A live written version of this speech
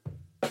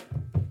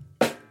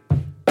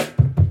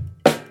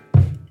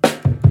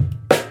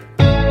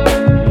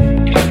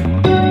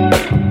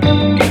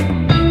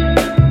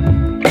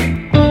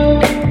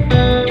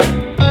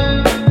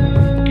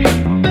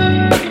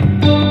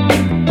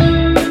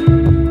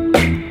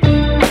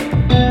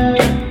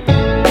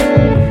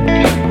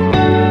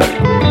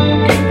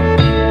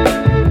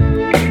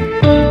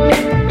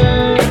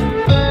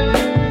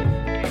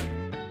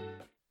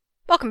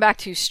back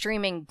to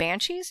Streaming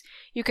Banshees.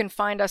 You can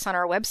find us on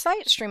our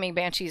website,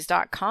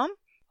 streamingbanshees.com,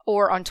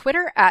 or on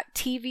Twitter at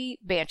TV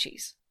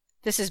Banshees.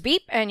 This is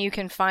Beep, and you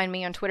can find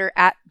me on Twitter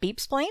at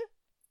Beepsplain.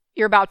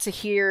 You're about to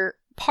hear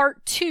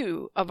part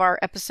 2 of our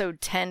episode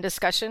 10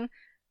 discussion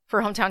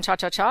for Hometown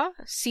Cha-Cha-Cha.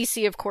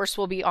 Cece, of course,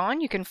 will be on.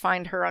 You can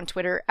find her on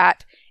Twitter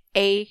at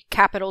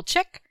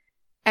 @ACapitalChick.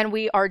 And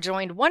we are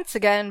joined once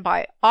again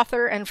by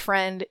author and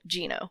friend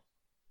Gino.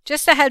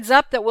 Just a heads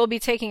up that we'll be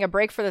taking a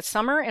break for the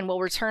summer and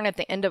we'll return at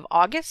the end of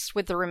August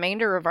with the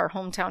remainder of our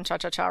Hometown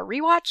Cha-Cha-Cha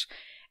rewatch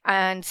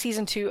and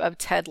season 2 of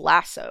Ted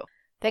Lasso.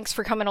 Thanks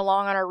for coming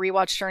along on our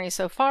rewatch journey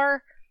so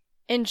far.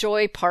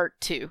 Enjoy part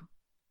 2.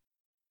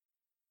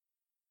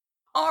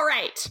 All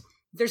right.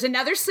 There's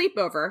another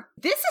sleepover.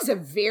 This is a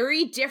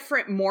very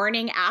different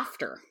morning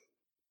after.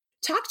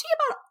 Talk to you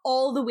about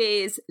all the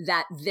ways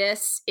that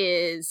this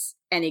is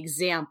an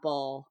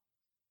example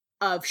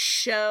of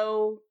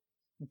show,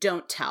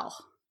 don't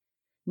tell.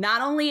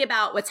 Not only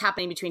about what's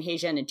happening between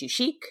Hae-jin and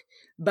Du-shik,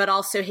 but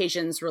also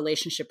Hae-jin's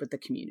relationship with the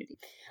community.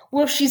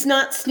 Well, she's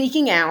not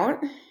sneaking out.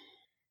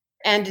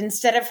 And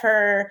instead of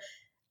her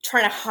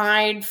trying to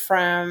hide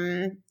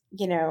from,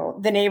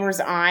 the neighbor's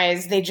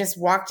eyes, they just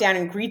walk down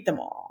and greet them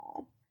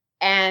all.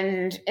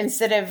 And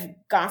instead of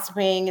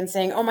gossiping and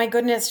saying, oh my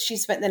goodness, she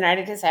spent the night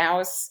at his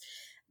house,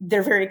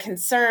 they're very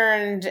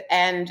concerned.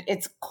 And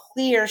it's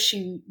clear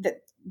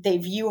that they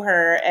view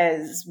her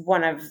as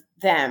one of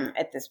them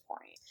at this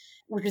point,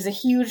 which is a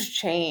huge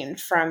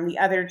change from the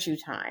other 2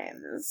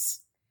 times.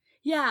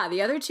 Yeah,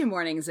 the other 2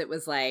 mornings, it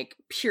was like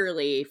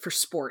purely for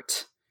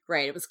sport,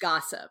 right? It was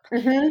gossip.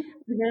 Mm-hmm.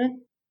 Mm-hmm.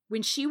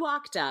 When she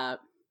walked up,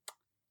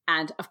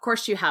 and of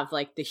course you have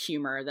like the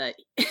humor that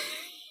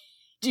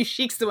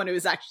Du-shik's the one who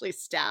was actually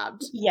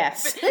stabbed.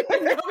 Yes.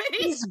 But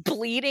He's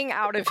bleeding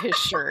out of his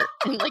shirt.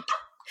 And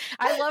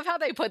I love how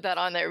they put that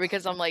on there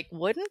because I'm like,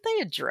 wouldn't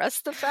they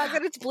address the fact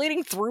that it's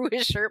bleeding through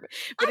his shirt?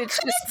 But it's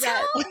just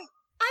that.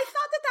 I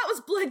thought that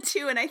was blood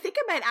too, and I think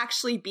it might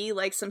actually be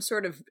like some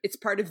sort of, it's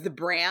part of the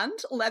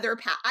brand, leather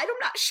pad. I'm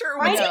not sure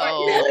what I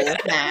didn't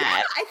notice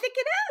that. I think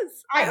it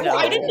is.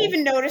 I didn't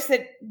even notice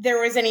that there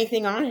was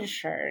anything on his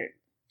shirt.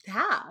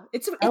 Yeah,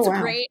 it's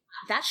wow. great.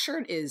 That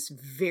shirt is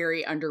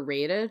very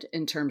underrated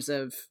in terms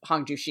of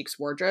Hong Du-shik's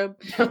wardrobe.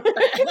 but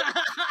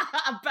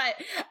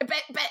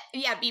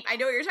yeah, Beep, I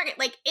know what you're talking.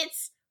 Like,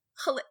 it's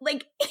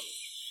like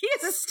he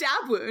has a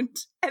stab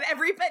wound, and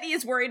everybody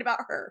is worried about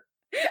her.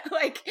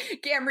 Like,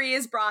 Gamri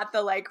has brought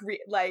the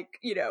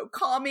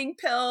calming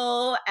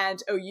pill,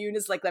 and Oyun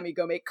is like, let me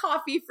go make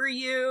coffee for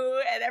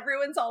you, and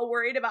everyone's all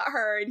worried about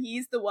her, and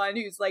he's the one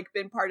who's like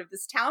been part of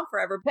this town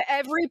forever. But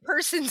every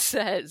person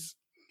says,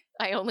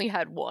 I only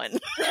had one.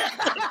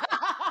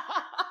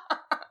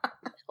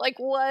 Like,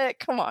 what?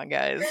 Come on,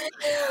 guys.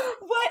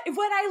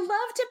 What I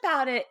loved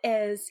about it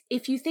is,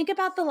 if you think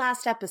about the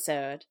last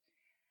episode,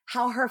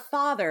 how her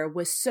father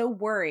was so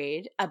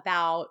worried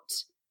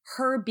about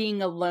her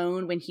being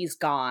alone when he's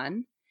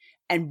gone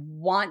and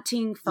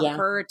wanting for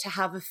her to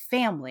have a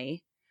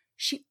family,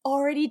 she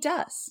already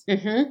does.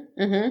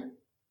 Mm-hmm. Mm-hmm.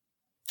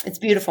 It's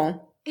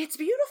beautiful. It's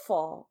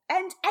beautiful.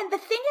 And the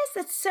thing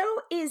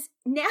is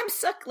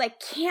Namsook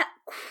can't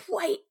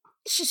quite,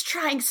 she's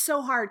trying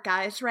so hard,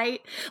 guys,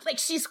 right? Like,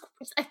 she's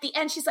at the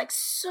end, she's like,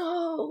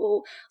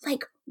 so,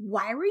 like,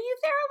 why were you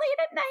there late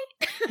at night?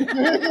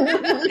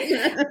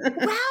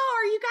 Wow,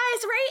 are you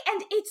guys right?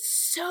 And it's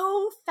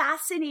so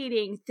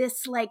fascinating,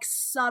 this like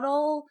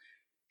subtle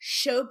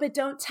show but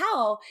don't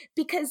tell,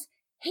 because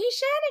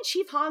Hae-jin and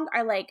Chief Hong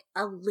are like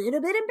a little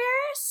bit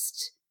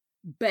embarrassed,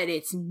 but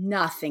it's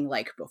nothing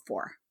like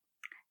before.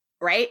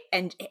 Right?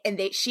 And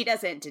she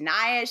doesn't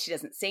deny it. She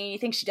doesn't say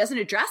anything. She doesn't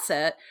address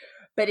it,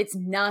 but it's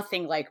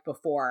nothing like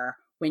before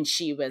when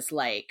she was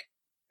like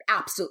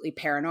absolutely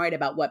paranoid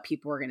about what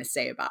people were going to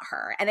say about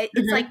her. And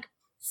it's like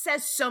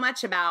says so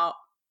much about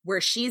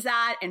where she's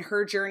at and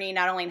her journey,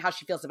 not only in how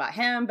she feels about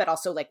him, but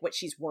also like what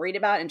she's worried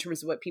about in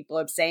terms of what people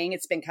are saying.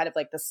 It's been kind of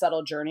like the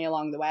subtle journey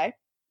along the way.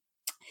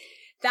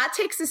 That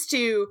takes us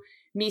to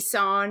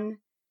Mi-sun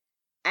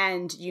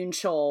and Yoon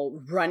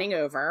Chol running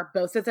over.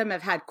 Both of them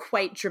have had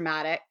quite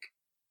dramatic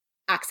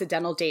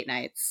accidental date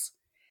nights.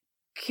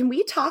 Can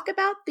we talk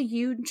about the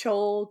Yoon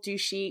Chol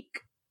Du-shik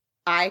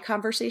eye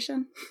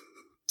conversation?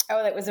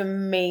 Oh, that was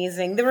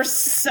amazing. There were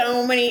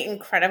so many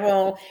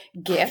incredible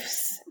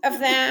GIFs of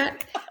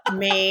that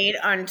made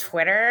on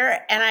Twitter,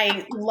 and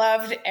I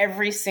loved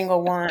every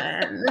single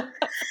one.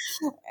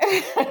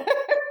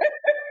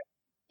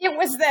 It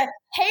was the,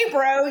 hey,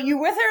 bro, you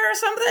with her or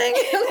something?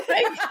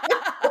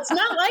 It's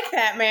not like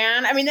that,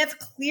 man. I mean, that's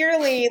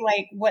clearly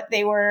like what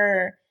they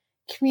were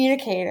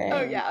communicating.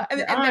 Oh, yeah.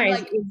 And then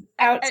like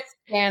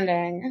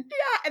outstanding.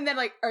 Yeah. And then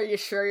like, are you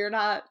sure you're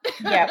not?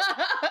 Yep.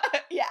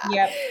 Yeah.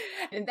 Yep.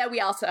 And then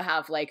we also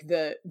have like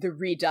the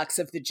redux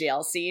of the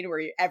jail scene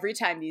where every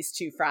time these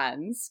two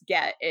friends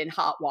get in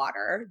hot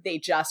water, they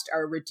just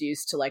are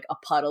reduced to like a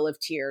puddle of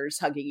tears,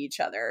 hugging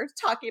each other,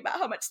 talking about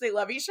how much they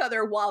love each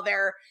other while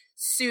their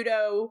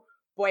pseudo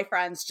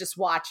boyfriends just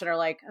watch and are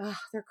like, oh,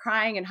 they're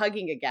crying and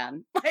hugging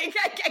again. Like,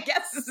 I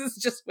guess this is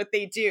just what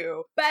they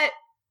do. But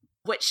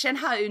what Shin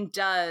Ha-eun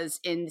does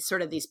in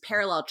sort of these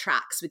parallel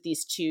tracks with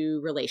these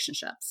two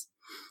relationships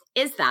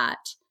is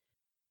that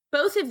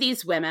both of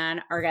these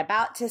women are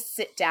about to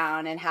sit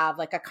down and have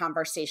like a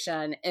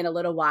conversation in a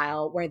little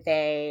while where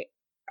they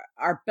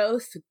are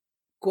both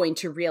going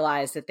to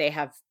realize that they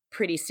have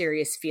pretty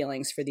serious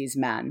feelings for these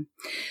men.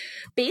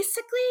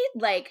 Basically,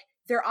 like,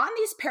 they're on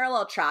these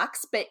parallel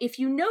tracks, but if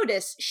you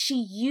notice, she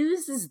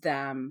uses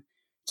them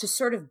to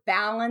sort of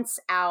balance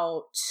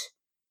out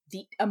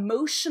the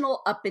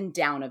emotional up and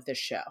down of the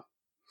show.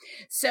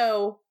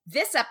 So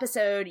this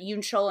episode, Yoon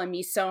Chol and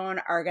Mi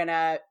Seon are going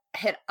to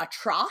hit a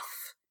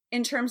trough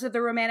in terms of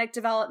the romantic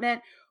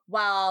development,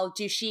 while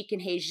Do-shik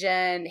and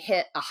Hae-jin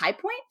hit a high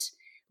point.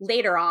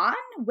 Later on,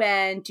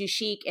 when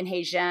Do-shik and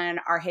Hae-jin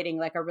are hitting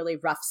like a really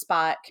rough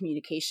spot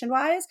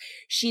communication-wise,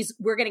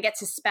 we're going to get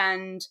to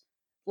spend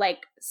like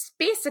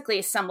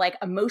basically some like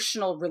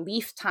emotional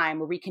relief time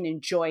where we can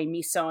enjoy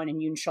Mi Seon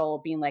and Yoon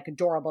Chol being like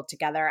adorable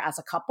together as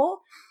a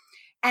couple.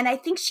 And I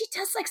think she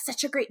does like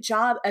such a great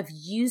job of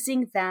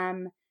using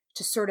them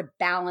to sort of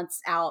balance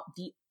out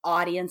the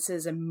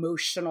audience's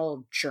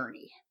emotional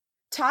journey.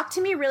 Talk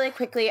to me really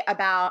quickly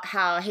about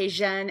how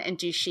Hae-jin and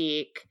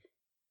Do-shik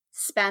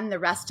spend the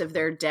rest of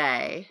their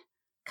day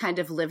kind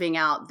of living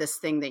out this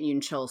thing that Yoon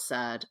Chol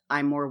said,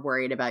 I'm more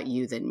worried about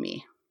you than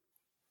me.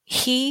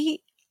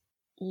 He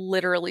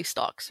literally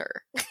stalks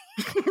her.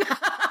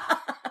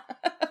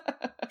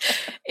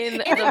 in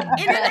the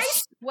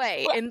best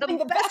way. In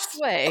the best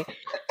way.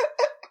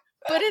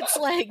 But it's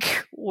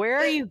like, where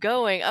are you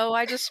going? Oh,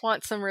 I just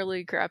want some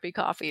really crappy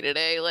coffee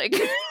today. Like,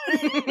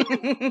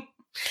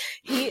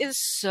 he is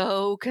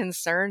so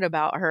concerned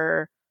about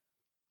her,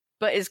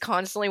 but is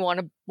constantly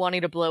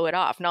wanting to blow it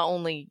off. Not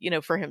only,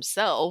 for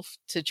himself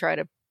to try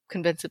to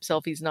convince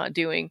himself he's not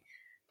doing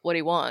what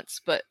he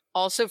wants, but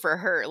also for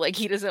her. Like,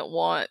 he doesn't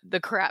want the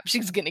crap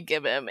she's going to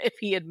give him if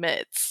he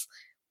admits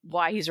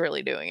why he's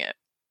really doing it.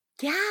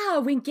 Yeah,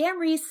 when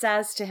Gamri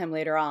says to him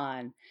later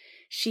on,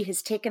 she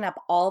has taken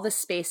up all the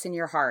space in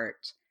your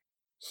heart.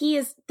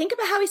 Think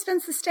about how he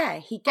spends this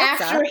day. He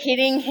gets after up.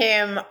 hitting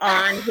him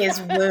on his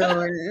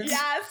wound.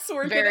 Yes,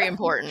 very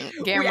important.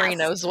 Gamri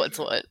knows what's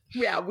what.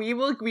 Yeah, we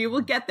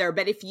will get there.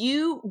 But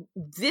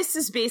this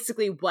is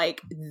basically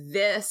like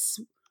this.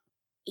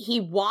 He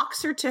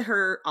walks her to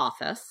her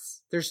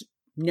office. There's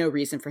no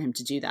reason for him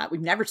to do that.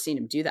 We've never seen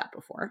him do that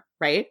before,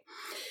 right?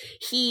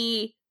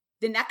 The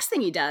next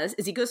thing he does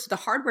is he goes to the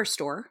hardware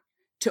store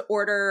to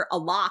order a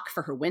lock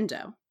for her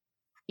window.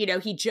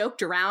 He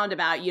joked around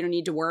about, you don't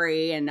need to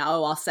worry, and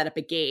I'll set up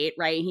a gate,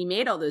 right? He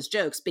made all those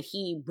jokes, but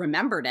he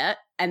remembered it,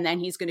 and then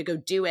he's going to go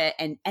do it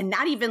and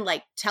not even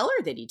like tell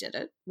her that he did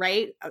it,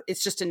 right?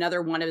 It's just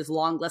another one of his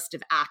long list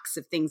of acts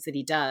of things that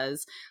he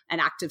does, an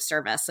act of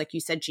service, like you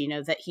said,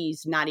 Gina, that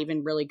he's not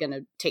even really going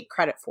to take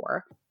credit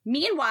for.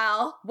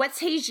 Meanwhile, what's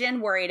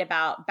Hae-jin worried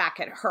about back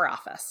at her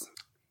office?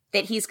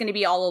 That he's going to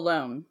be all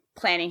alone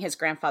planning his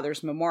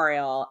grandfather's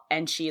memorial,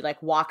 and she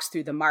like walks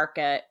through the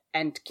market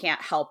and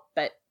can't help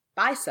but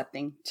buy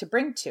something to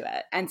bring to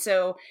it. And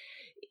so,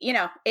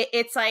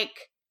 it's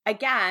like,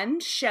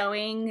 again,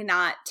 showing,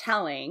 not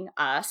telling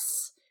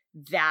us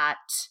that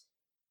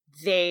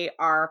they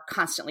are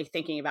constantly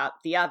thinking about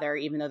the other,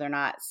 even though they're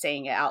not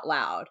saying it out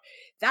loud.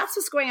 That's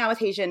what's going on with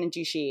Hae-jin and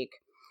Do-shik.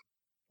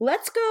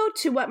 Let's go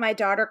to what my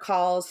daughter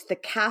calls the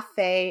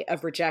cafe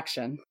of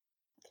rejection.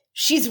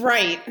 She's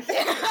right.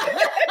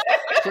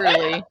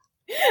 Truly.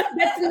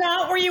 That's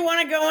not where you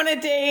want to go on a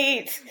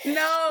date.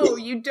 No,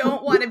 you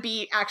don't want to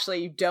be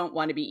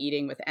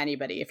eating with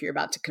anybody if you're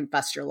about to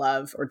confess your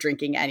love or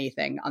drinking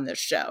anything on this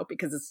show,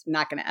 because it's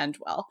not going to end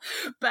well.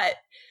 But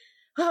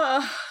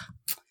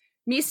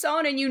Mi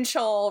Seon and Yoon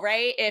Chol,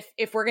 right?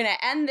 If we're going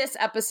to end this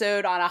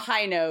episode on a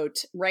high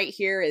note, right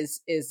here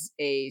is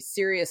a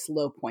serious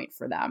low point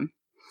for them.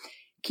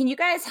 Can you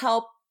guys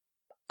help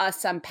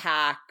us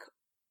unpack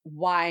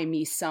why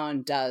Mi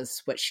Seon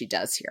does what she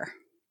does here?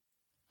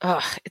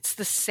 It's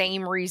the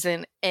same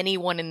reason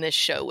anyone in this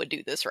show would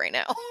do this right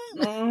now.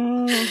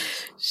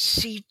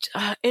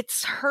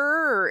 It's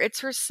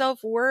her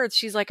self-worth.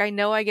 She's like, I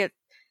know I get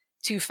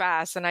too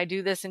fast and I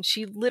do this, and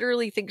she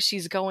literally thinks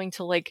she's going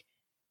to like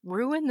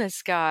ruin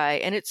this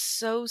guy. And it's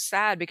so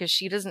sad because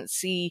she doesn't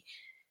see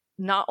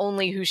not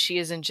only who she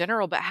is in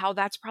general, but how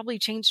that's probably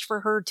changed for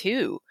her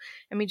too.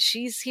 I mean,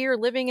 she's here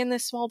living in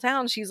this small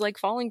town. She's like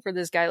falling for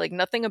this guy. Like,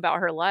 nothing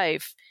about her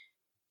life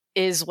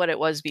is what it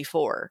was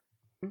before.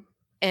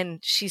 And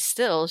she's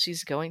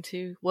going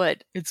to,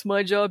 what? It's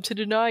my job to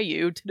deny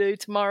you today,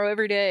 tomorrow,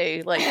 every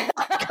day. Like,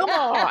 come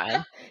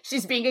on.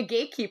 She's being a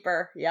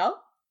gatekeeper. Yep,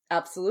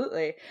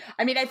 absolutely.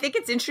 I mean, I think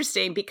it's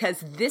interesting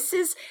because this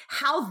is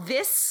how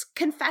this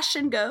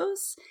confession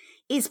goes,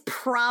 is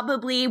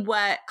probably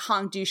what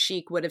Hong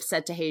Do-shik would have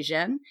said to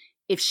Hae-jin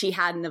if she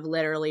hadn't have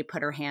literally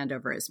put her hand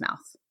over his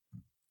mouth.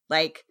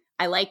 Like,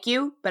 I like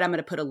you, but I'm going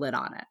to put a lid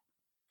on it.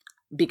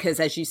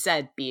 Because as you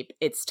said, Beep,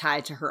 it's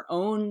tied to her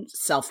own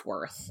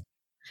self-worth.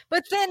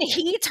 But then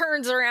he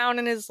turns around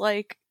and is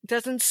like,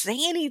 doesn't say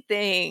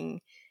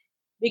anything.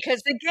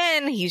 Because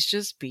again, he's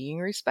just being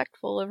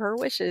respectful of her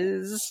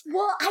wishes.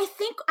 Well, I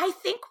think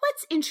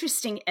what's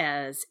interesting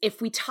is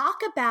if we talk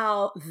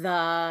about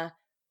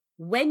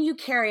when you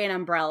carry an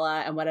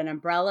umbrella and what an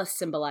umbrella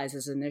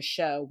symbolizes in this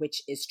show,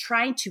 which is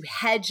trying to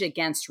hedge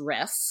against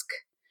risk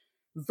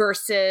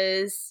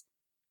versus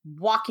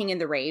walking in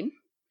the rain,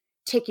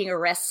 taking a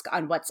risk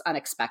on what's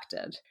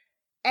unexpected.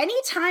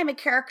 Anytime a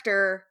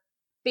character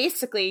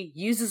basically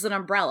uses an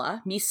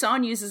umbrella,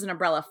 Mi-sun uses an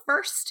umbrella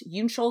first,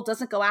 Yoon-chol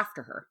doesn't go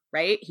after her,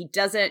 right? He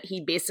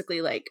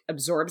basically like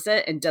absorbs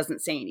it and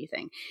doesn't say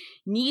anything.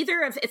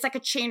 It's like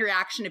a chain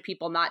reaction of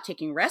people not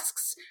taking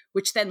risks,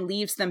 which then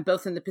leaves them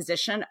both in the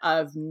position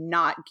of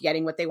not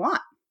getting what they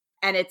want.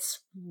 And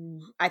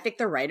I think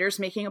the writer's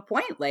making a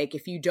point. Like,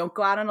 if you don't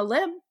go out on a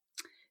limb,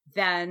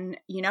 then,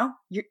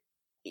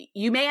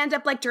 you may end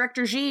up like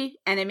Director G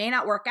and it may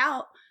not work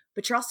out,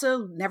 but you're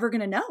also never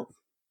going to know.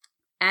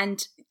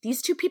 And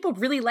these two people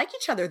really like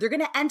each other. They're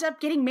going to end up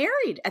getting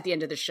married at the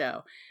end of the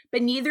show.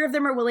 But neither of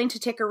them are willing to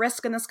take a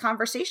risk in this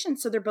conversation,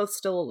 so they're both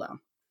still alone.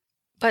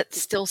 But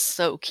still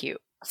so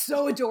cute.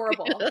 So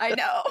adorable. I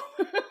know.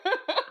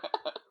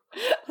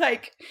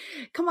 Like,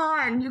 come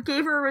on, you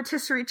gave her a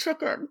rotisserie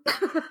chicken.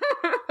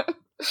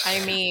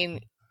 I mean,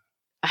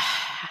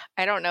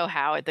 I don't know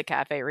how at the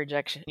cafe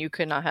rejection you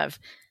could not have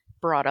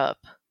brought up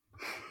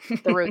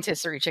the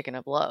rotisserie chicken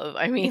of love.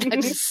 I mean,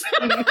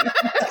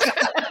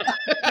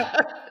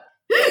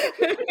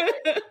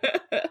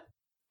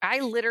 I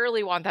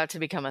literally want that to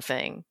become a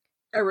thing.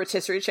 A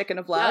rotisserie chicken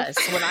of love?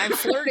 Yes. When I'm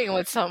flirting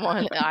with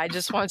someone, I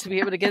just want to be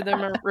able to give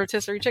them a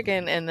rotisserie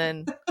chicken and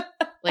then,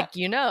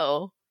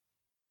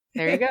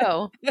 there you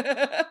go.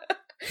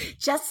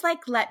 Just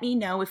let me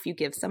know if you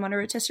give someone a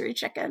rotisserie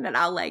chicken and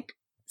I'll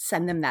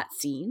send them that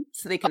scene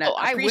so they can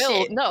appreciate. I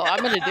will. No,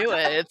 I'm going to do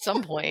it at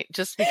some point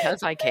just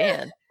because I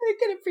can.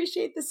 They can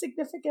appreciate the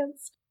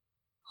significance.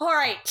 All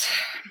right.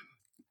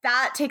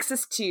 That takes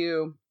us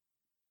to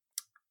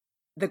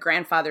the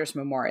grandfather's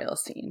memorial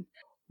scene.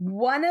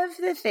 One of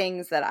the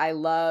things that I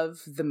love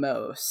the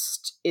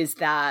most is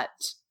that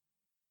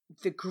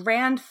the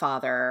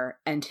grandfather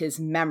and his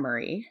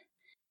memory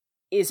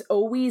is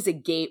always a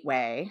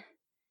gateway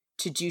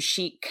to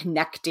Doo-shik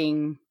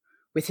connecting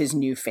with his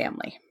new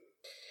family.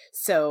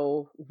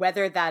 So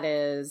whether that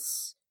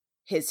is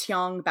his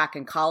Hyung back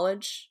in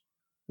college,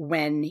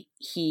 when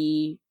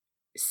he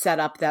set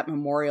up that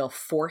memorial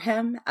for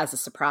him as a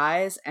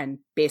surprise and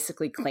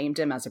basically claimed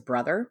him as a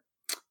brother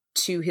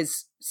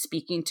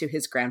speaking to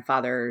his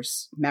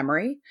grandfather's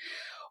memory,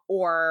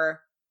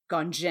 or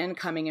Gonjin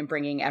coming and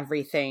bringing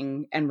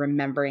everything and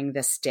remembering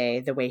this day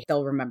the way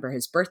they'll remember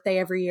his birthday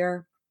every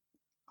year,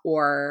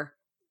 or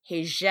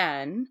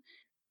Hae-jin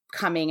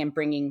coming and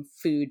bringing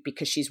food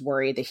because she's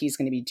worried that he's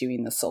going to be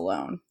doing this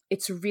alone.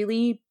 It's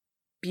really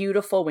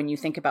beautiful when you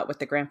think about what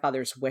the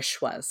grandfather's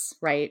wish was,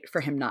 right?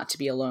 For him not to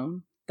be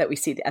alone, that we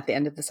see at the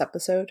end of this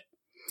episode.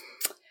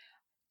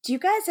 Do you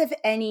guys have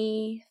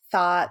any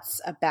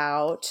thoughts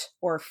about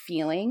or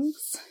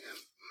feelings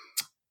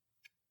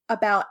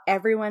about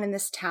everyone in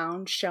this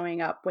town showing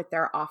up with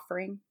their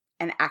offering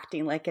and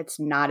acting like it's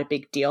not a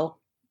big deal?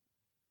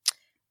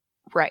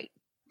 Right.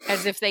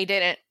 As if they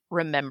didn't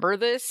remember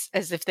this,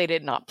 as if they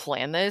did not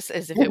plan this,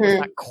 as if it was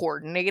not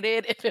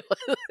coordinated, if it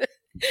was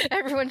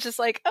everyone's just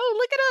like, oh,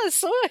 look at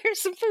us, oh,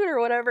 here's some food or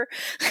whatever.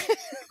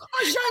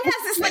 Jung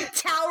has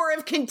this tower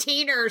of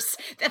containers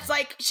that's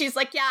she's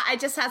like, yeah, I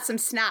just had some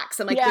snacks.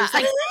 I'm like, yeah.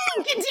 There's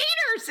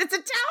containers, it's a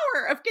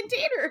tower of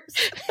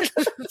containers.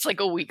 It's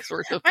like a week's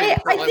worth of food. I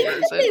think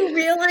that they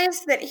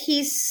realize that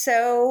he's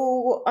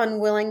so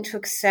unwilling to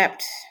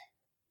accept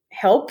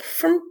help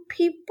from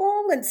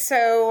people, and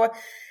so,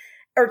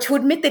 or to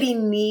admit that he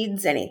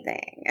needs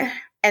anything.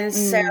 And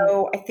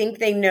so I think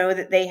they know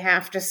that they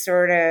have to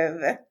sort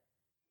of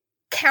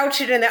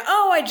couch it in that,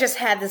 oh, I just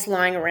had this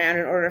lying around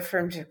in order for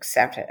him to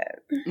accept it.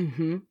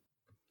 Mm-hmm.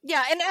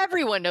 Yeah, and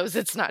everyone knows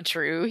it's not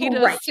true. He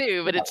does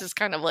too, but it's just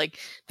kind of like,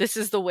 this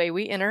is the way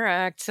we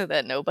interact so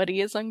that nobody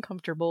is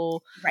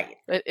uncomfortable. Right.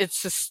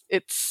 It's just,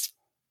 it's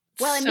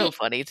so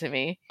funny to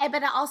me.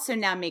 But it also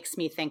now makes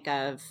me think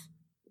of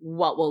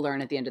what we'll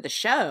learn at the end of the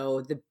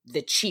show,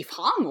 the Chief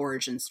Hong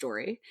origin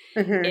story,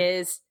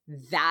 is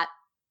that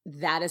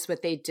is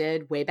what they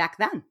did way back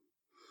then,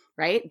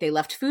 right? They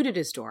left food at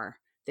his door.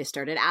 They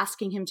started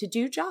asking him to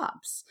do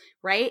jobs,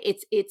 right?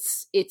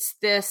 It's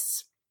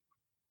this,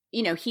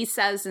 he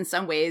says in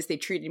some ways they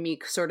treated me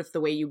sort of the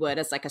way you would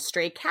as a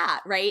stray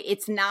cat, right?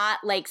 It's not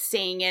like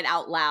saying it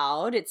out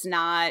loud. It's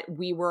not,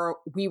 we were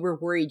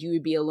worried you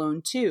would be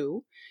alone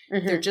too.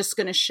 They're just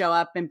going to show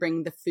up and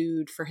bring the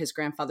food for his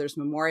grandfather's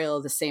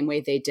memorial the same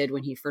way they did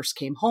when he first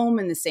came home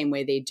and the same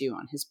way they do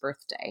on his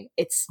birthday.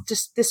 It's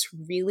just this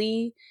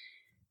really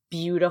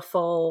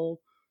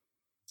beautiful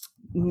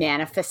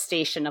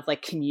manifestation of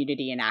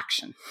community in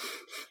action.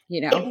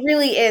 It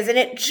really is, and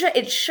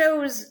it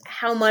shows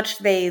how much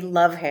they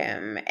love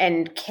him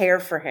and care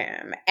for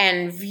him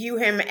and view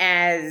him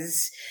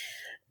as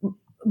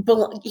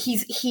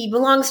he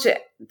belongs to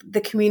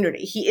the community.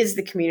 He is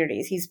the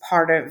community's. He's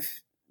part of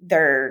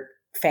their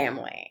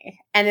family.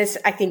 And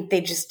I think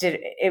they just did,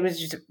 it was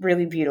just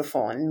really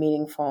beautiful and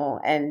meaningful.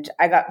 And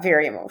I got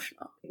very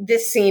emotional.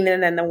 This scene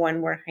and then the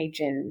one where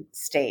Hae-jin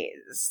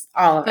stays,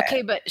 all of it.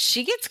 Okay, but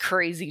she gets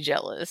crazy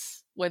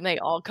jealous when they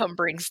all come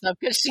bring stuff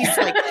because she's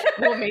like,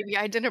 well, maybe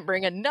I didn't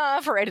bring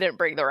enough or I didn't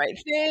bring the right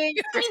thing.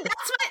 I mean,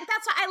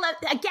 that's what I love.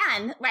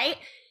 Again, right?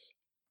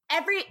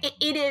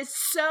 It is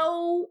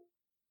so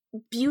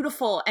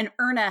beautiful and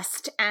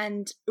earnest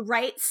and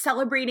right,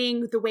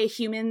 celebrating the way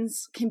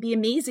humans can be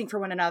amazing for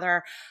one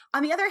another.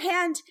 On the other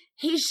hand,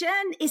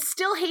 Hae-jin is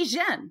still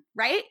Hae-jin,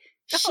 right?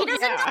 She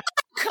doesn't know how to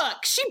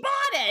cook. She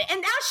bought it.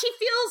 And now she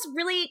feels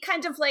really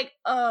kind of like,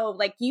 oh,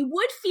 like you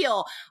would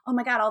feel, oh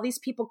my God, all these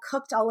people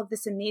cooked all of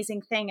this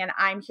amazing thing and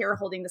I'm here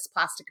holding this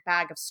plastic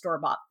bag of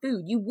store-bought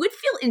food. You would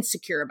feel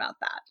insecure about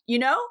that, you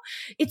know?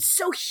 It's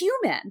so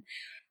human.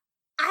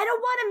 I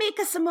don't want to make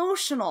us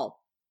emotional,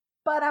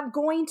 but I'm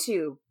going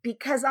to,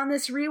 because on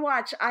this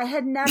rewatch, I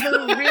had never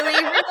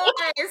really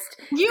realized.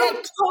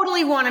 You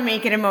totally want to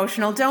make it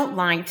emotional. Don't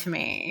lie to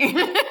me.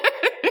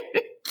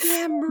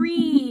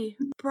 Camry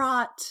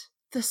brought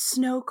the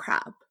snow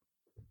crab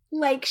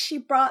like she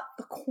brought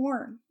the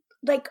corn.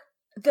 Like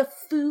the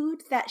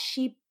food that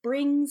she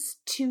brings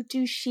to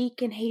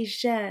Do-shik and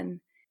Hae-jin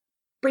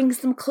brings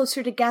them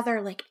closer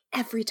together like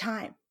every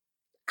time.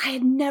 I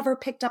had never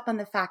picked up on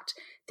the fact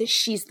that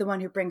she's the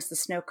one who brings the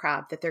snow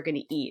crab that they're going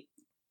to eat.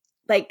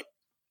 Like,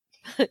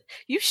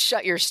 you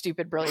shut your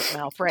stupid, brilliant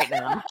mouth right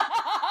now.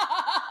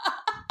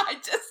 I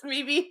just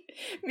maybe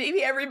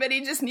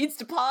everybody just needs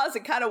to pause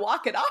and kind of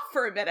walk it off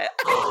for a minute.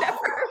 I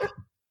never.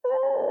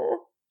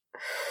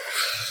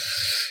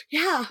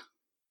 Yeah.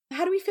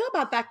 How do we feel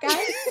about that, guys?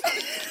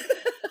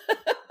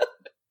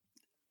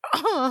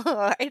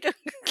 I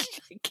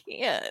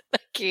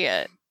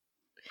can't.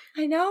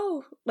 I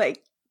know.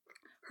 Like,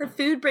 her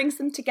food brings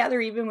them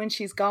together even when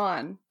she's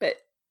gone, but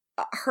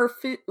her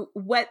food,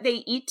 what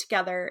they eat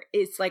together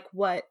is like,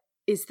 what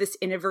is this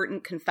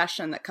inadvertent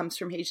confession that comes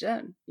from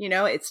Hae-jin? You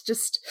know, it's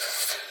just,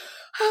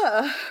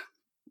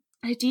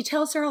 the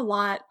details are a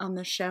lot on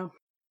this show.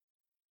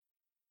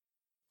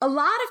 A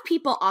lot of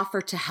people offer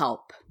to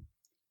help,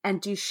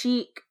 and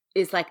Do-shik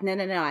is like, no,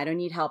 I don't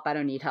need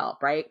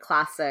help, right?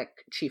 Classic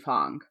Chief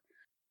Hong.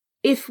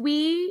 If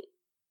we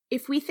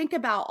think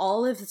about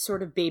all of the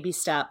sort of baby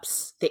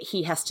steps that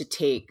he has to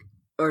take,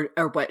 or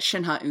what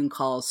Shin Ha-eun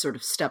calls sort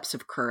of steps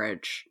of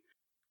courage,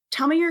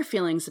 tell me your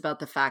feelings about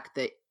the fact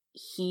that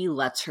he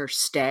lets her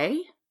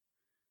stay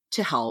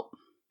to help.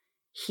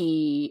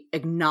 He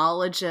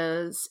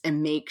acknowledges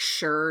and makes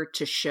sure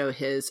to show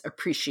his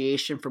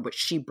appreciation for what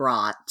she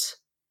brought,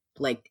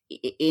 like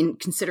in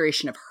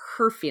consideration of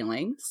her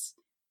feelings,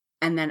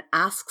 and then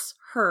asks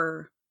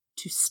her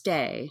to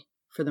stay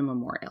for the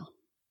memorial.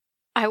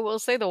 I will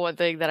say the one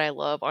thing that I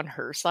love on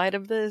her side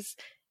of this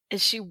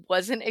is she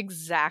wasn't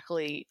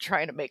exactly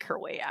trying to make her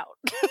way out.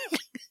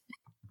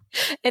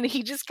 And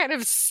he just kind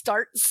of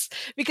starts,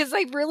 because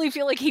I really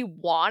feel like he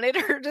wanted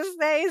her to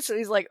stay. So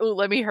he's like, oh,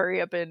 let me hurry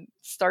up and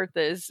start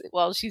this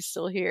while she's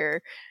still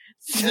here.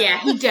 So. Yeah,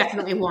 he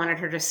definitely wanted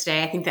her to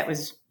stay. I think that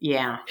was,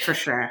 yeah, for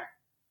sure.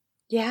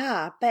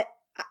 Yeah, but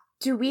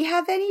do we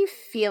have any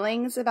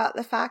feelings about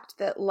the fact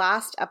that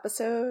last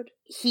episode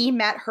he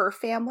met her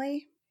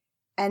family?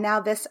 And now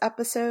this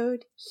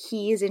episode,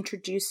 he is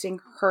introducing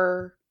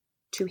her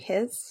to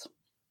his?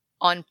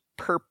 On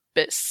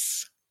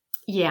purpose.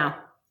 Yeah.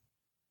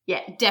 Yeah,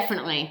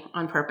 definitely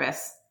on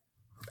purpose.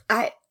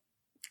 I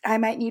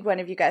might need one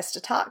of you guys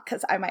to talk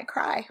because I might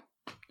cry.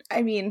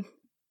 I mean,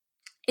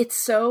 it's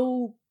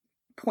so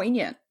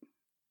poignant.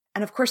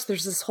 And of course,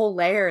 there's this whole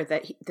layer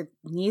that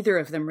neither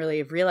of them really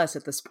have realized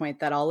at this point,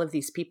 that all of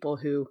these people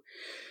who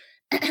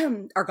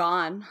are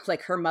gone,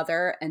 like her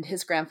mother and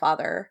his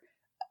grandfather,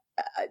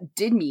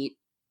 did meet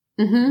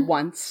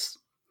once,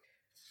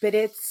 but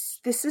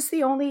this is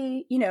the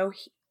only,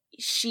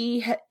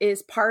 she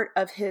is part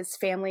of his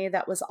family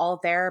that was all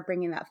there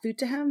bringing that food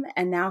to him,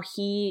 and now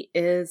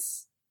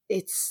it's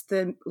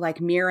the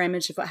like mirror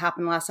image of what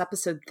happened last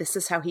episode. This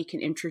is how he can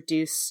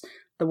introduce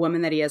the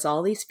woman that he has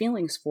all these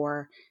feelings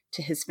for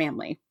to his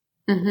family.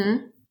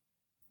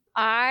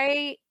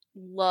 I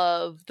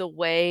love the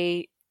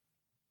way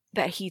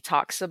that he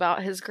talks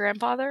about his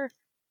grandfather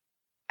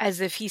as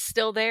if he's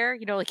still there,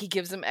 like he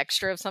gives him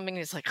extra of something.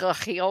 He's like,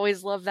 ugh, he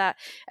always loved that,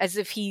 as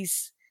if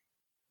he's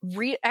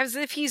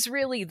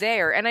really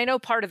there. And I know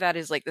part of that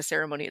is like the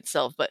ceremony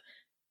itself, but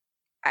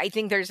I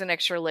think there's an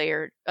extra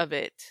layer of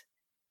it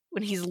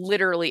when he's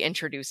literally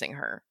introducing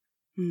her,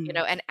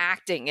 and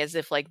acting as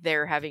if like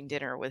they're having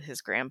dinner with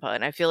his grandpa.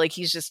 And I feel like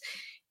he's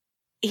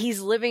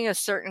living a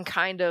certain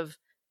kind of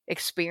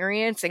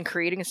experience and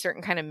creating a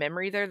certain kind of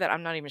memory there that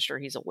I'm not even sure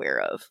he's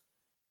aware of.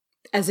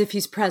 As if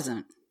he's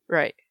present.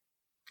 Right.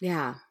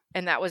 Yeah.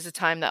 And that was the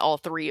time that all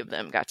three of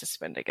them got to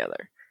spend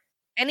together.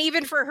 And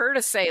even for her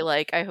to say,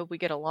 like, I hope we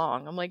get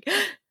along. I'm like,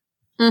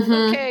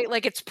 okay,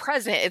 like it's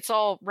present. It's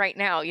all right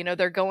now.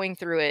 They're going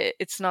through it.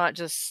 It's not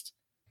just.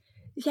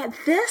 Yeah,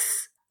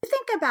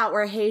 think about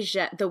what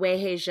Hae-jin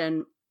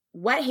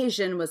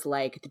was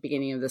like at the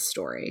beginning of this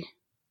story.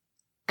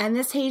 And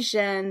this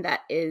Heijin that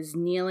is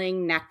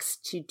kneeling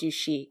next to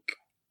Dushik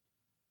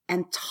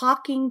and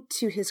talking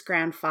to his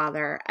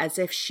grandfather as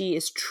if she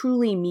is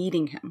truly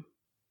meeting him.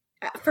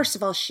 First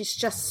of all, she's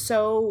just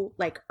so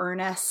like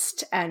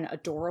earnest and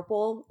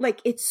adorable.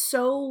 Like it's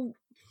so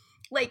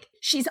like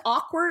she's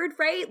awkward,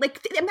 right? Like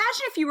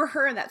imagine if you were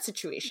her in that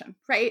situation,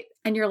 right?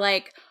 And you're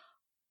like,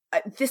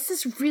 this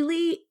is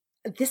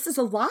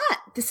a lot.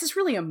 This is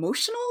really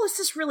emotional. This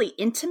is really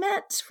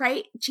intimate,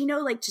 right? Do you know,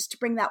 like just to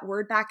bring that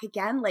word back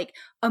again, like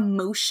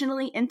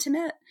emotionally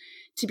intimate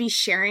to be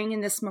sharing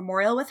in this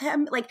memorial with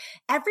him. Like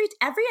every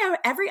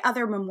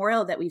other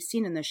memorial that we've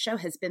seen in the show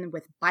has been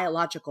with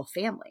biological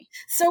family.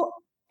 So,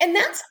 and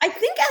that's, I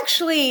think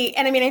actually,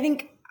 and I mean, I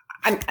think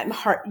I'm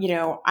hard, you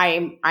know,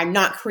 I'm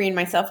not Korean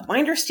myself. My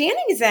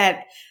understanding is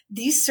that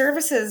these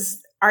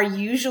services are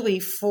usually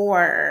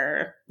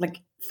for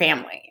like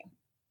family.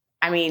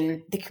 I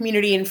mean, the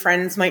community and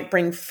friends might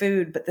bring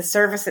food, but the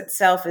service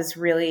itself is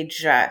really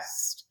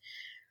just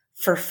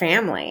for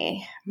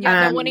family.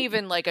 Yeah, no one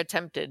even like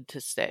attempted to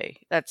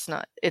stay. That's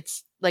not,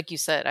 it's like you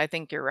said, I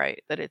think you're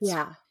right that it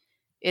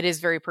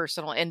is very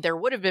personal. And there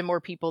would have been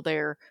more people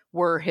there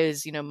were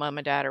his, you know, mom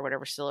and dad or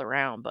whatever still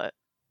around, but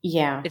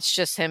yeah, it's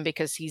just him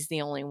because he's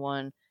the only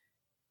one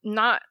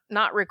not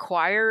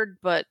required,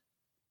 but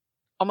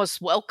almost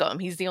welcome.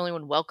 He's the only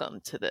one welcome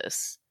to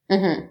this.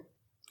 Mm-hmm.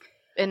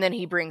 And then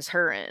he brings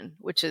her in,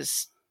 which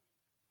is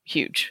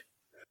huge.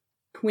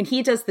 When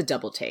he does the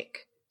double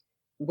take,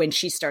 when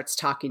she starts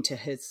talking to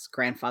his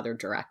grandfather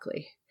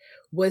directly,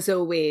 was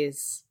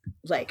always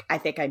like, I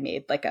think I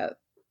made like a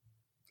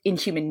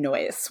inhuman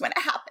noise when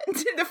it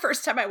happened the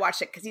first time I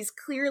watched it, because he's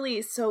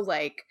clearly so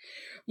like,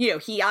 you know,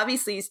 he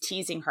obviously is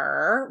teasing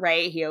her,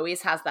 right? He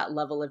always has that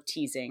level of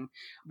teasing.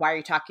 Why are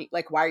you talking?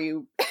 Like, why are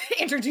you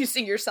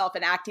introducing yourself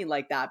and acting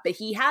like that? But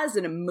he has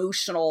an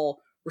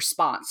emotional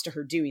response to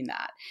her doing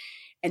that.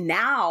 And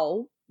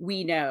now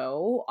we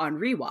know on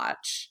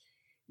rewatch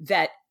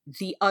that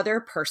the other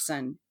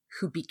person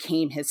who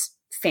became his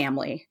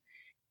family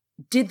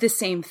did the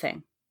same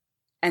thing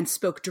and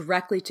spoke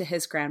directly to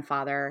his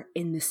grandfather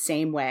in the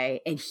same way.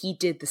 And he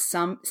did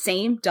the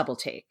same double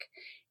take.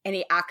 And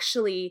he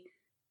actually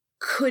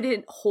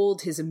couldn't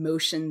hold his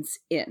emotions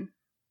in.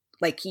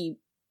 Like he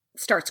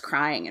starts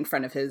crying in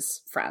front of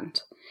his friend.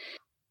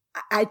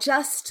 I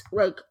just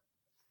like,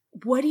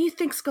 what do you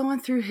think's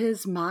going through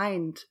his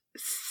mind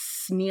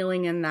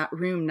kneeling in that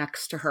room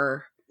next to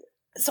her?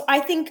 So I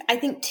think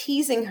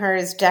teasing her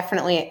is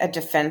definitely a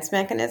defense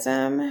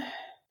mechanism,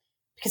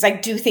 because I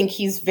do think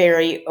he's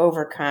very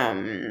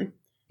overcome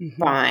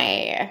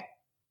by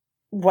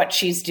what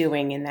she's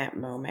doing in that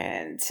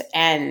moment.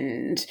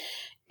 And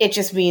it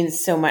just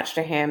means so much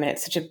to him. And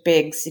it's such a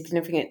big,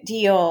 significant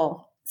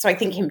deal. So I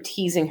think him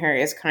teasing her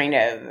is kind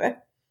of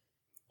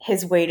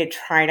his way to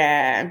try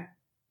to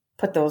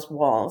put those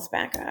walls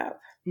back up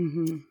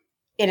in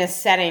a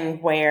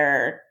setting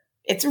where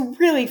it's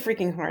really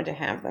freaking hard to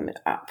have them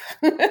up.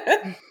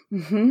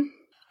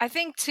 I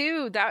think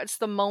too, that's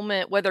the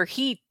moment, whether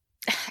he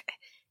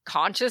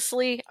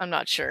consciously, I'm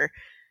not sure,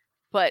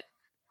 but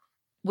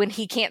when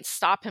he can't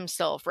stop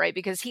himself, right?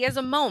 Because he has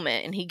a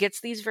moment, and he gets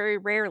these very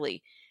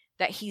rarely,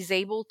 that he's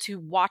able to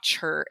watch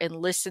her and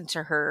listen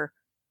to her,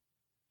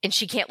 and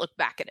she can't look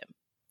back at him.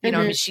 You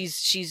know,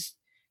 she's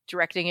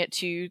directing it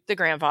to the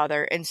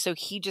grandfather, and so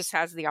he just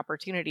has the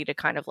opportunity to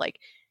kind of like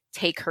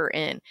take her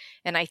in.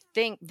 And I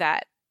think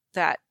that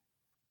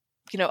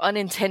you know,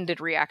 unintended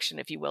reaction,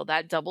 if you will,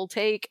 that double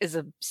take is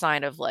a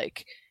sign of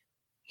like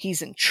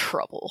he's in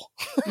trouble.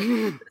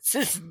 This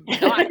is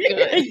not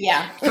good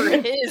for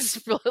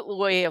his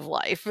way of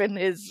life and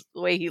his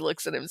way he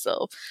looks at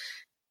himself.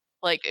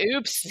 Like,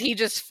 oops, he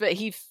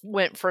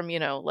went from, you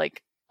know,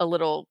 like a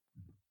little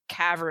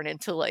cavern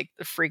into like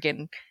the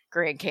freaking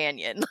Grand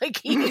Canyon. Like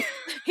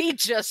he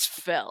just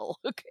fell.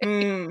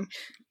 Okay.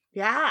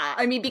 Yeah.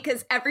 I mean,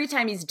 because every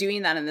time he's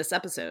doing that in this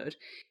episode,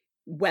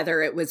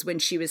 whether it was when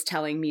she was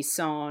telling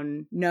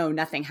Mi-son, no,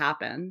 nothing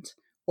happened,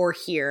 or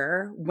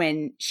here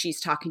when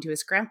she's talking to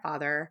his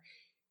grandfather,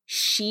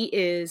 she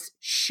is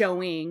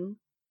showing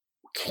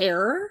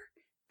care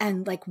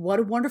and like what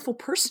a wonderful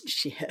person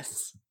she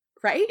is,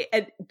 right?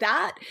 And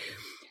that,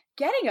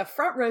 getting a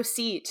front row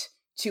seat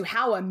to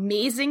how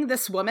amazing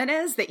this woman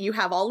is that you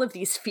have all of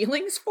these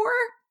feelings for,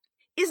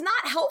 is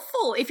not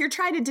helpful if you're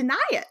trying to deny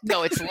it.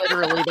 No, it's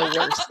literally the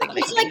worst thing.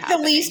 It's like the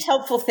least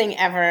helpful thing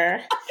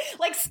ever.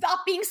 Like,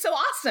 stop being so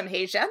awesome,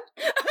 Heijin.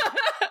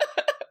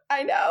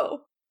 I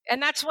know.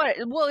 And that's what,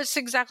 well, it's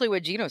exactly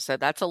what Gino said.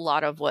 That's a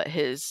lot of what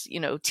his, you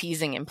know,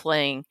 teasing and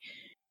playing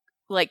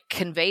like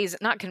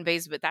not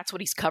conveys, but that's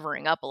what he's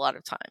covering up a lot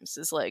of times,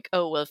 is like,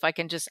 oh, well, if I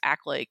can just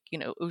act like, you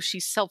know, oh,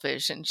 she's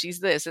selfish and she's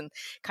this, and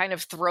kind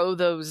of throw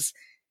those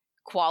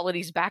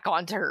qualities back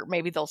onto her,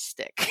 maybe they'll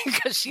stick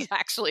because she's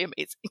actually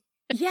amazing.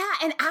 Yeah,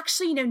 and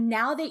actually, you know,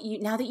 now that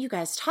you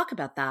guys talk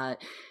about that,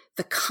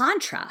 the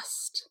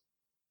contrast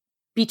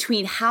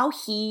between how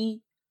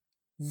he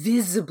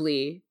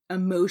visibly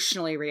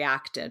emotionally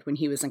reacted when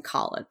he was in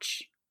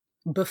college,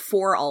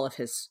 before all of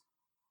his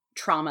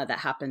trauma that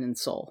happened in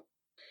Seoul,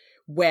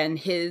 when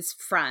his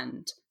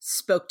friend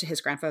spoke to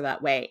his grandfather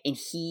that way, and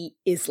he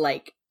is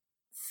like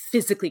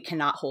physically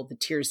cannot hold the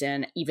tears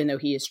in, even though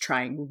he is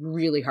trying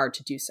really hard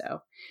to do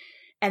so.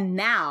 And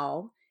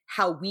now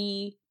how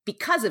we,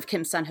 because of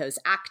Kim Sun-ho's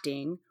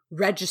acting,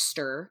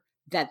 register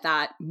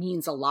that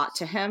means a lot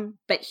to him,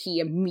 but he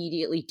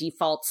immediately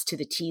defaults to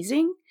the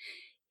teasing.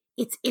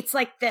 It's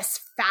like this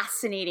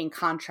fascinating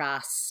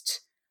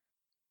contrast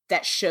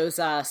that shows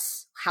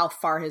us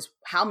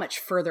how much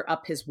further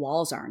up his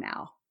walls are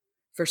now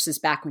versus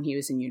back when he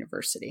was in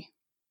university,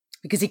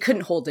 because he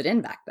couldn't hold it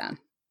in back then.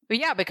 But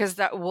yeah, because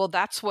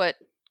that's what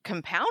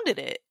compounded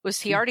it.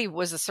 Was he already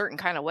was a certain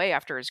kind of way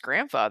after his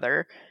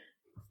grandfather,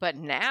 but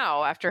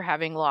now after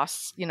having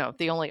lost,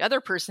 the only other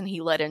person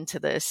he led into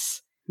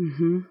this,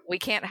 we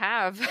can't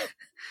have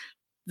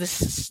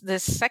this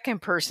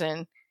second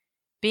person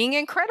being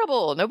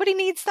incredible. Nobody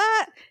needs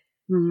that.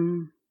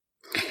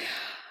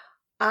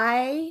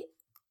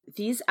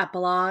 These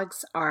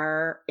epilogues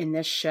in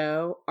this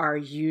show are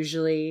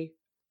usually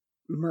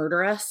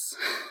murderous.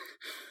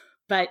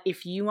 But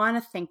if you want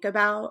to think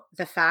about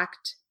the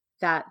fact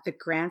that the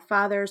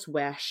grandfather's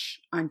wish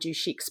on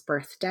Dushik's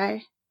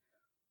birthday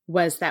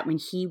was that when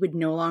he would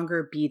no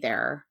longer be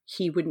there,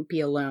 he wouldn't be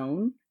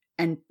alone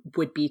and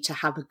would be to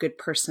have a good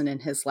person in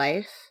his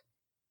life.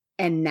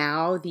 And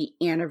now the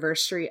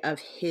anniversary of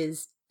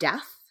his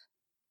death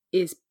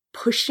is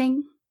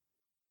pushing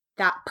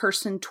that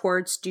person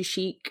towards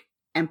Dushik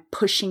and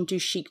pushing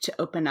Dushik to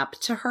open up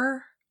to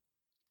her.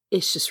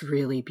 It's just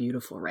really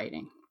beautiful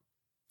writing.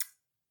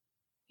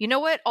 You know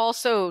what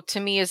also to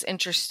me is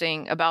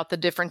interesting about the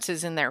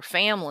differences in their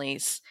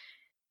families?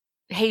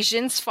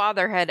 Hae-jin's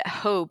father had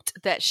hoped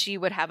that she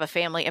would have a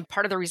family, and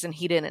part of the reason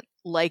he didn't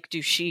like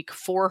Dushik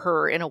for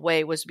her in a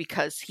way was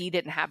because he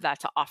didn't have that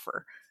to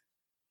offer.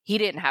 He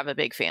didn't have a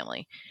big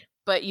family.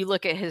 But you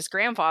look at his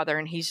grandfather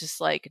and he's just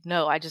like,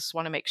 no, I just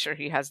want to make sure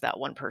he has that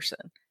one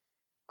person.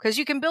 Because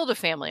you can build a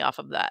family off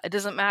of that. It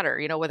doesn't matter,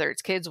 whether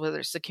it's kids, whether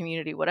it's the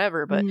community,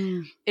 whatever. But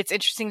it's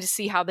interesting to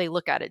see how they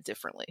look at it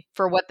differently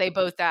for what they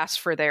both ask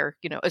for their,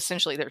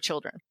 essentially their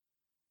children.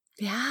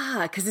 Yeah,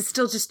 because it's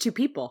still just two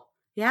people.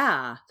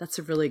 Yeah, that's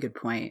a really good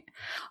point.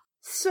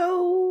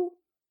 So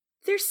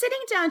they're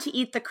sitting down to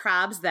eat the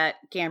crabs that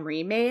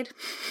Gamri made.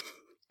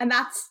 And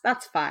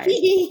that's fine.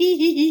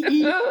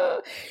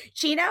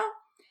 Chino?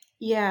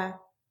 Yeah.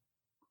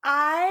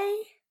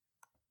 I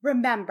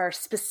remember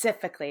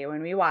specifically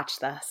when we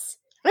watched this,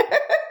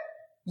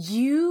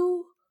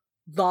 you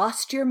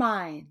lost your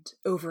mind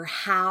over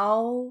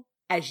how,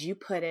 as you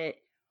put it,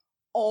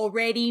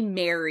 already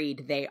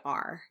married they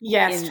are.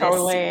 Yes,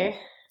 totally.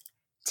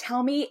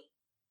 Tell me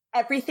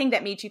everything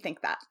that made you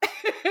think that.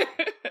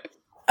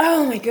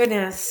 Oh my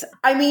goodness.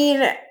 I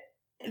mean,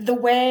 the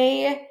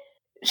way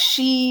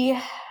she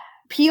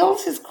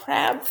peels his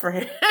crab for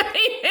him.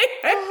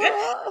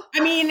 I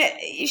mean,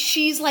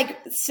 she's like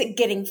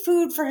getting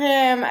food for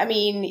him. I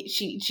mean,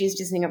 she's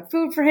disking up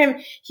food for him.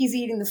 He's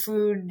eating the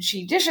food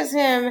she dishes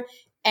him.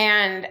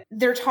 And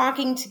they're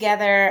talking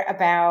together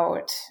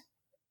about,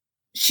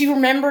 she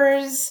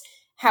remembers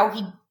how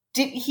he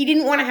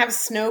didn't want to have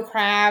snow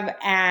crab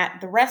at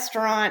the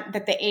restaurant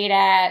that they ate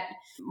at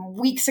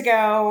weeks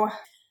ago.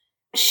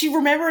 She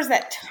remembers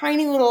that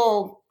tiny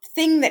little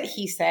thing that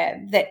he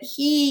said that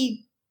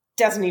he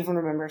doesn't even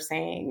remember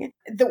saying.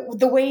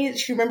 The way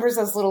she remembers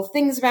those little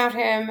things about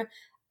him,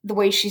 the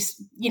way she,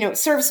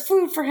 serves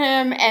food for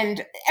him,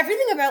 and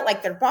everything about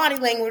like their body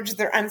language,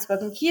 their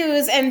unspoken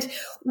cues. And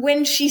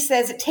when she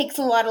says it takes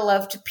a lot of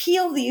love to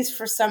peel these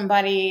for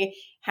somebody,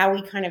 how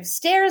he kind of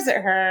stares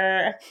at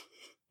her.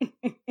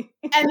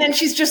 And then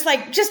she's just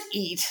like, just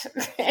eat.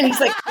 And he's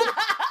like,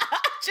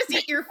 just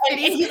eat your food. And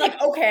he's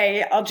like,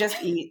 okay, I'll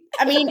just eat.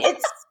 I mean,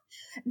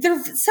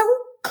 they're so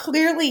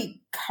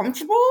clearly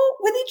comfortable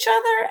with each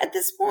other at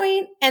this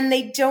point, and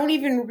they don't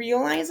even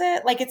realize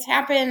it. Like it's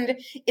happened.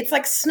 It's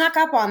like snuck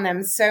up on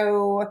them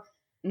so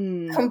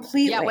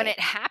completely. Yeah, when it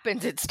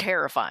happens, it's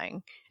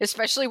terrifying,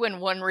 especially when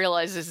one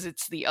realizes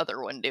it's the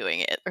other one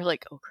doing it. Or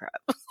like, oh crap.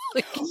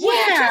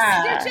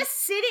 They're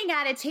just sitting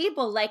at a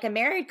table like a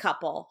married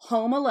couple,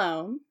 home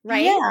alone,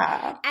 right?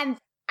 Yeah. And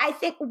I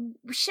think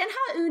Shin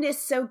Ha-eun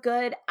is so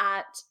good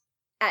at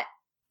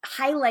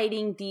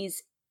highlighting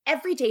these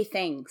everyday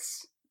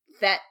things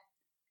that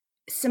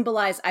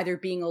symbolize either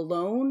being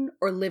alone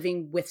or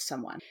living with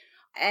someone.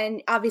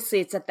 And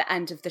obviously it's at the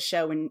end of the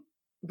show and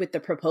with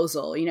the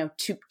proposal,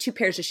 two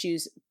pairs of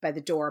shoes by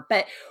the door.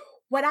 But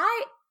what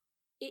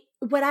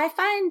I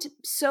find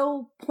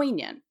so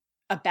poignant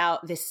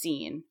about this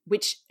scene,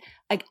 which,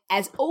 like,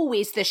 as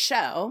always, the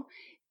show,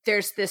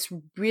 there's this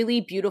really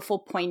beautiful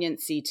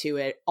poignancy to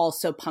it,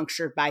 also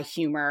punctured by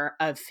humor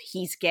of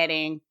he's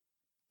getting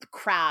the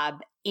crab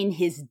in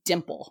his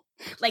dimple.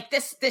 Like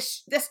this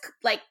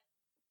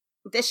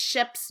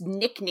ship's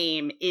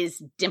nickname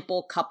is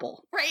Dimple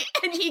Couple, right?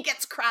 And he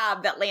gets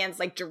crab that lands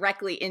like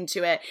directly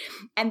into it.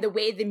 And the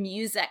way the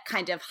music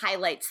kind of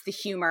highlights the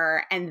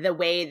humor and the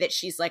way that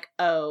she's like,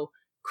 oh,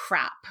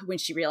 crap when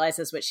she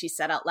realizes what she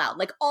said out loud.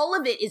 Like all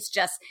of it is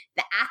just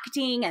the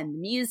acting and the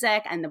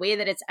music and the way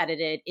that it's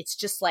edited. It's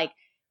just like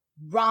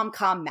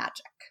rom-com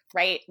magic,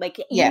 right? Like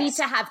you need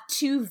to have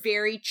two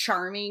very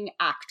charming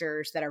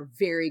actors that are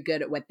very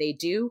good at what they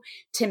do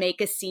to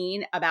make a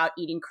scene about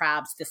eating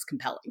crabs this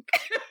compelling.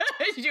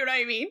 You know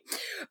what I mean?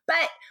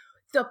 But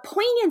the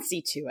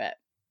poignancy to it,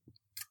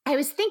 I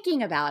was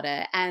thinking about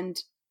it,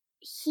 and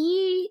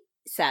he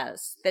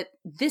says that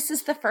this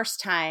is the first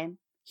time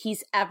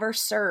he's ever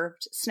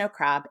served snow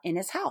crab in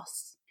his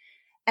house.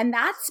 And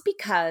that's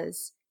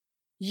because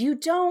you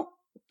don't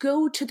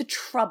go to the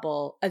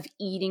trouble of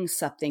eating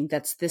something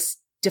that's this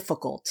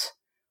difficult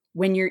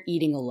when you're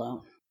eating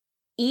alone.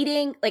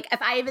 Eating, like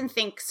if I even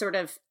think sort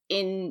of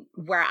in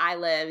where I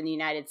live in the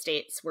United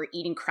States, where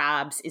eating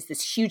crabs is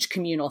this huge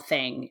communal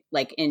thing,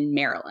 like in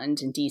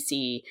Maryland and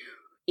DC,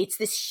 it's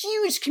this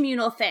huge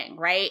communal thing,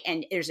 right?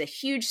 And there's a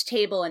huge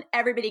table and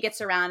everybody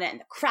gets around it and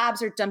the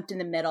crabs are dumped in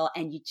the middle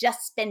and you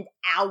just spend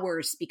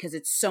hours because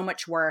it's so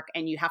much work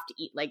and you have to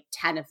eat like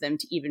 10 of them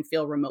to even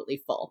feel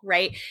remotely full,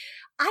 right?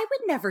 I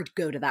would never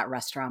go to that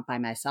restaurant by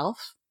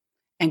myself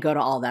and go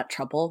to all that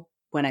trouble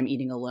when I'm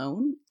eating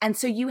alone. And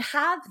so you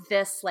have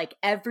this like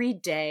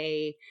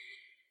everyday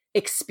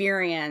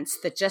experience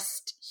that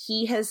just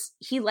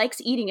he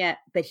likes eating it,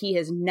 but he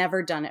has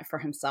never done it for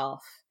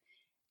himself.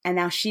 And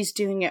now she's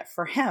doing it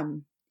for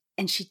him.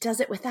 And she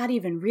does it without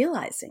even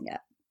realizing it.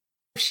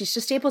 She's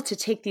just able to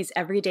take these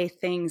everyday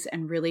things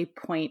and really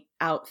point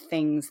out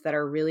things that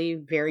are really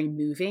very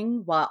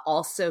moving while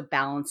also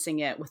balancing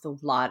it with a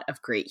lot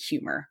of great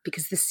humor,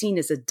 because the scene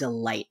is a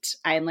delight.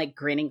 I am like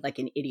grinning like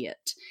an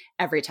idiot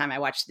every time I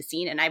watch the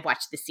scene. And I've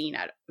watched the scene,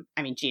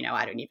 Gino,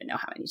 I don't even know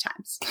how many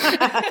times.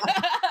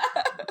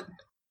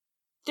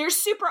 They're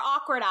super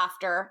awkward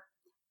after.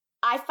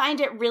 I find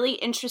it really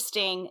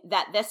interesting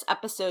that this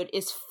episode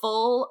is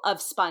full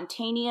of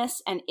spontaneous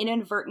and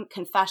inadvertent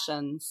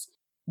confessions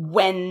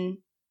when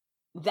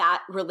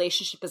that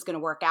relationship is going to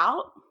work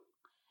out.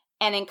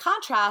 And in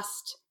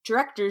contrast,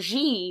 director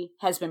G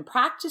has been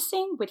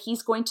practicing what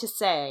he's going to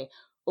say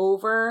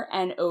over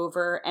and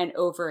over and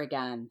over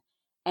again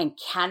and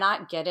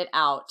cannot get it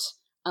out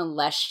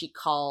unless she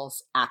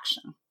calls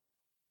action.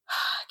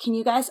 Can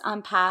you guys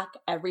unpack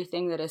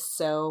everything that is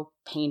so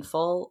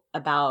painful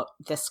about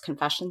this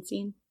confession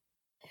scene?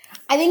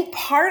 I think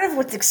part of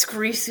what's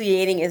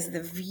excruciating as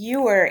the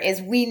viewer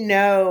is we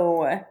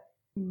know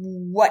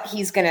what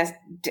he's going to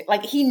do.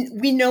 Like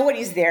we know what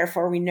he's there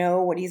for. We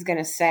know what he's going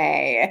to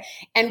say,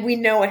 and we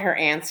know what her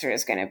answer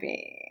is going to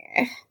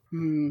be.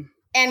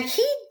 And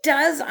he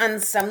does on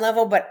some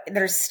level, but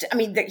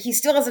he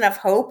still has enough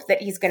hope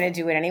that he's going to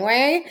do it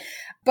anyway.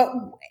 But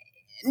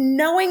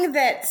knowing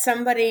that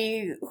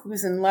somebody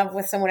who's in love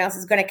with someone else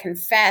is going to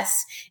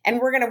confess, and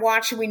we're going to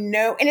watch, and we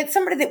know, and it's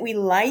somebody that we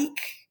like,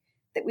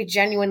 that we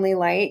genuinely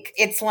like,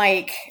 it's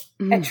like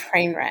a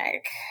train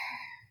wreck.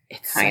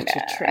 It's such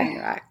a train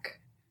wreck.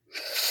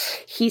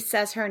 He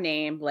says her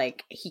name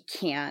like he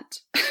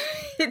can't.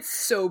 It's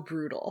so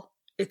brutal.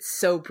 It's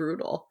so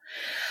brutal.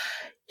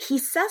 He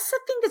says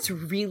something that's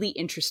really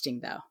interesting,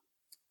 though.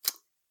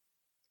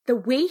 The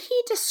way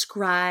he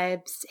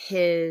describes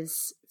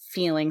his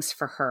feelings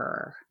for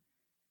her,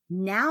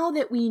 now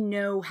that we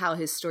know how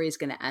his story is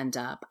going to end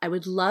up, I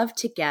would love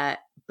to get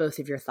both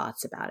of your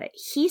thoughts about it.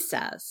 He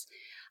says,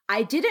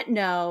 I didn't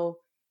know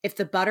if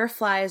the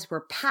butterflies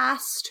were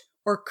past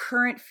or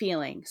current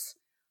feelings.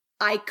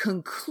 I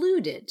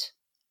concluded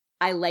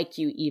I like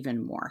you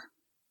even more.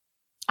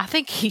 I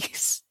think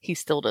he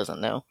still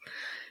doesn't know.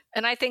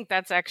 And I think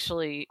that's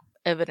actually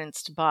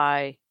evidenced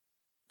by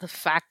the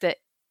fact that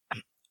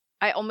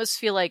I almost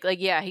feel like,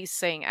 yeah, he's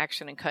saying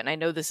action and cut. And I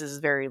know this is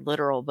very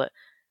literal, but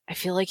I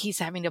feel like he's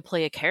having to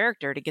play a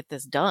character to get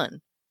this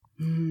done.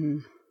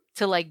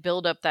 To like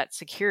build up that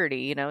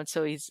security, you know? And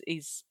so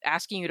he's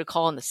asking you to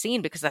call on the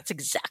scene because that's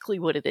exactly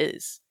what it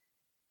is.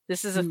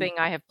 This is a thing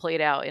I have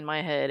played out in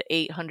my head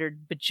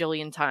 800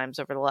 bajillion times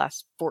over the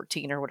last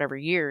 14 or whatever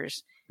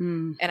years.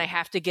 And I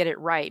have to get it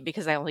right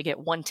because I only get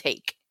one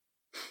take.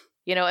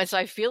 You know, and so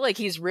I feel like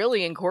he's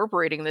really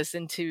incorporating this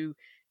into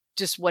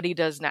just what he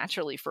does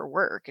naturally for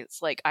work.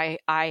 It's like,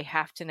 I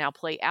have to now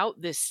play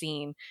out this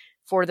scene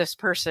for this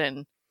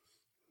person,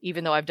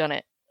 even though I've done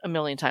it a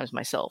million times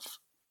myself.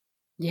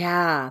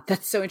 Yeah,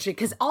 that's so interesting.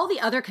 Because all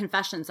the other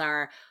confessions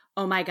are,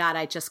 oh my God,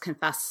 I just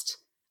confessed.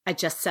 I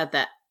just said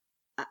that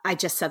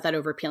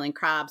over peeling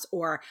crabs,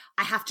 or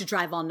I have to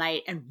drive all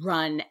night and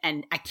run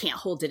and I can't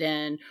hold it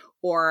in,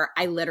 or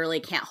I literally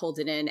can't hold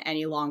it in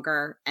any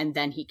longer. And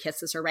then he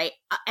kisses her, right?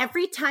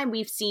 Every time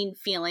we've seen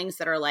feelings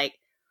that are like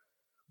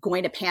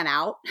going to pan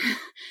out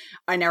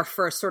and are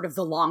for sort of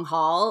the long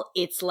haul,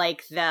 it's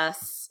like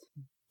this,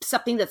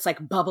 something that's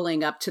like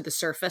bubbling up to the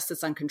surface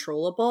that's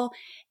uncontrollable.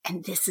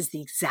 And this is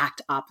the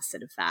exact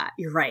opposite of that.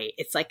 You're right.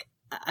 It's like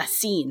a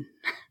scene.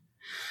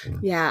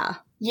 Yeah.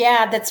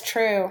 Yeah, that's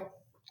true.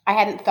 I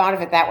hadn't thought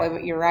of it that way,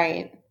 but you're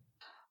right.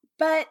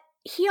 But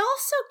he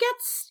also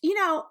gets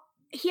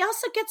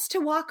to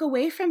walk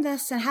away from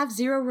this and have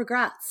zero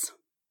regrets,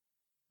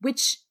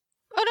 which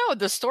Oh no,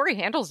 the story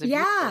handles it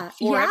Yeah,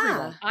 for yeah.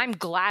 everyone. I'm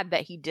glad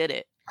that he did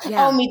it.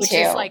 Yeah. Oh, me Which too.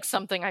 is like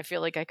something I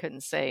feel like I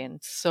couldn't say in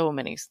so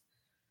many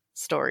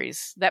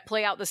stories that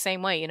play out the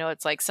same way. You know,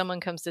 it's like someone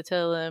comes to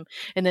tell them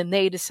and then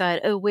they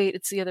decide, oh wait,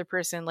 it's the other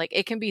person. Like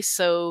it can be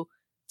so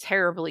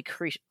terribly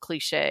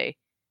cliche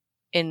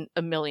in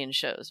a million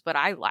shows, but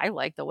I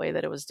like the way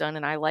that it was done,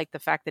 and I like the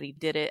fact that he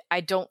did it.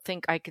 I don't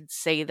think I could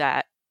say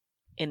that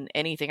in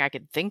anything I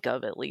could think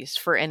of, at least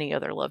for any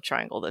other love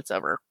triangle that's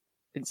ever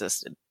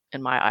existed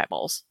in my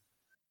eyeballs.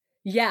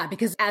 Yeah,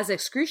 because as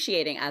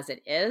excruciating as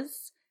it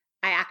is,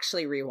 I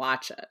actually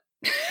rewatch it.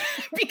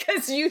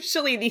 Because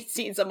usually these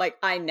scenes, I'm like,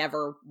 I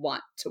never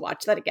want to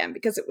watch that again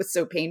because it was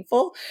so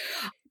painful.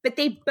 But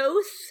they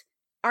both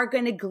are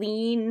going to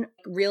glean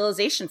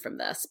realization from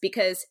this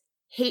because,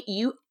 hey,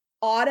 you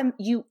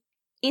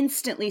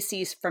instantly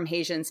see from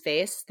Haejin's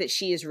face that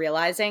she is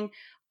realizing,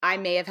 I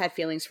may have had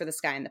feelings for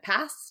this guy in the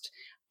past.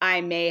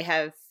 I may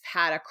have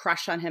had a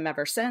crush on him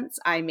ever since.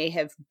 I may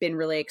have been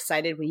really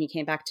excited when he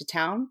came back to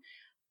town,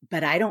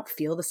 but I don't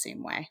feel the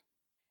same way.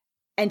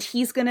 And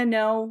he's going to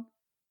know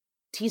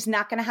he's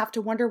not going to have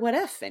to wonder what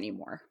if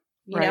anymore,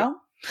 you know?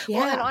 Yeah.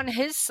 Well, and on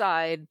his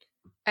side,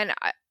 and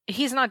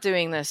he's not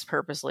doing this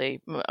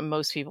purposely.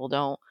 Most people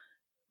don't,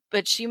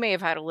 but she may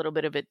have had a little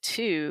bit of it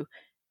too.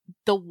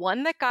 The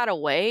one that got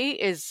away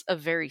is a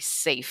very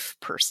safe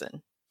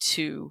person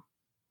to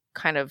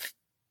kind of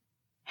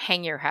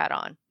hang your hat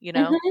on, you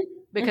know,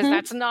 because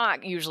that's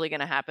not usually going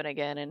to happen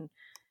again. And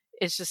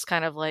it's just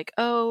kind of like,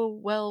 oh,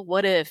 well,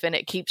 what if? And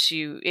it keeps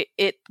you,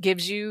 it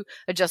gives you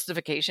a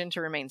justification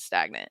to remain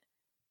stagnant.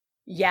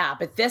 Yeah,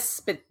 but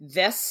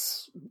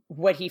this,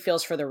 what he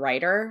feels for the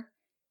writer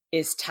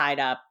is tied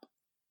up,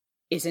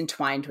 is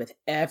entwined with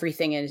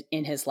everything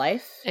in his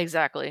life.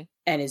 Exactly.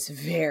 And is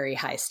very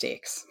high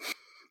stakes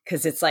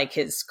because it's like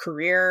his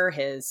career,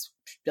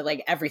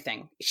 like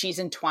everything. She's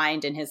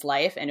entwined in his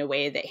life in a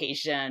way that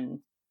Haejin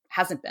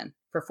hasn't been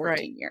for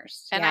 14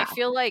 years. And I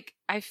feel like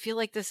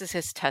this is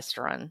his test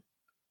run.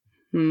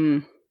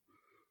 And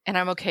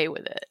I'm okay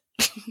with it.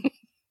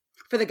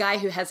 For the guy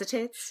who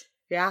hesitates?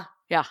 Yeah.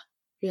 Yeah.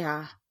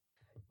 Yeah.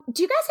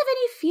 Do you guys have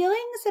any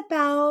feelings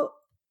about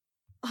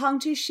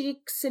Hong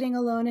Joo-shik sitting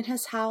alone in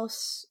his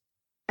house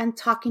and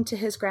talking to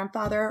his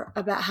grandfather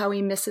about how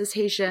he misses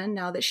Haejin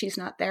now that she's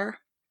not there?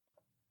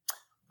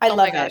 I love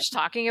my it. gosh,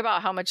 talking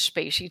about how much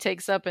space she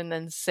takes up and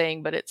then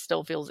saying, but it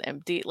still feels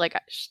empty. Like,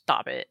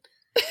 stop it.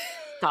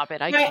 Stop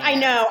it. I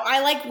know.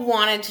 I like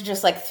wanted to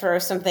just like throw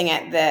something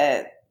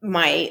at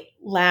my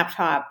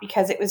laptop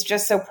because it was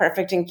just so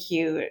perfect and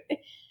cute.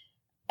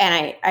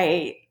 And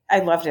I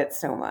loved it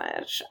so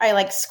much. I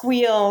like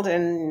squealed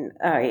and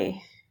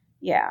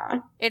yeah.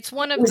 It's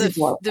one of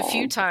the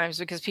few times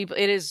because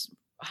it is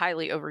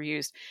highly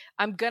overused.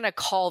 I'm going to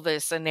call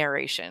this a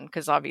narration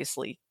because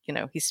obviously, you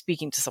know, he's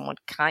speaking to someone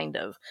kind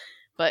of,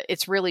 but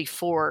it's really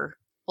for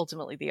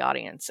ultimately the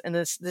audience. And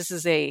this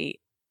is a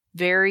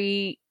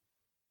very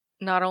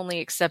not only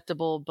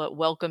acceptable, but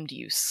welcomed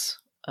use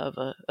of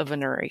a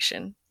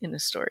narration in the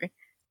story.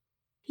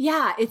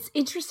 Yeah, it's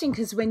interesting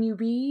because when you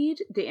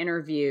read the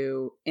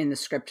interview in the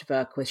script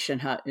book with Shin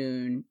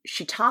Ha-eun,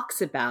 she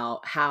talks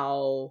about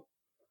how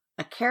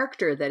a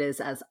character that is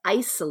as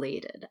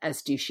isolated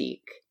as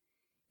Joo-shik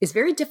is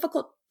very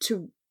difficult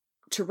to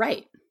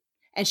write.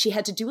 And she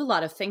had to do a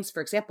lot of things,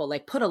 for example,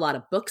 like put a lot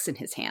of books in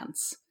his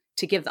hands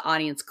to give the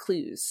audience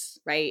clues,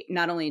 right?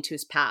 Not only into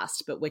his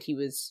past, but what he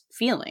was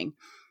feeling,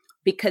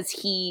 because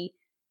he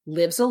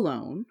lives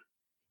alone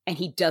and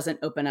he doesn't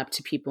open up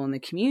to people in the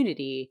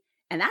community.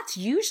 And that's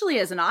usually,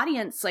 as an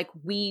audience, like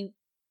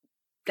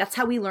that's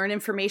how we learn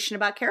information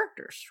about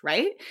characters,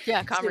 right?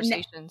 Yeah,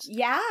 conversations.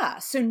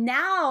 So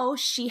now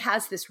she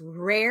has this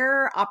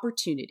rare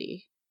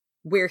opportunity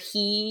where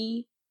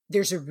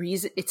there's a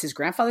reason, it's his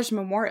grandfather's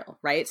memorial,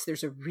 right? So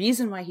there's a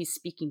reason why he's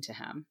speaking to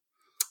him.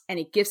 And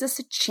it gives us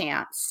a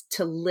chance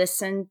to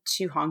listen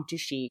to Hong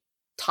Joo-shik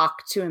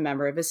talk to a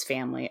member of his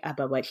family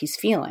about what he's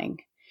feeling.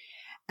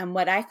 And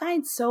what I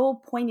find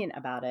so poignant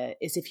about it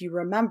is if you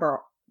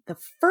remember the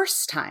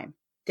first time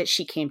that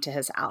she came to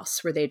his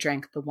house where they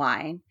drank the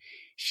wine,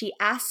 she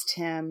asked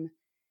him,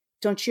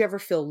 don't you ever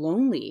feel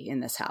lonely in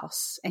this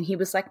house? And he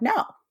was like,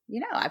 no,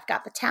 I've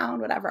got the town,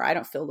 whatever. I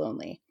don't feel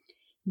lonely.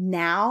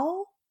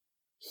 Now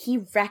he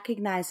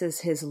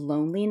recognizes his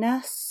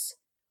loneliness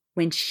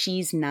when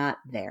she's not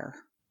there.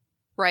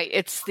 Right.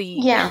 It's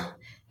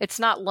it's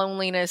not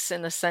loneliness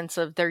in the sense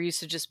of there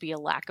used to just be a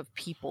lack of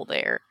people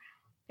there.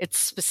 It's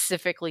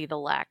specifically the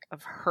lack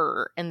of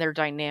her and their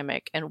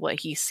dynamic and what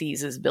he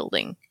sees as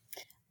building.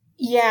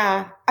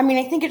 Yeah. I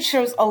mean, I think it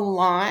shows a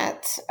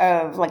lot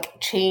of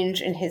like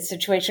change in his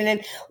situation.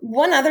 And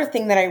one other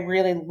thing that I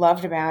really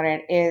loved about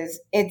it is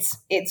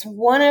it's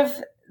one of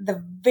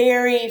the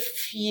very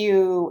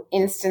few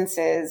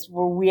instances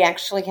where we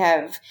actually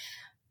have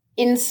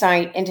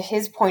insight into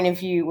his point of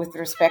view with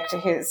respect to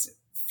his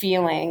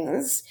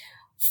feelings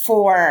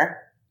for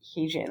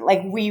Heejin.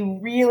 Like, we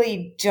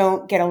really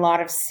don't get a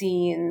lot of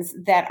scenes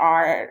that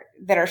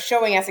are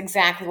showing us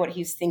exactly what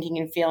he's thinking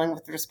and feeling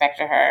with respect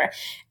to her.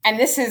 And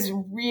this is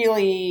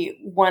really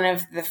one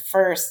of the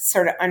first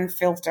sort of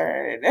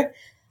unfiltered,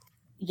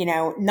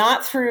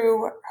 not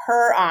through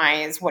her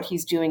eyes, what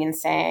he's doing and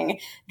saying,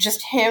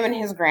 just him and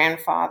his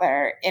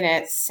grandfather in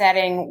a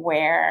setting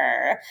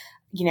where,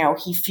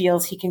 he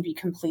feels he can be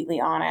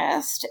completely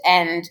honest.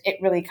 And it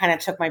really kind of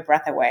took my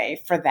breath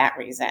away for that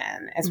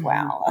reason as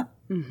well.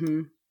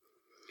 Mm-hmm.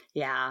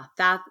 Yeah,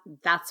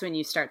 that's when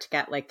you start to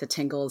get like the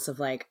tingles of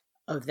like,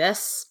 oh,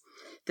 this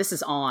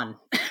is on,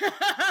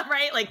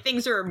 right? Like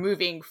things are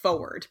moving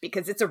forward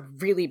because it's a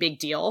really big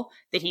deal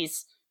that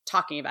he's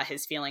talking about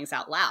his feelings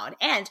out loud.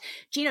 And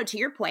Gino, to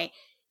your point,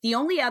 the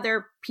only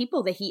other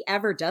people that he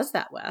ever does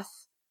that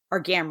with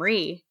are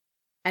Gamri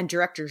and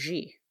Director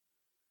G.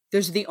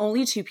 Those are the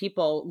only two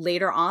people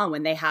later on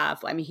when they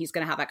have, I mean, he's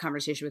going to have that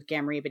conversation with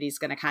Gamri, but he's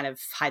going to kind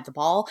of hide the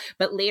ball.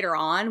 But later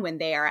on when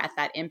they are at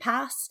that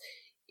impasse,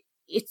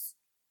 it's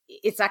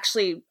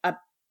actually,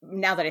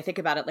 now that I think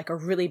about it, like a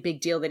really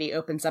big deal that he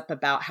opens up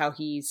about how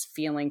he's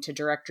feeling to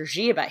Director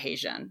G about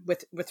Heijin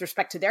with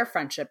respect to their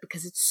friendship,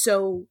 because it's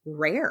so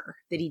rare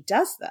that he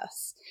does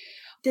this.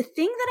 The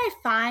thing that I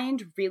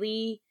find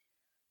really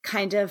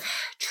kind of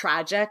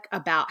tragic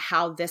about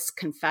how this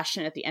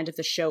confession at the end of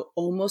the show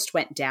almost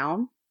went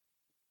down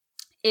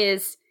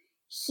is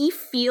he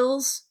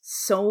feels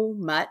so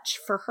much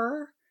for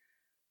her,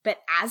 but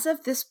as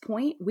of this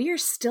point, we are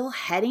still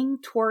heading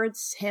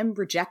towards him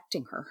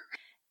rejecting her.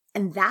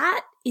 And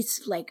that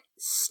is like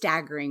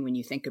staggering when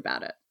you think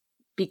about it,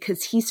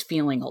 because he's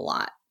feeling a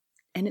lot.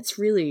 And it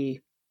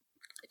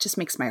just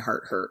makes my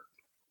heart hurt.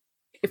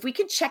 If we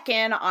could check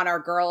in on our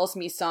girls,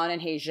 Misun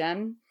and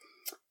Heijin,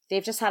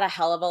 they've just had a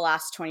hell of a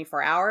last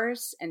 24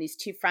 hours. And these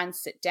two friends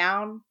sit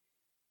down.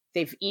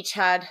 They've each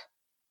had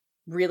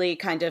really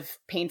kind of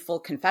painful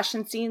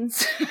confession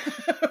scenes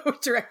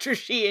with Director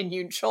Shi and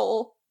Yoon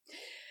Chol.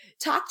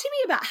 Talk to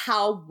me about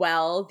how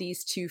well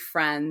these two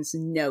friends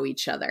know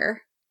each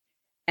other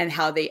and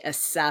how they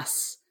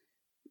assess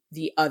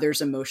the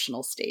other's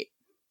emotional state.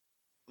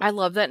 I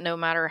love that no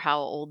matter how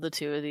old the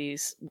two of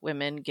these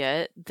women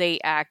get, they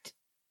act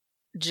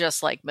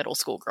just like middle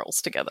school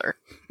girls together.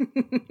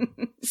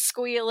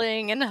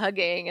 Squealing and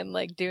hugging and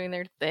like doing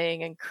their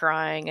thing and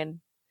crying and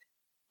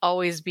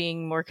always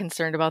being more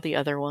concerned about the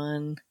other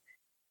one.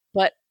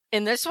 But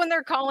in this one,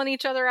 they're calling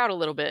each other out a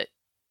little bit,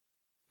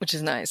 which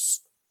is nice.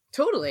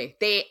 Totally.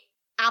 They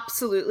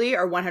absolutely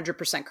are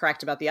 100%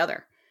 correct about the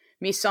other.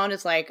 Misun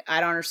is like,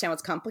 I don't understand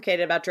what's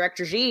complicated about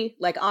Director G.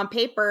 Like, on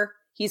paper,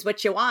 he's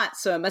what you want,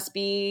 so it must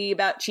be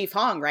about Chief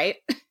Hong, right?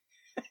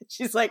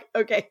 She's like,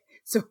 okay,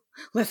 so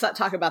let's not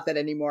talk about that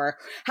anymore.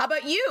 How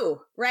about you,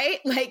 right?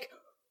 Like,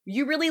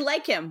 you really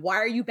like him. Why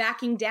are you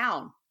backing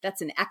down?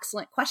 That's an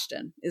excellent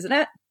question, isn't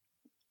it?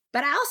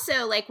 But I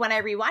also, like, when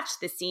I rewatch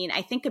this scene,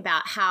 I think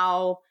about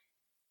how,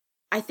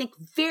 I think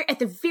at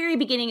the very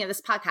beginning of this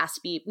podcast,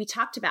 we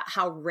talked about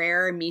how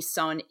rare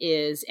Misun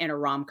is in a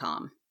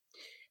rom-com.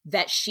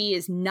 That she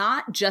is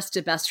not just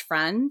a best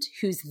friend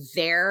who's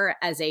there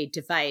as a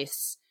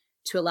device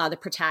to allow the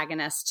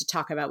protagonist to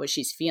talk about what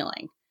she's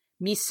feeling.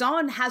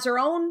 Misun has her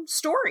own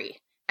story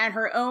and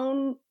her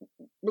own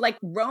like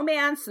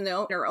romance and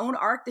her own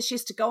arc that she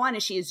has to go on,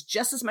 and she has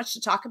just as much to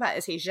talk about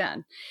as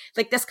Heijin.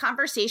 Like, this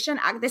conversation,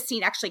 this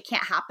scene actually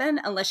can't happen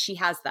unless she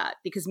has that,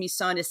 because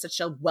Misun is such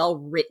a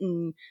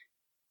well-written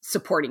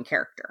supporting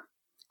character.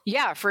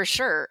 Yeah, for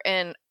sure.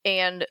 And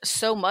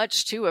so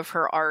much too of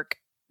her arc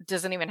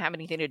doesn't even have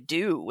anything to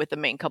do with the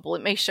main couple.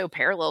 It may show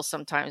parallels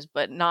sometimes,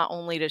 but not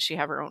only does she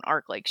have her own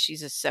arc, like,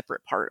 she's a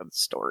separate part of the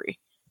story.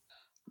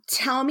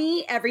 Tell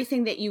me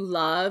everything that you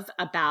love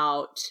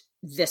about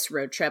this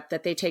road trip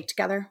that they take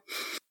together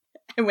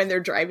and when they're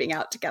driving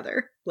out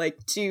together, like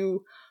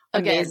two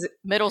amazing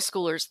middle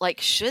schoolers. Like,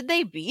 should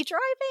they be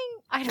driving?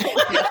 I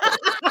don't know.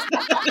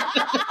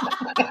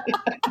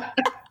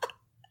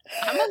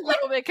 I'm a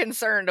little bit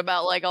concerned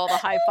about like all the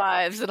high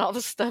fives and all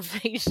the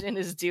stuff Heijin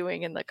is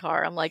doing in the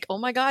car. I'm like, oh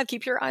my God,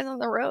 keep your eyes on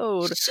the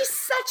road. She's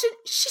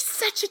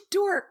such a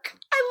dork.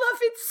 I love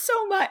it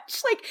so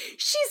much. Like,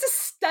 she's a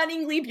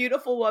stunningly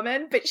beautiful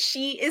woman, but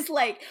she is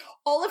like,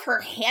 all of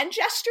her hand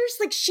gestures,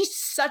 like, she's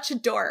such a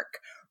dork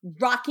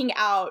rocking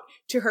out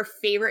to her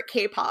favorite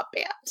K-pop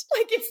band.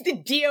 Like, it's the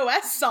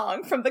DOS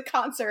song from the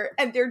concert,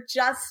 and they're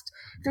just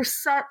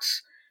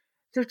such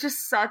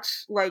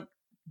like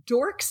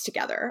dorks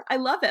together. I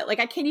love it. Like,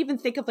 I can't even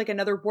think of like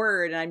another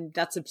word, and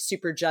that's a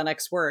super Gen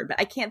X word, but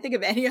I can't think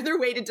of any other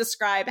way to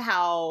describe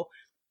how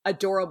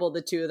adorable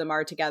the two of them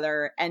are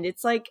together. And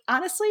it's like,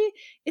 honestly,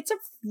 it's a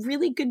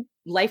really good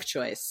life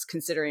choice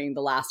considering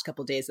the last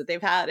couple days that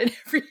they've had, and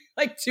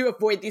like to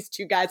avoid these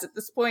two guys at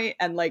this point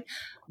and like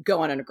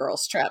go on a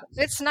girls trip.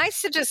 It's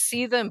nice to just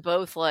see them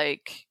both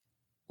like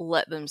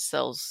let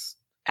themselves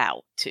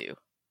out too.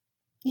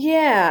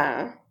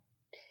 Yeah.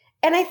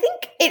 And I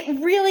think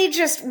it really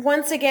just,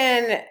 once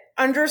again,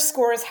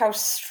 underscores how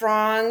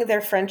strong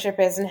their friendship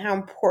is and how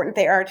important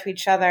they are to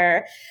each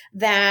other,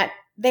 that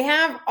they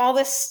have all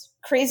this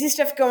crazy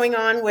stuff going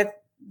on with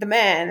the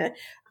men,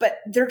 but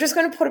they're just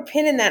going to put a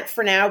pin in that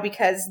for now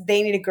because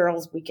they need a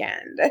girls'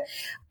 weekend.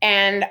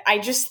 And I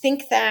just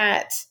think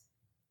that,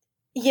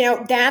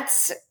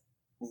 that's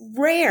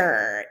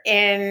rare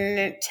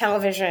in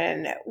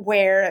television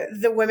where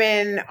the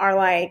women are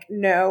like,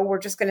 no, we're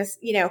just going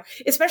to,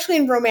 especially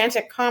in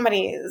romantic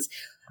comedies,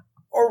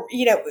 or,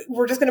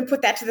 we're just going to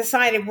put that to the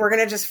side and we're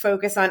going to just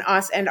focus on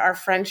us and our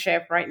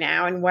friendship right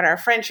now and what our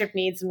friendship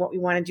needs and what we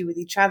want to do with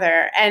each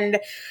other. And,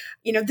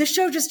 this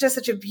show just does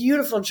such a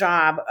beautiful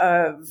job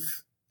of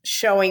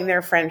showing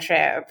their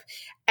friendship,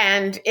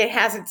 and it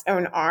has its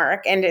own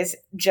arc and is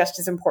just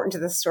as important to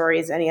the story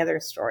as any other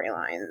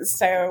storylines.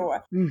 So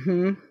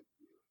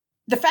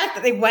the fact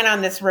that they went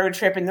on this road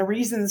trip and the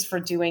reasons for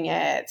doing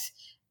it,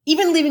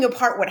 even leaving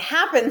apart what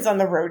happens on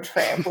the road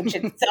trip, which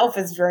itself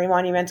is very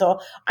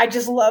monumental, I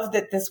just love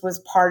that this was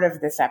part of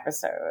this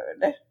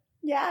episode.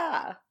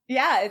 Yeah.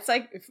 Yeah, it's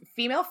like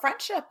female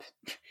friendship.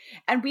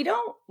 And we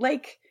don't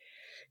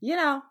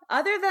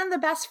other than the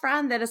best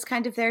friend that is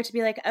kind of there to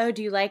be like, oh,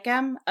 do you like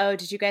him? Oh,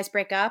 did you guys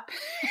break up?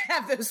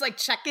 Have those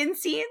check-in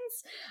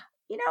scenes.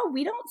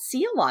 We don't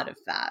see a lot of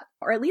that,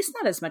 or at least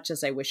not as much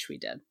as I wish we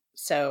did.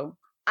 So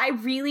I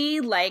really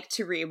like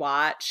to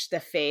rewatch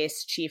the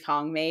face Chief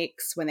Hong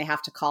makes when they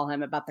have to call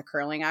him about the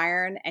curling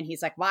iron. And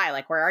he's like,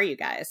 why? Where are you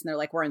guys? And they're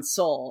like, we're in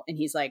Seoul. And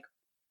he's like,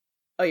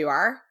 oh, you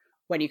are?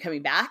 When are you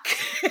coming back?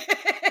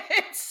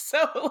 It's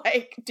so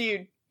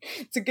dude,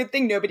 it's a good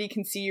thing nobody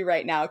can see you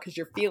right now because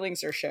your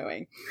feelings are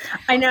showing.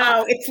 I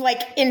know. It's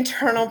like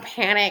internal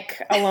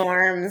panic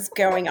alarms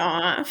going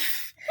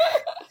off.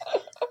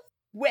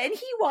 When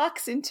he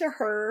walks into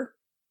her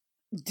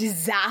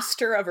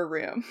disaster of a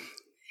room,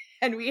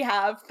 and we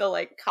have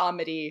the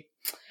comedy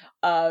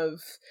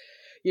of,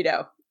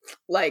 the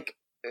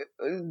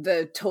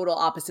total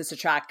opposites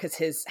attract because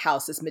his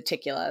house is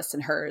meticulous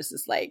and hers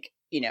is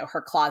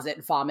her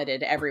closet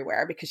vomited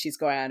everywhere because she's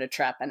going on a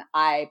trip. And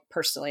I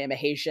personally am a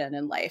Haitian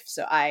in life,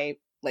 so I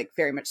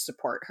very much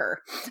support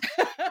her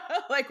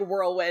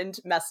whirlwind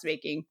mess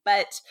making.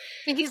 But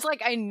he's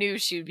like, I knew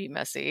she would be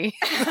messy.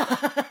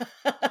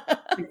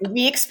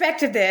 We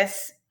expected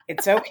this.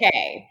 It's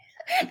okay.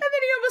 And then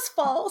he almost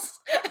falls.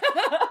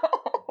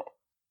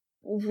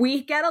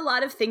 We get a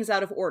lot of things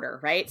out of order,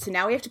 right? So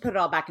now we have to put it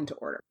all back into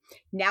order.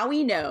 Now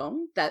we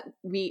know that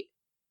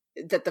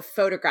the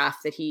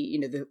photograph that he,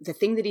 the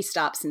thing that he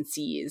stops and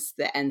sees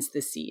that ends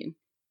the scene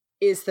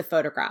is the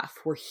photograph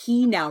where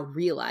he now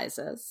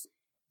realizes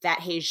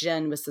that Hei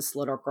Jin was this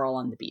little girl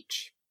on the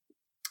beach.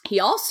 He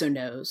also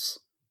knows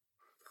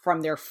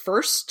from their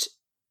first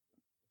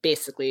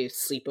basically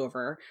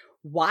sleepover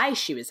why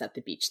she was at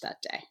the beach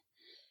that day.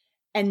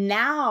 And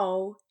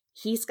now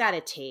he's got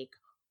to take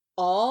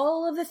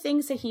all of the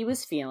things that he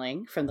was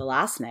feeling from the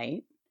last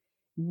night,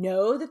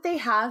 know that they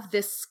have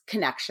this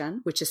connection,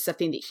 which is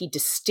something that he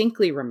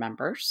distinctly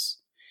remembers,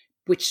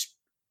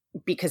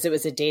 because it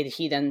was a day that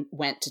he then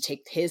went to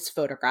take his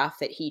photograph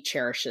that he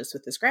cherishes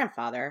with his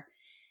grandfather.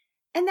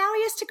 And now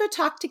he has to go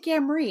talk to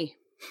Gamri.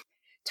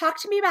 Talk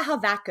to me about how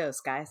that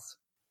goes, guys.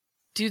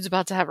 Dude's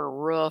about to have a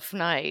rough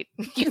night.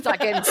 He's not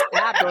getting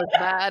stabbed was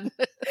bad.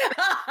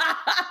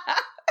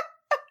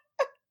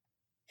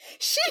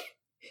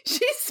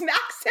 She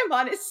smacks him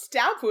on his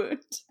stab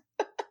wound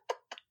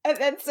and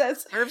then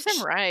says, serves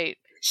him right.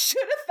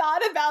 Should have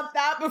thought about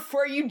that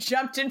before you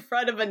jumped in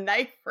front of a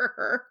knife for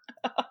her.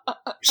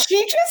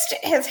 She just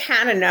has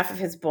had enough of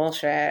his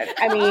bullshit.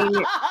 I mean,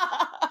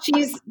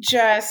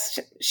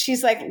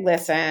 she's like,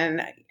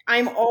 listen,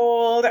 I'm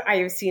old.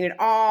 I've seen it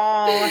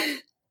all.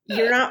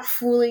 You're not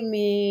fooling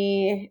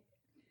me.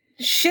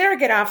 Shit or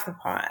get off the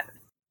pot.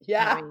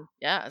 Yeah.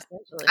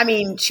 Essentially. I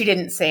mean, she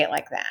didn't say it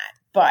like that,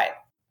 but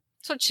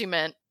that's what she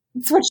meant.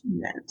 It's what she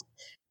meant.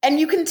 And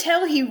you can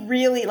tell he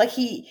really,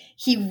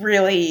 he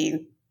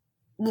really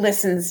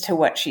listens to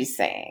what she's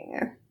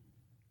saying.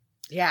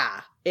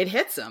 Yeah. It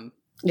hits him.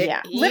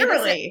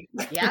 Literally.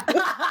 Yeah.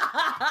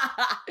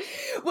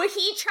 Well,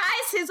 he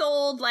tries his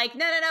old,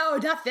 no,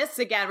 not this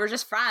again. We're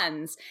just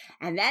friends.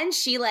 And then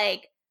she,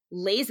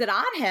 lays it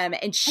on him,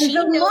 and she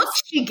the knows look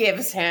she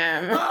gives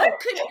him.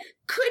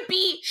 could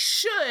be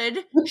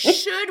should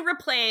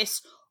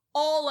replace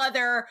all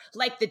other,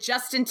 the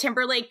Justin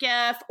Timberlake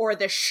gif or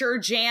the Sure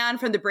Jan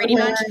from the Brady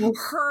Bunch.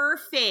 Her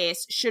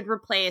face should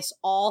replace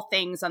all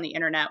things on the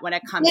internet when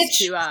it comes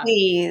to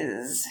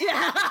please.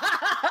 Yeah.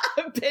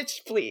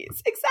 Bitch,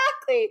 please.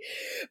 Exactly.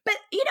 But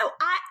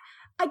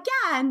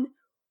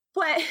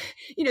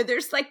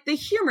there's the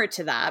humor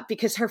to that,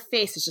 because her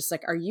face is just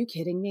are you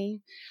kidding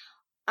me?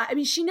 I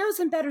mean, she knows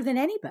him better than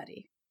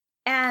anybody.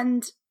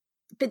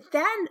 But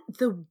then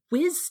the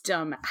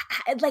wisdom,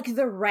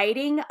 the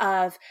writing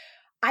of,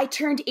 I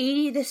turned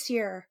 80 this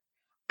year.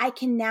 I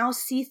can now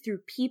see through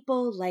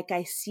people like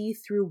I see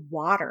through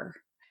water.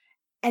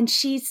 And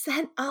she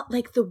sent up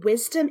the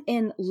wisdom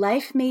in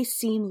life may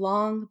seem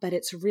long, but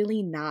it's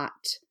really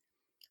not.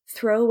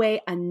 Throw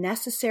away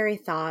unnecessary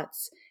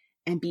thoughts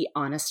and be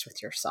honest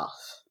with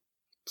yourself.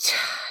 Do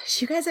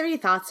you guys have any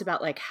thoughts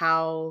about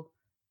how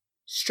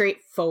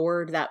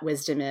straightforward that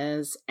wisdom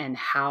is and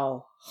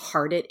how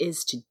hard it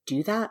is to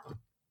do that?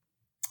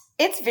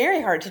 It's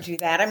very hard to do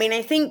that. I mean,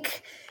 I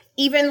think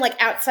even like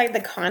outside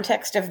the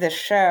context of the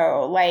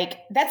show, like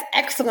that's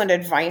excellent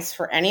advice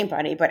for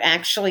anybody, but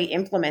actually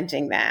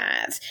implementing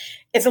that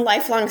is a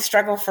lifelong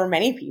struggle for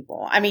many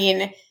people. I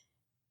mean,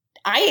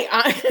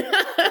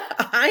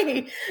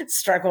 I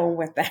struggle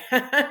with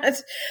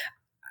that.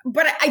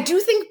 But I do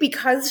think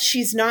because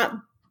she's not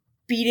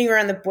beating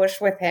around the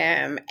bush with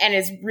him and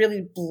is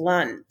really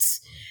blunt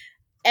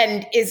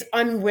and is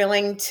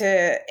unwilling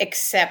to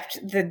accept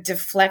the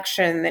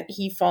deflection that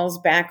he falls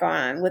back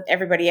on with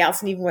everybody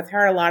else and even with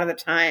her a lot of the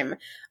time,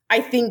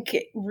 I think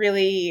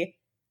really,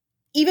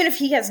 even if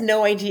he has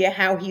no idea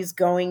how he's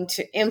going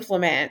to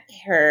implement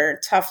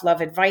her tough love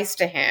advice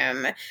to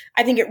him,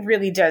 I think it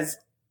really does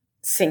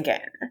sink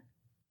in.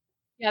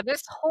 Yeah,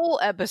 this whole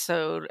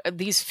episode,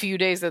 these few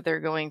days that they're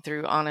going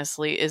through,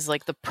 honestly, is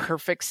like the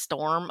perfect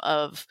storm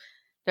of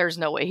there's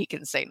no way he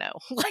can say no.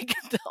 Like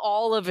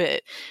all of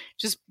it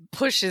just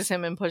pushes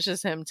him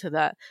to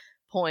that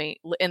point.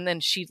 And then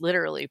she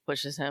literally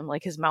pushes him,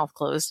 like his mouth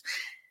closed.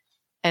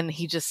 And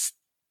he just,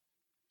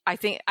 I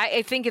think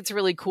it's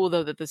really cool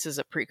though that this is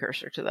a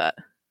precursor to that.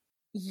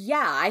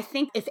 Yeah, I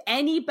think if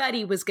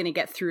anybody was going to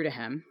get through to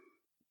him,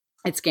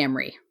 it's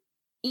Gamri.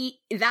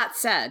 That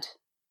said,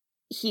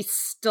 he's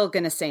still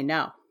going to say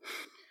no.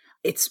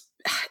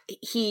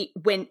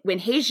 When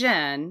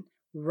Heijin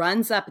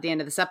runs up at the end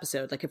of this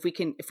episode, like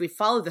if we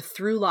follow the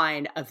through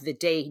line of the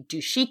day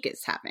Dushik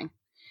is having,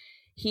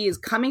 he is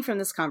coming from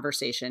this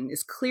conversation,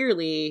 is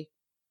clearly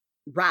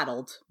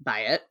rattled by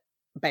it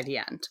by the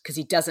end, because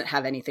he doesn't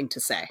have anything to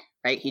say,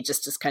 right? He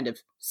just is kind of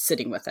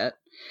sitting with it.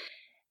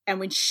 And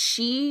when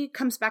she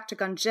comes back to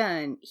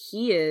Gunjin,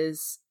 he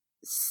is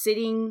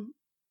sitting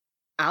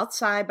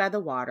outside by the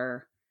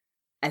water,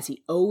 as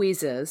he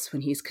always is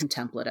when he's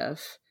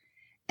contemplative,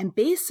 and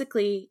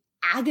basically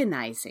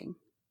agonizing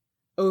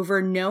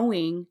over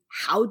knowing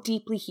how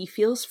deeply he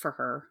feels for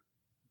her,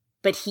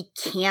 but he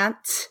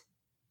can't.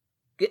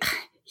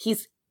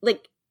 He's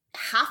like,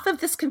 half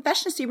of this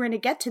confession scene we're going to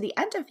get to the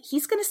end of,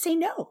 he's going to say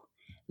no.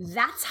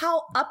 That's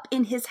how up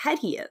in his head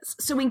he is.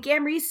 So when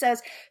Gamri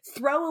says,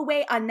 throw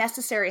away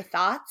unnecessary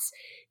thoughts,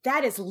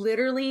 that is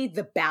literally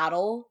the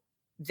battle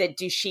that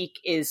Dushik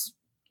is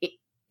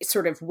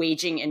sort of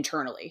waging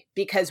internally,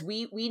 because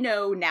we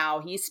know now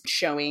he's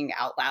showing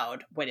out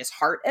loud what his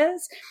heart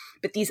is,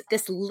 but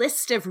this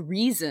list of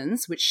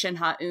reasons, which Shin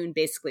Ha-eun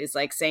basically is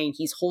like saying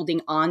he's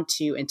holding on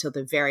to until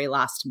the very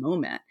last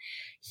moment,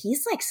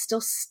 he's like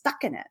still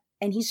stuck in it,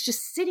 and he's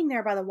just sitting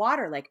there by the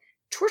water like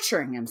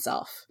torturing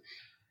himself.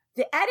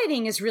 The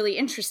editing is really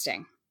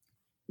interesting.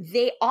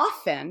 They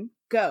often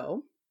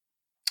go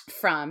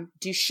from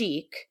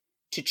Dushik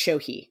to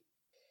Cho-hee,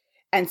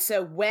 and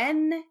so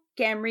when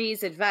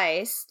Gamri's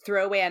advice,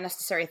 throw away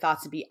unnecessary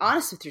thoughts and be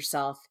honest with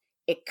yourself,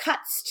 it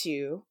cuts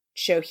to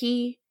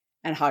Cho-hee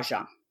and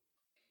Ha-jung.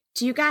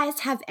 Do you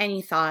guys have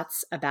any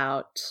thoughts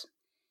about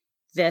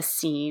this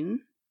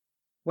scene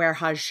where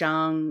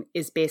Ha-jung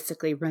is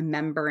basically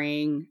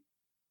remembering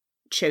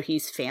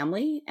Cho-hee's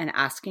family and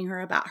asking her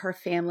about her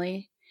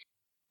family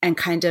and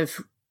kind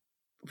of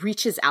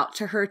reaches out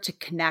to her to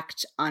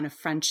connect on a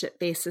friendship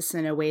basis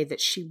in a way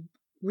that she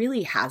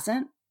really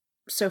hasn't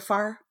so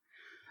far?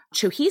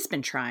 Cho-hee's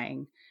been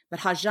trying, but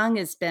Ha-jung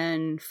has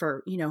been,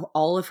 for,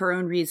 all of her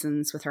own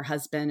reasons with her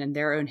husband and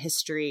their own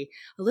history,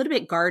 a little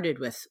bit guarded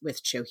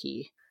with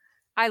Cho-hee.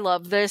 I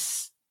love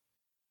this.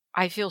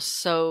 I feel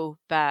so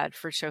bad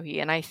for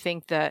Cho-hee, and I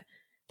think that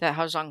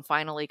Ha-jung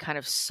finally kind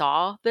of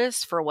saw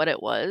this for what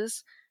it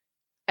was.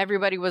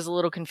 Everybody was a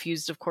little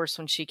confused, of course,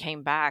 when she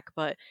came back,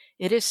 but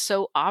it is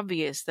so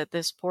obvious that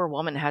this poor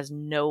woman has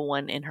no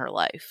one in her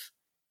life.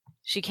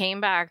 She came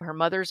back, her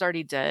mother's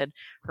already dead,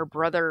 her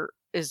brother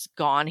is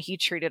gone. He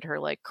treated her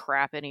like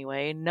crap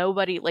anyway.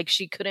 Nobody, like,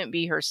 she couldn't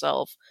be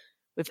herself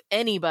with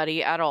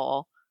anybody at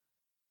all.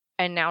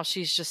 And now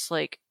she's just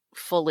like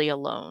fully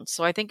alone.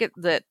 So I think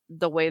that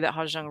the way that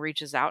Ha-jung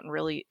reaches out and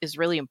really is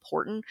really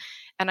important.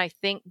 And I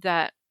think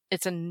that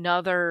it's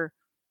another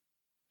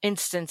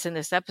instance in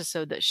this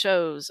episode that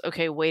shows,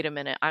 okay, wait a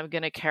minute, I'm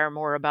going to care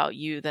more about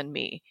you than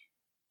me.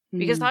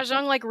 Because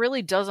Ha-jung like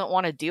really doesn't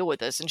want to deal with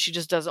this, and she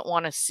just doesn't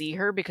want to see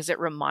her because it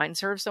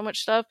reminds her of so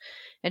much stuff.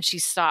 And she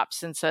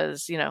stops and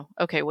says,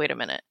 okay, wait a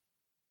minute.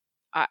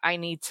 I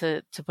need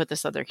to put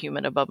this other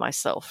human above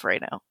myself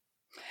right now.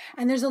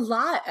 And there's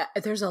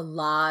a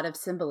lot of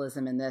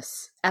symbolism in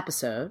this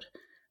episode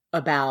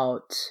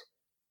about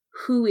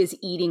who is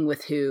eating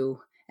with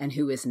who and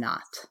who is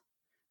not,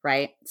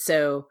 right?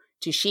 So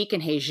Dushik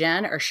and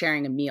Heijin are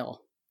sharing a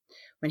meal.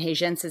 When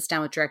Heijin sits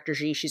down with Director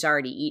Ji, she's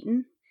already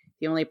eaten.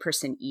 The only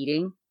person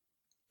eating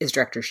is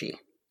Director Ji.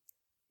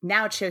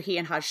 Now Cho-hee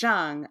and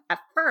Ha-jung, at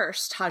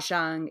first,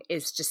 Ha-jung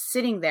is just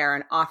sitting there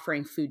and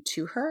offering food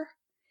to her.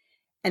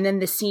 And then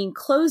the scene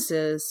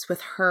closes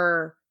with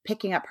her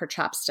picking up her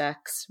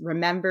chopsticks,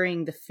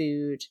 remembering the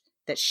food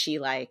that she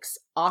likes,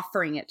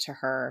 offering it to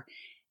her,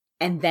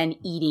 and then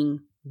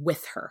eating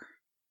with her.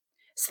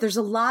 So there's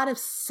a lot of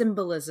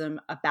symbolism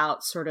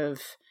about sort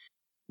of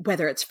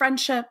whether it's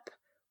friendship,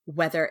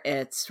 whether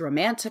it's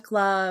romantic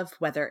love,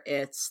 whether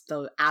it's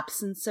the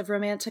absence of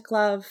romantic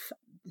love,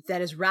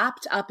 that is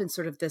wrapped up in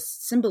sort of this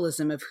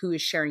symbolism of who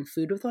is sharing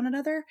food with one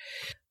another.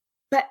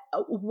 But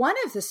one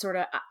of the sort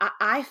of,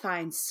 I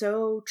find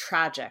so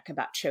tragic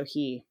about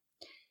Cho-hee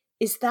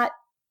is that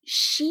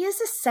she is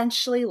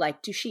essentially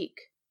like Dushik.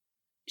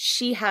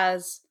 She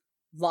has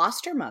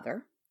lost her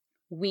mother.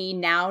 We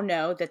now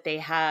know that they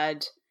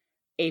had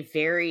a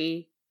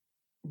very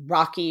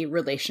rocky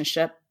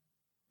relationship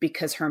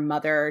because her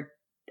mother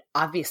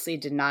obviously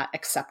did not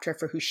accept her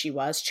for who she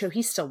was.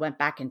 Cho-hee still went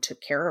back and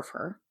took care of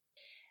her.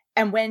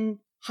 And when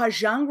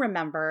Ha-jung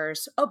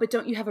remembers, oh, but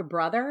don't you have a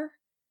brother?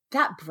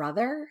 That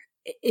brother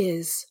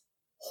is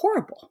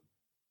horrible,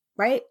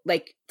 right?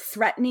 Like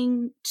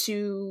threatening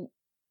to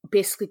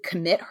basically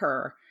commit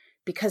her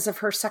because of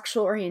her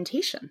sexual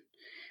orientation.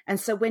 And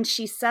so when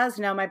she says,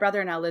 no, my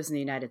brother now lives in the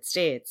United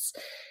States,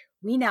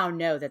 we now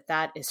know that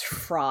that is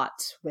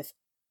fraught with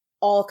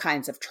all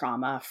kinds of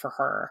trauma for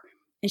her.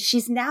 And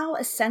she's now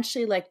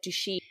essentially like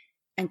Dushik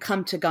and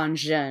come to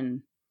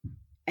Ganjin,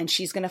 and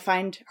she's going to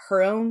find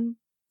her own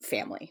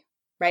family,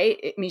 right?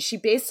 I mean, she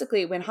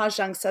basically, when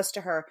Ha-jung says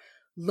to her,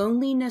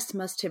 loneliness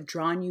must have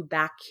drawn you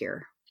back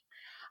here.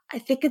 I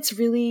think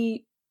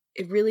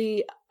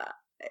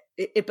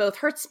it both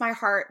hurts my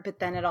heart, but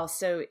then it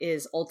also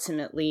is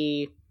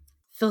ultimately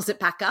fills it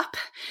back up,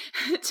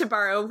 to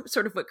borrow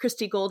sort of what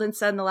Christy Golden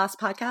said in the last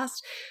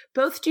podcast.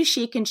 Both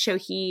Dushik and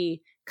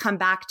Cho-hee come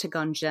back to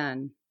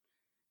Ganjin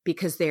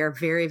because they are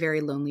very,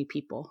 very lonely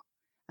people.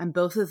 And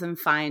both of them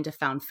find a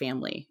found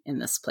family in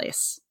this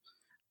place.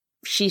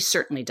 She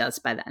certainly does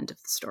by the end of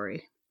the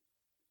story.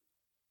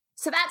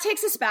 So that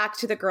takes us back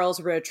to the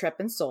girls' road trip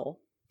in Seoul.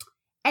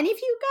 Any of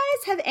you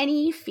guys have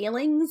any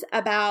feelings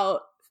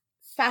about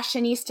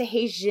fashionista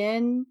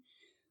Hae-jin,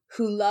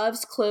 who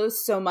loves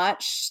clothes so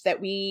much that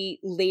we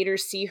later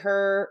see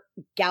her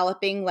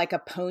galloping like a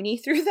pony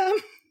through them?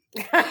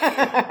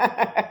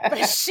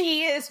 But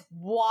she is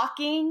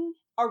walking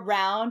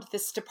around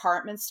this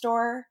department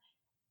store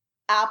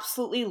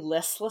absolutely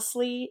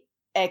listlessly,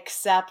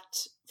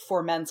 except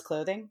for men's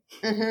clothing.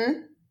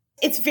 Mm-hmm.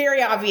 It's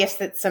very obvious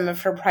that some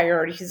of her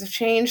priorities have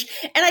changed.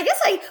 And I guess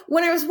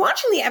when I was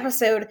watching the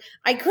episode,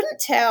 I couldn't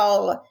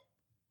tell.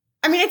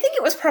 I mean, I think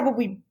it was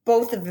probably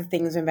both of the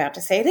things I'm about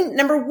to say. I think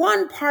number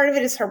one, part of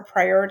it is her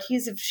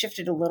priorities have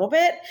shifted a little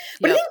bit.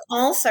 But yep. I think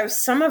also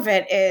some of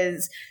it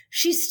is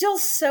she's still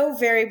so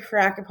very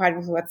preoccupied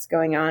with what's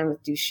going on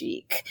with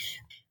Dushik.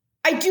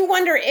 I do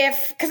wonder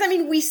if, because I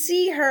mean, we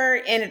see her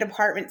in a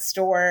department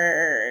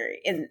store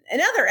in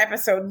another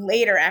episode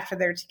later after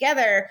they're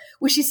together,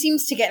 where she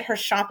seems to get her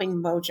shopping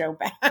mojo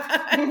back.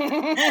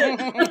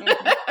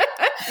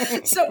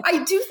 So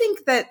I do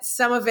think that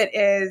some of it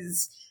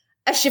is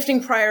a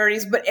shifting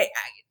priorities, but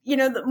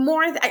the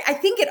more I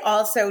think it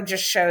also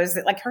just shows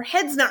that like her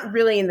head's not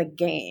really in the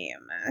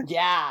game.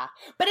 Yeah,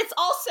 but it's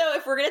also,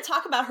 if we're going to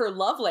talk about her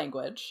love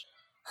language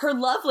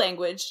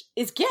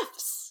is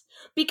gifts.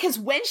 Because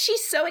when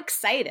she's so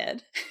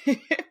excited, and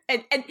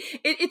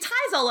it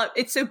ties all up,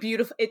 it's so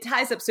beautiful. It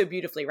ties up so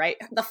beautifully, right?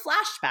 The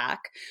flashback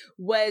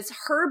was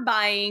her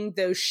buying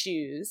those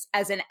shoes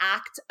as an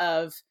act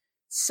of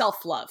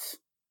self-love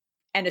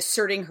and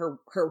asserting her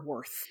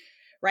worth,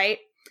 right?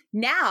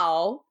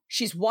 Now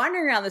she's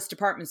wandering around this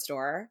department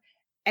store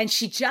and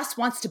she just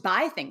wants to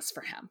buy things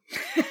for him.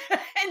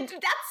 And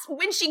that's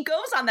when she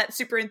goes on that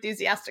super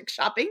enthusiastic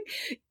shopping.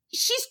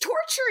 She's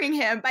torturing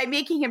him by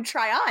making him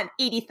try on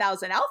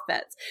 80,000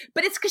 outfits,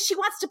 but it's because she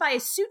wants to buy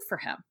a suit for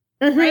him,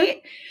 mm-hmm. right?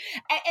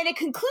 And it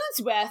concludes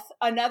with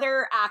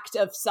another act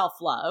of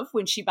self-love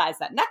when she buys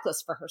that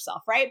necklace for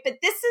herself, right? But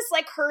this is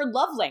like her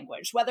love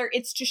language, whether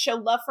it's to show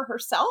love for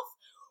herself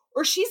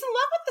or she's in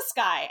love with this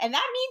guy. And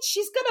that means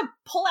she's going to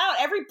pull out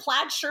every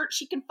plaid shirt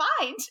she can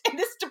find in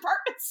this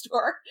department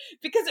store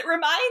because it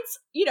reminds,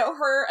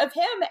 her of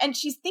him. And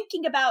she's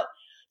thinking about,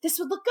 this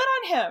would look good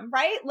on him,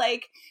 right?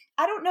 Like,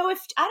 I don't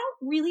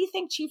really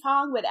think Chief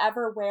Hong would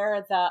ever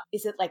wear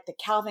is it like the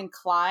Calvin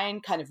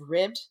Klein kind of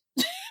ribbed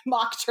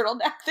mock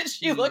turtleneck that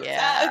she looks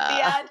at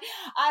the end?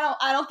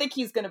 I don't think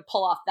he's going to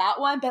pull off that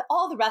one, but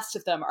all the rest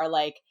of them are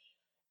like,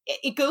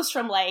 it goes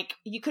from like,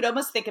 you could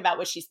almost think about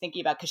what she's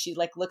thinking about because she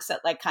like looks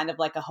at like kind of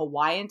like a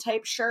Hawaiian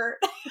type shirt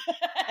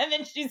and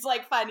then she's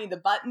like finding the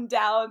button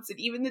downs and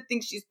even the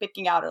things she's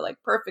picking out are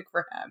like perfect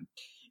for him.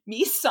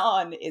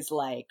 Mi-son is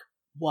like,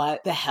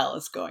 what the hell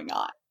is going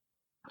on?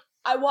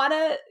 I want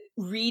to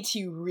read to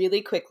you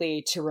really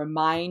quickly to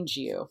remind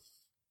you,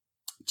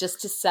 just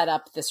to set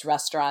up this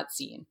restaurant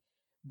scene.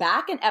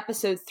 Back in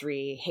episode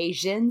 3,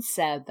 Hae-jin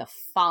said the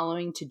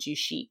following to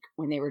Dushik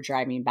when they were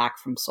driving back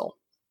from Seoul.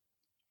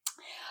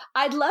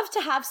 I'd love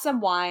to have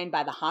some wine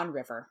by the Han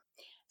River.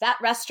 That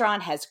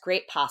restaurant has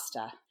great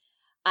pasta.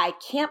 I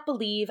can't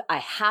believe I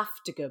have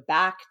to go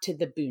back to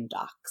the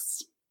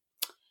boondocks.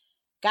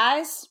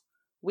 Guys,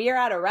 we are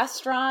at a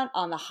restaurant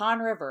on the Han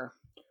River.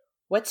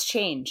 What's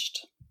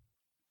changed?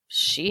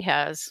 She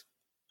has.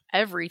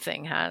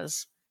 Everything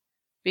has.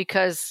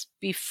 Because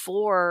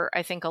before,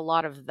 I think a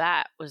lot of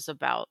that was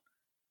about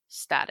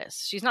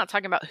status. She's not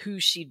talking about who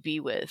she'd be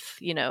with.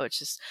 It's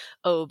just,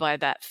 oh, by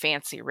that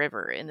fancy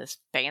river in this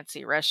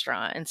fancy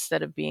restaurant,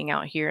 instead of being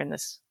out here in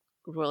this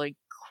really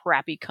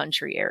crappy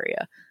country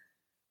area.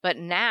 But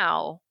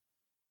now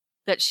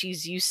that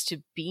she's used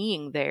to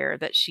being there,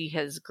 that she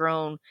has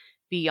grown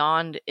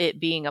beyond it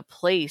being a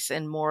place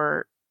and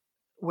more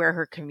where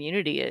her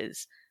community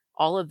is,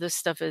 all of this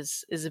stuff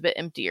is a bit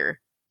emptier.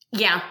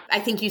 Yeah, I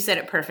think you said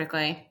it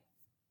perfectly.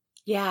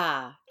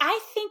 Yeah. I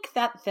think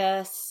that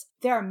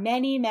there are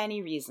many,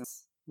 many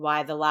reasons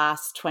why the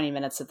last 20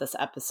 minutes of this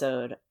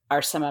episode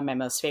are some of my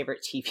most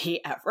favorite TV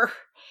ever.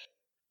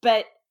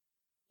 But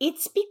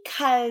it's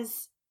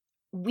because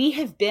we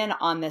have been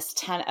on this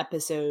 10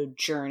 episode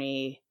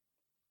journey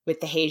with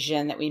the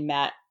Heijin that we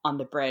met on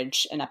the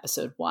bridge in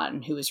episode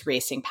 1, who was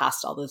racing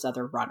past all those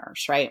other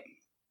runners, right?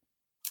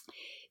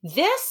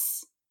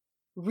 This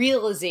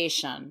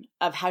realization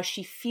of how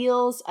she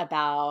feels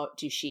about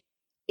Dushi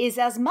is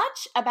as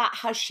much about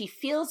how she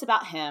feels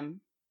about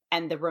him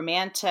and the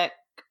romantic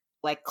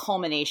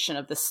culmination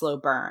of the slow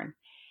burn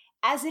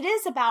as it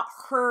is about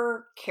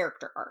her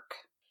character arc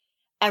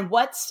and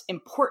what's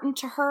important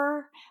to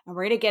her. And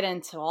we're going to get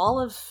into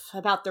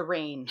about the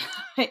rain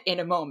in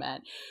a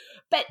moment.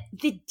 But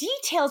the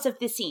details of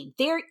the scene,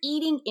 they're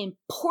eating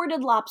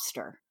imported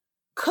lobster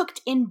cooked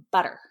in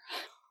butter.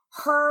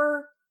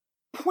 Her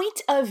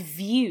point of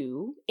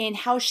view in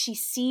how she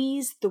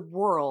sees the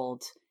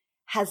world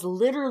has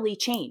literally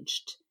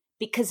changed,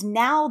 because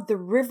now the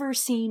river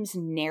seems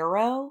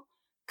narrow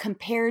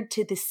compared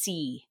to the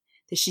sea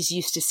that she's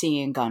used to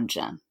seeing in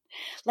Gungeon.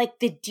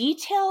 The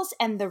details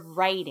and the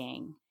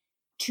writing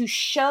to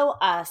show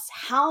us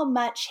how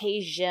much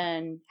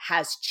Heijin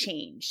has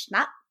changed,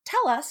 not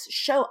tell us,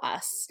 show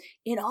us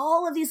in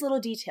all of these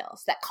little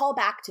details that call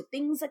back to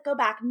things that go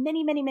back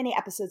many, many, many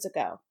episodes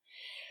ago.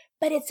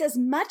 But it's as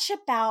much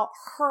about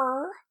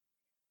her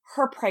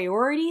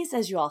priorities,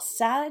 as you all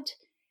said,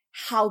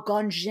 how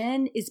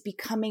Gungeon is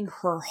becoming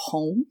her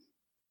home,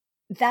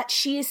 that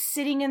she is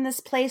sitting in this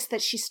place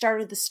that she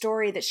started the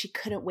story that she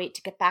couldn't wait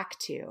to get back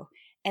to.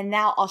 And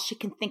now all she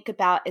can think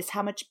about is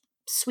how much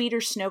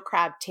sweeter snow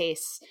crab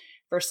tastes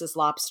versus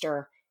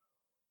lobster,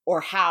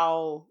 or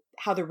how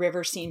the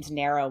river seems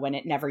narrow when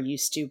it never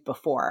used to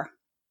before.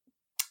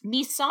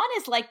 Misan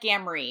is like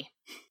Gamri.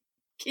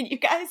 Can you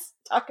guys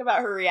talk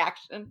about her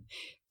reaction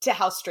to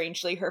how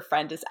strangely her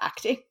friend is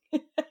acting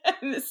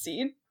in this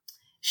scene?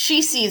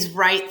 She sees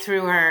right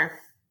through her.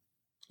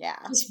 Yeah.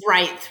 Just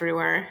right through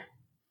her.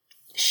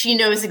 She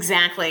knows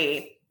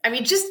exactly. I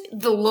mean, just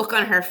the look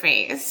on her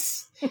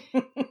face.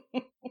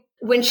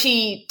 When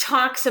she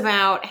talks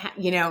about,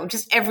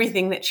 just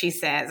everything that she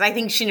says, I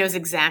think she knows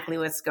exactly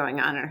what's going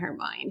on in her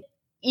mind.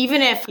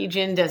 Even if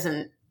Heijin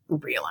doesn't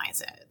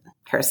realize it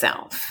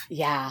herself.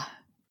 Yeah.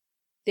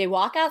 They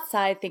walk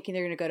outside thinking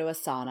they're going to go to a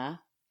sauna.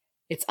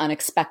 It's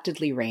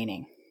unexpectedly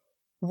raining.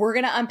 We're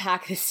going to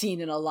unpack this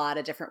scene in a lot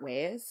of different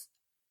ways.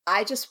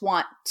 I just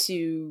want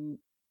to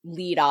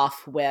lead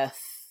off with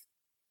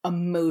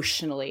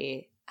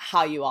emotionally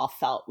how you all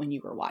felt when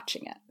you were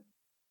watching it.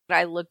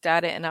 I looked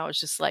at it and I was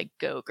just like,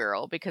 go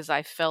girl, because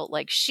I felt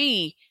like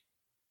she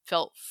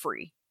felt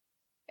free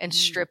and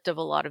stripped of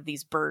a lot of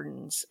these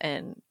burdens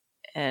and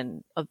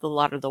of a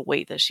lot of the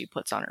weight that she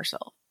puts on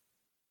herself.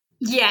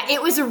 Yeah,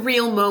 it was a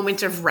real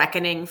moment of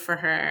reckoning for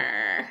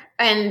her,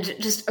 and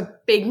just a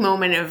big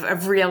moment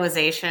of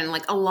realization.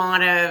 A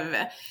lot of,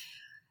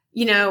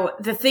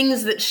 the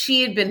things that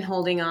she had been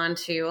holding on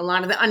to, a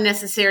lot of the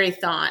unnecessary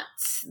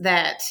thoughts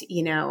that,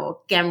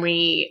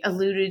 Gamri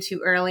alluded to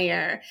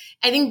earlier.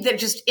 I think that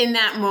just in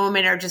that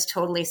moment are just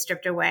totally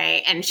stripped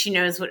away, and she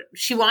knows what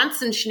she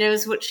wants and she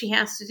knows what she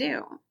has to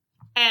do.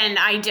 And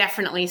I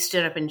definitely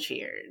stood up and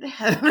cheered.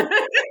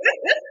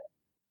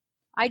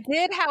 I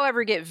did,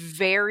 however, get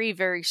very,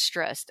 very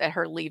stressed at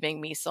her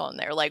leaving Misan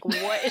there.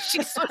 What is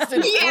she supposed to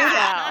do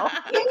now?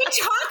 Can we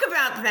talk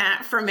about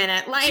that for a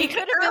minute? She could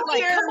have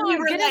been come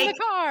on, get in the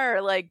car.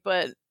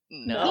 But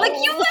no.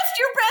 You left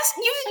your breast,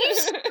 you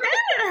stranded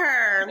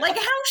her.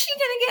 How's she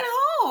going to get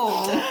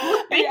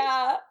home?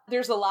 Yeah,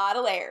 there's a lot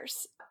of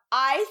layers.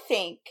 I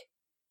think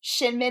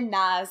Shinmin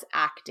Na's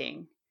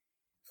acting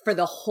for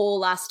the whole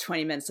last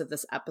 20 minutes of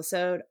this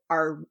episode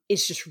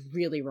is just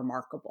really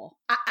remarkable.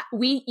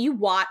 You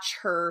watch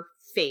her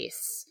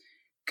face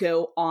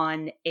go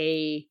on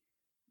a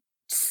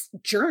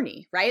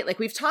journey, right?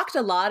 We've talked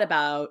a lot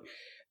about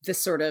the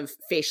sort of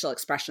facial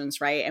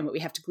expressions, right? And what we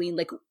have to glean.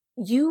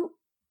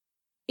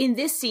 In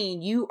this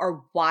scene, you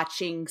are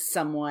watching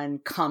someone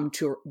come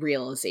to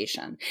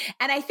realization.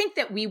 And I think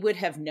that we would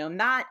have known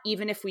that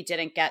even if we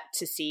didn't get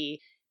to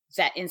see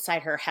that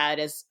inside her head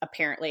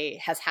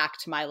has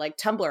hacked my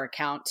Tumblr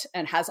account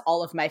and has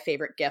all of my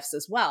favorite GIFs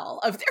as well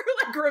of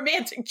their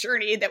romantic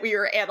journey that we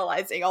were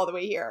analyzing all the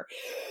way here.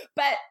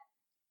 But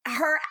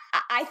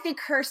I think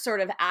her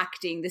sort of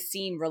acting, the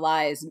scene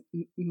relies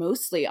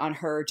mostly on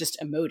her just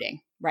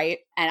emoting, right?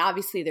 And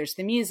obviously there's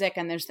the music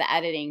and there's the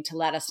editing to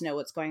let us know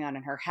what's going on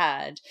in her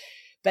head.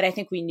 But I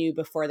think we knew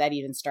before that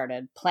even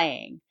started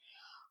playing.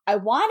 I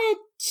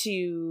wanted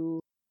to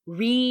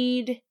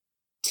read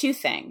two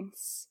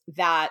things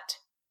that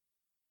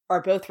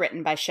are both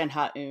written by Shin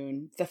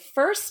Ha-eun. The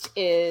first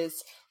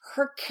is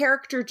her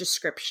character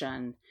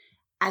description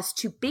as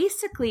to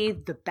basically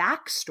the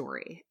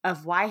backstory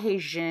of why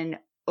Hae-jin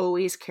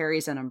always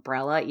carries an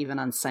umbrella even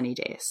on sunny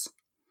days.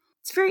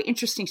 It's very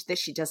interesting that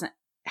she doesn't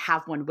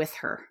have one with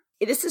her.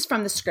 This is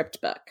from the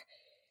script book.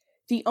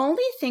 The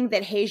only thing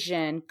that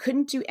Hae-jin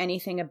couldn't do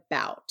anything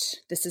about,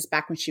 this is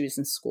back when she was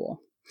in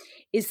school,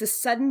 is the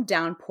sudden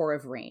downpour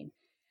of rain.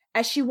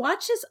 As she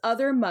watches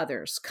other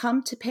mothers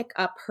come to pick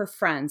up her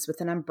friends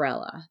with an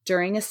umbrella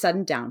during a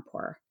sudden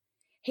downpour,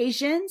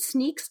 Hae-jin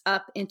sneaks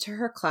up into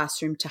her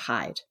classroom to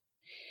hide.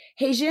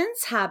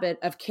 Hae-jin's habit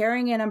of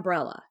carrying an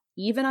umbrella,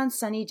 even on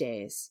sunny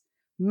days,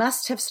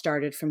 must have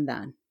started from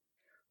then.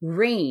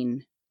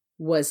 Rain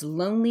was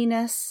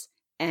loneliness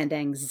and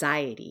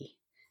anxiety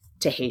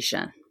to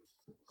Hae-jin.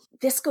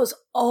 This goes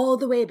all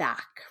the way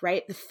back,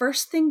 right? The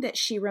first thing that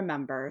she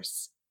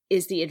remembers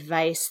is the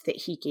advice that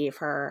he gave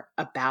her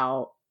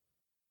about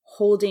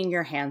holding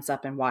your hands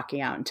up and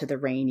walking out into the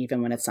rain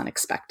even when it's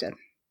unexpected.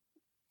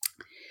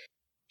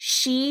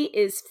 She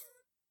is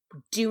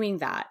doing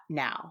that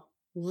now,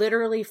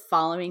 literally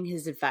following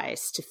his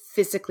advice to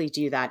physically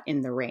do that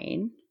in the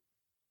rain,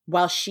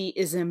 while she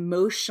is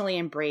emotionally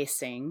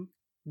embracing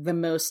the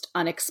most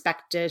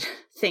unexpected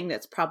thing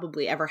that's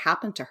probably ever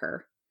happened to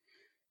her,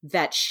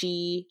 that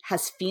she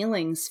has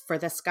feelings for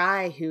this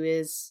guy who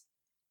is,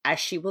 as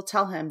she will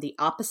tell him, the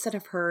opposite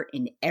of her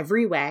in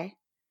every way.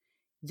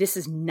 This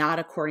is not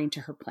according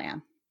to her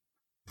plan.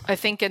 I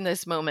think in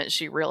this moment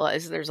she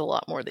realized there's a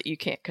lot more that you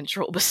can't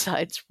control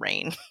besides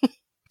rain.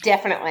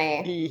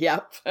 Definitely.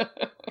 Yep.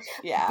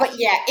 Yeah. But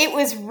yeah, it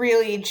was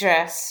really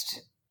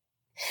just,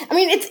 I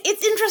mean,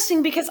 it's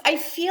interesting because I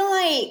feel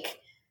like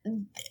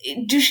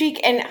Do-shik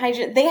and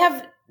Hae-jin,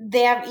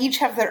 they each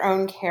have their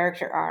own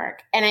character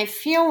arc. And I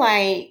feel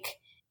like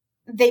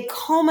they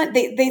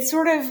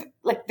sort of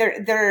like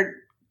their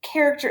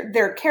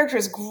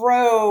characters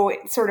grow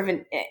sort of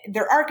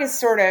their arc is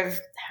sort of,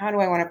 how do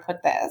I want to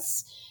put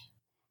this?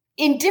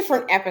 In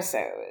different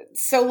episodes.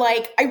 So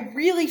like, I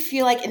really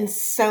feel like in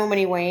so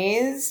many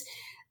ways,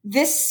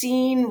 this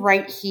scene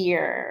right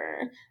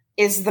here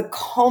is the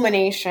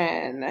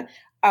culmination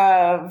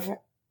of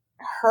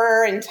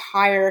her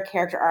entire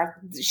character arc.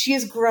 She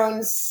has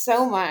grown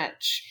so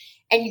much.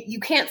 And you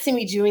can't see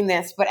me doing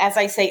this, but as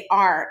I say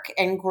arc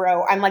and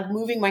grow, I'm like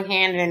moving my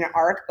hand in an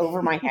arc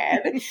over my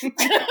head.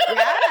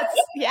 Yes,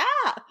 yeah.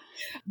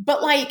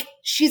 But like,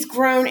 she's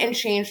grown and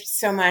changed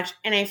so much.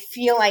 And I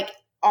feel like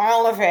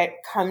all of it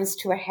comes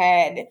to a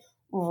head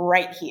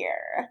right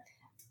here.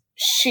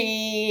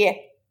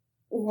 She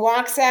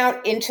walks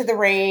out into the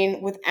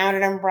rain without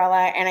an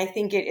umbrella. And I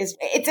think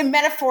it's a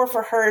metaphor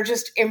for her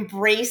just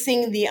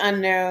embracing the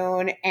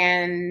unknown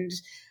and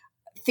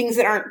things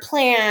that aren't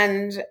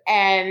planned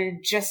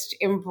and just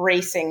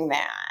embracing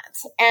that.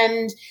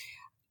 And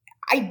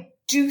I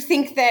do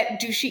think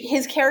that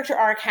his character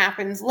arc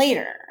happens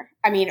later.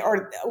 I mean,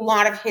 or a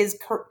lot of his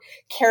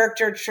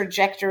character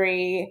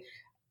trajectory,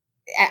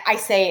 I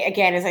say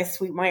again as I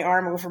sweep my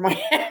arm over my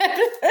head,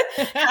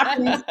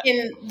 happens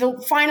in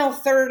the final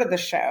third of the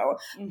show.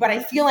 Mm-hmm. But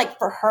I feel like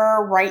for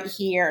her right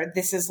here,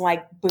 this is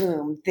like,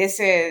 boom, this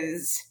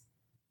is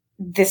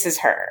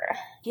her.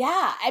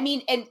 Yeah. I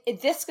mean, and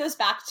this goes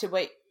back to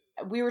what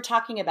we were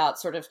talking about,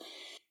 sort of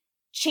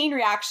chain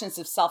reactions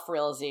of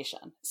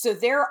self-realization. So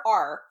their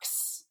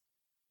arcs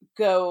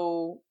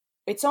go,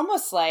 it's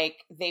almost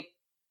like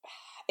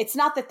it's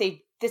not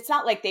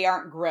like they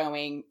aren't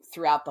growing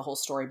throughout the whole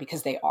story,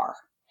 because they are.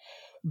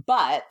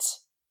 But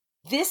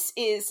this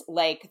is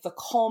like the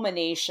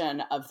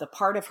culmination of the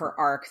part of her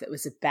arc that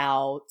was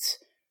about,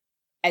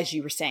 as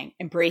you were saying,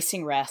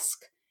 embracing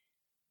risk,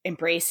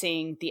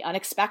 embracing the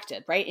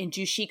unexpected, right? In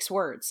Do-shik's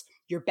words,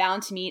 you're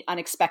bound to meet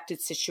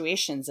unexpected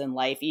situations in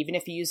life, even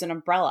if you use an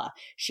umbrella.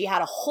 She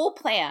had a whole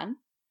plan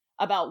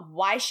about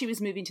why she was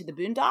moving to the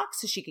boondocks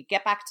so she could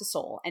get back to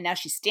Seoul. And now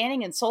she's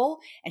standing in Seoul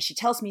and she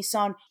tells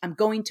Mi-sun, I'm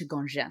going to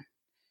Gongjin.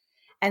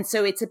 And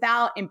so it's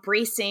about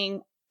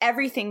embracing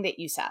everything that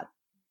you said.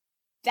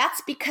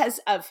 That's because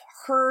of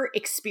her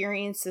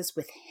experiences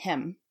with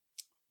him.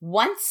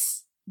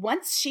 Once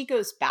she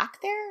goes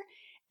back there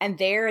and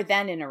they're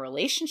then in a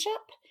relationship,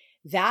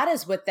 that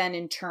is what then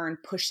in turn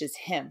pushes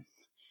him,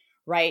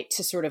 right,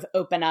 to sort of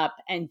open up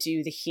and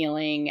do the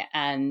healing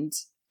and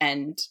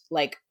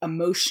like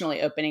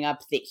emotionally opening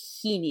up that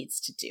he needs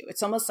to do.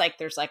 It's almost like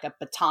there's like a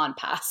baton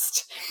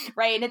passed,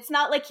 right? And it's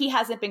not like he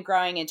hasn't been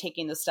growing and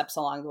taking those steps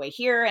along the way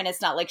here. And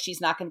it's not like she's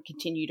not going to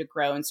continue to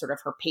grow in sort of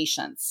her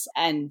patience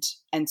and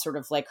sort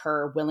of like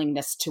her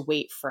willingness to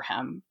wait for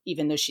him,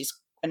 even though she's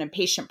an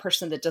impatient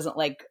person that doesn't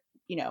like,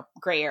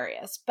 gray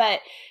areas.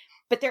 But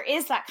there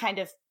is that kind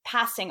of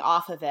passing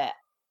off of it.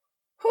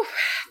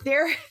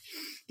 Whew,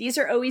 these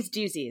are always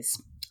doozies.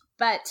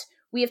 But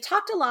we have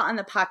talked a lot on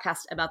the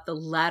podcast about the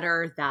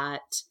letter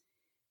that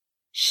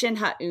Shin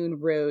Ha-eun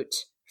wrote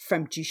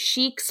from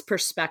Do-shik's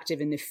perspective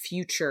in the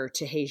future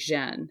to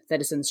Hae-jin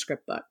that is in the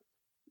script book.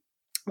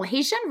 Well,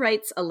 Hae-jin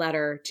writes a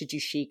letter to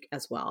Do-shik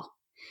as well.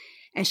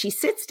 And she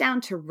sits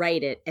down to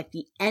write it at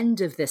the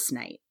end of this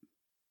night,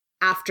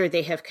 after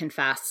they have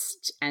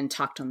confessed and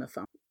talked on the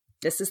phone.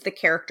 This is the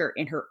character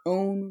in her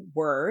own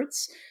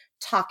words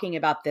talking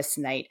about this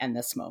night and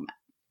this moment.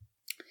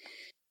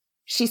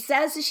 She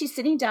says as she's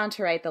sitting down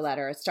to write the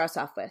letter, it starts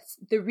off with,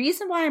 "The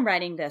reason why I'm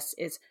writing this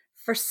is,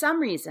 for some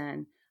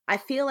reason, I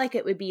feel like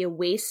it would be a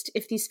waste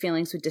if these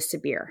feelings would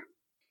disappear.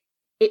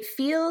 It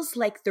feels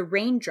like the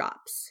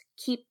raindrops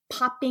keep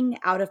popping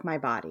out of my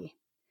body.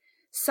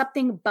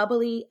 Something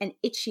bubbly and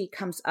itchy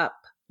comes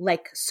up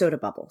like soda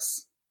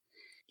bubbles."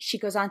 She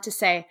goes on to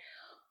say,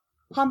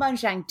 "Hanban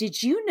Zhang,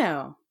 did you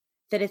know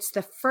that it's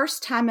the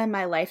first time in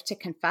my life to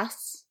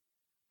confess?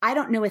 I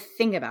don't know a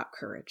thing about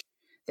courage.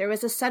 There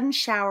was a sudden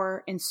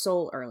shower in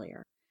Seoul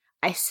earlier.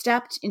 I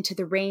stepped into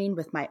the rain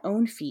with my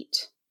own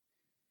feet.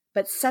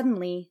 But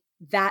suddenly,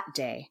 that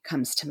day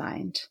comes to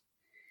mind.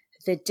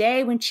 The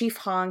day when Chief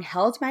Hong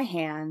held my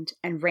hand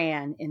and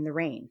ran in the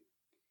rain.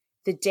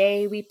 The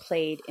day we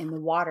played in the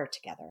water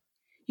together.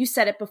 You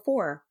said it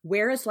before.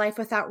 Where is life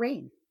without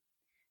rain?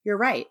 You're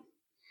right.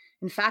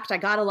 In fact, I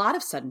got a lot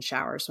of sudden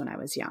showers when I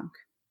was young.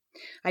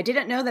 I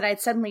didn't know that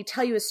I'd suddenly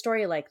tell you a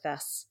story like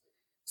this.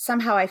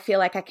 Somehow I feel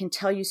like I can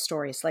tell you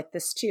stories like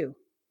this too.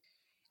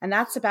 And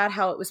that's about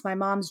how it was my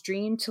mom's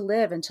dream to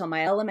live until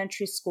my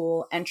elementary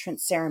school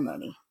entrance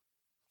ceremony.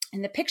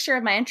 In the picture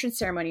of my entrance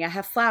ceremony, I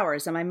have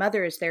flowers and my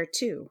mother is there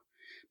too.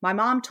 My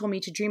mom told me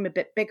to dream a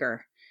bit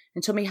bigger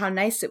and told me how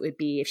nice it would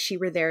be if she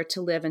were there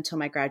to live until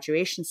my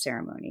graduation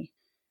ceremony.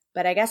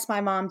 But I guess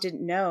my mom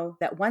didn't know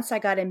that once I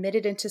got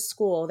admitted into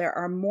school, there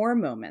are more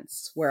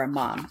moments where a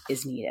mom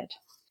is needed."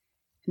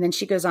 And then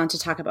she goes on to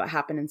talk about what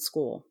happened in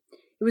school.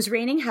 "It was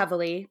raining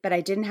heavily, but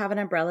I didn't have an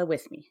umbrella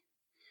with me.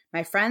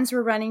 My friends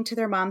were running to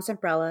their mom's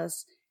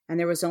umbrellas, and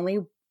there was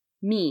only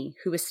me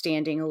who was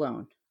standing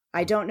alone.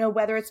 I don't know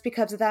whether it's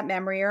because of that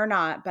memory or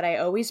not, but I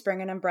always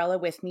bring an umbrella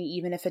with me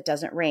even if it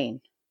doesn't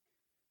rain.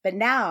 But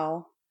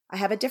now I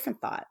have a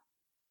different thought.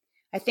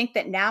 I think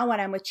that now when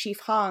I'm with Chief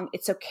Hong,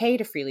 it's okay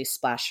to freely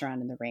splash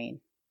around in the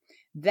rain.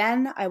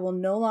 Then I will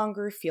no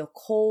longer feel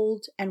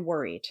cold and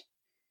worried.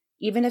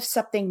 Even if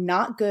something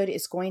not good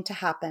is going to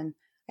happen,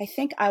 I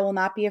think I will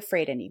not be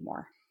afraid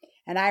anymore.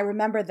 And I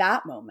remember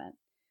that moment,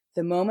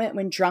 the moment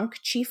when drunk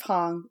Chief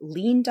Hong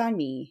leaned on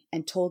me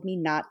and told me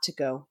not to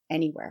go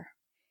anywhere.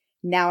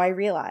 Now I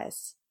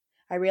realize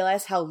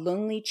how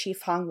lonely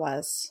Chief Hong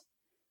was.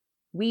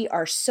 We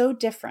are so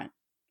different,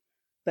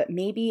 but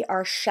maybe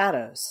our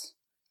shadows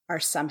are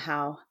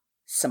somehow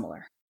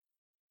similar."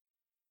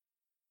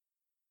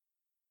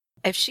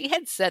 If she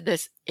had said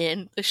this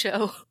in the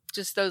show,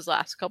 just those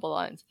last couple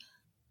lines,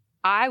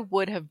 I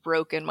would have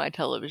broken my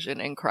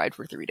television and cried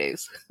for 3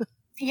 days.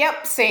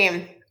 Yep,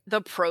 same.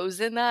 The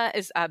prose in that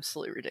is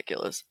absolutely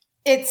ridiculous.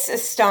 It's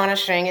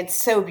astonishing. It's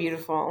so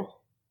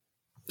beautiful.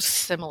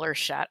 Similar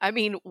shot. I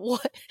mean,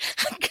 what?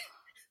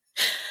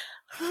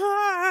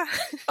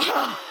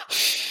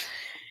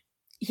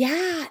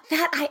 Yeah,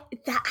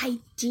 that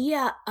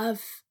idea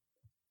of,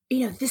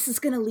 this is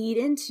going to lead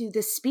into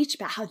this speech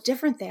about how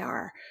different they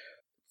are.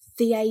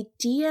 The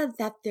idea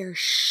that their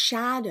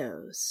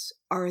shadows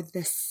are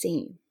the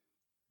same.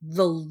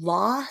 The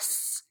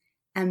loss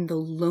and the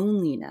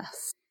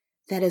loneliness.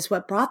 That is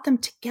what brought them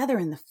together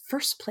in the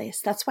first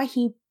place. That's why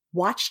he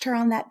watched her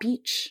on that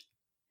beach.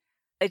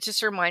 It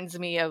just reminds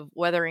me of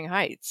Wuthering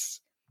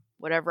Heights.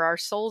 Whatever our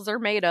souls are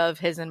made of,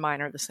 his and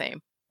mine are the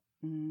same.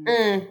 Yeah.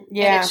 And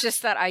it's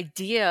just that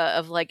idea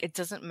of like, it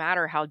doesn't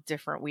matter how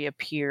different we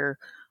appear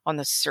on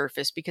the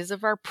surface because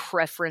of our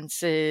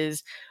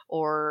preferences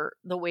or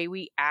the way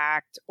we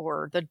act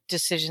or the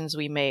decisions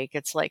we make.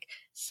 It's like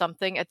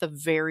something at the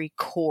very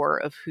core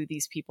of who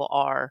these people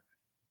are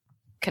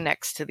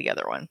connects to the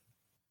other one.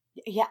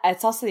 Yeah,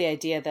 it's also the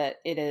idea that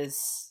it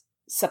is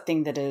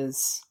something that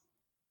is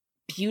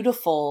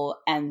beautiful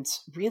and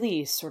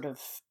really sort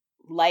of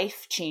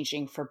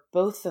life-changing for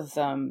both of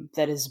them,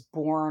 that is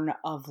born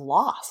of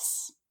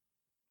loss.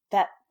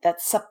 That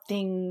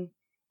something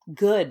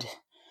good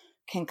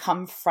can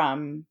come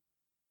from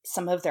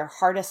some of their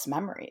hardest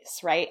memories,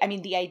 right? I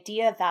mean, the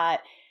idea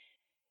that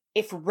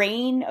if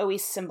Rain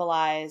always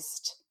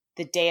symbolized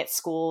the day at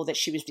school that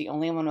she was the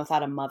only one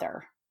without a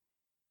mother,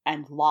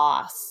 and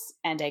loss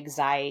and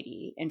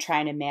anxiety and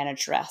trying to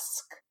manage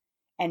risk,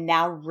 and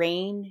now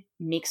Rain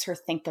makes her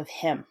think of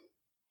him.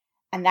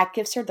 And that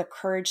gives her the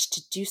courage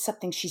to do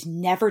something she's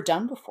never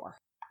done before.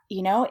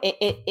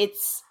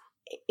 It's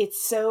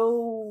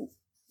so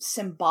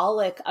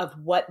symbolic of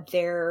what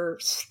their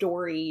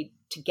story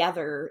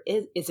together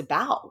is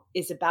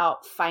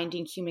about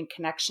finding human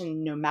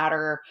connection no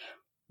matter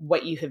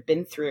what you have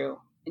been through.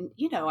 And,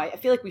 I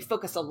feel like we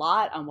focus a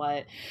lot on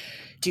what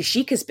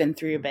Dushika's been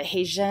through, but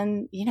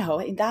Heijin,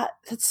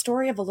 that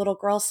story of a little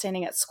girl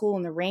standing at school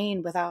in the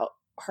rain without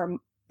her,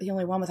 the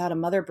only one without a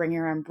mother bringing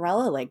her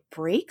umbrella, like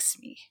breaks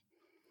me.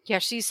 Yeah,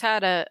 she's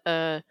had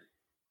a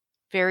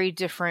very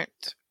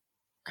different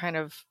kind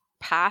of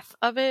path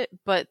of it,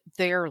 but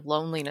their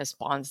loneliness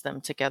bonds them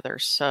together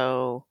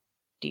so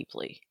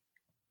deeply.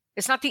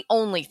 It's not the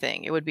only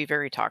thing. It would be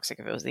very toxic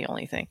if it was the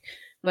only thing.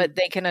 But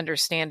they can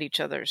understand each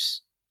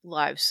other's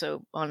lives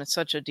so on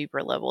such a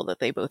deeper level that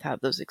they both have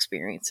those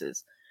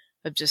experiences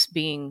of just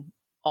being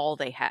all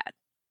they had.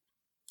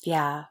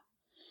 Yeah.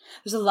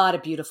 There's a lot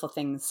of beautiful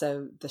things.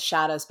 So the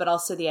shadows, but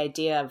also the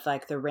idea of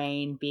like the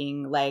rain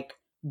being like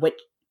what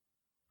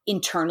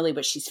internally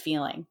what she's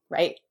feeling,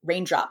 right?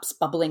 Raindrops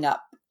bubbling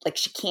up. Like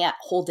she can't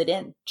hold it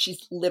in.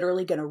 She's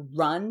literally going to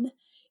run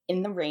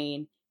in the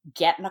rain,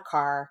 get in a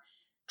car,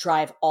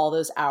 drive all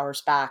those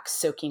hours back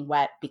soaking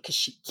wet because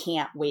she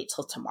can't wait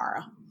till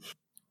tomorrow.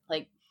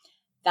 Like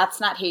that's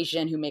not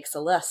Hae-jin who makes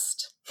a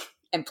list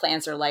and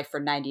plans her life for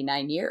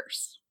 99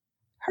 years.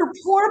 Her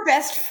poor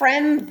best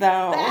friend,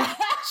 though.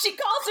 She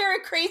calls her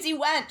a crazy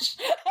wench.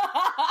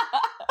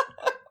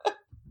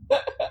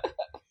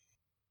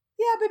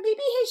 Yeah, but maybe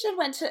Hae-jin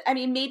went to, I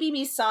mean, maybe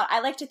Misan, I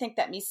like to think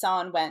that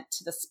Misan went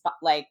to the spot,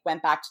 like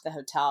went back to the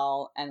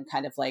hotel and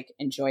kind of like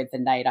enjoyed the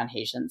night on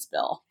Hae-jin's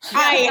bill.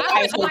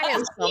 That was my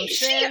assumption.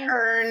 She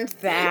earned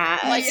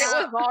that. Like it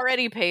was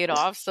already paid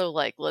off, so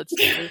like let's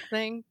do this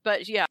thing.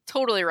 But yeah,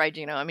 totally right,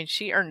 Gino. I mean,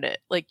 she earned it.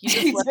 Like you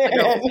just left the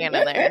girl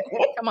standing there.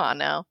 Come on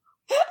now.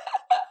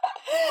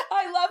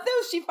 I love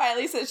those. She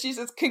finally says, she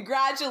says,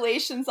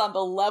 congratulations on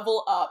the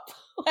level up.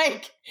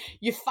 Like,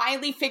 you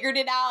finally figured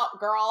it out,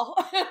 girl.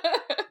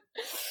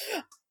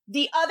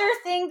 The other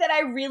thing that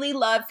I really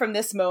loved from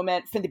this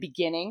moment from the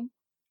beginning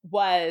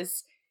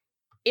was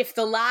if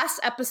the last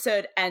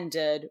episode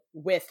ended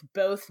with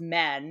both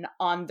men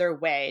on their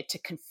way to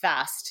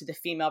confess to the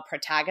female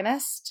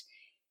protagonist,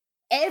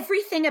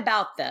 everything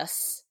about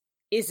this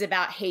is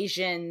about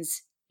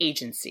Hae-jin's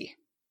agency.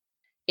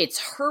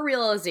 It's her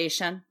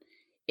realization.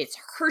 It's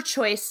her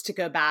choice to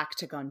go back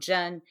to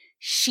Gongjin.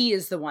 She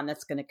is the one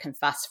that's going to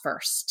confess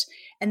first.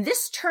 And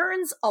this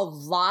turns a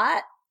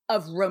lot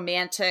of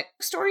romantic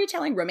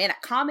storytelling,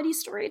 romantic comedy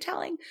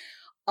storytelling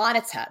on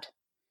its head.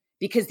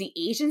 Because the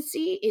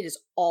agency, it is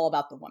all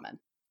about the woman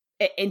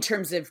in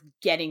terms of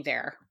getting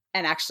there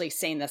and actually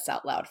saying this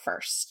out loud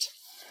first.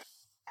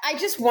 I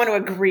just want to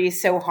agree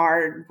so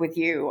hard with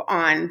you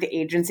on the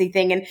agency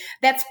thing. And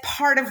that's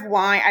part of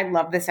why I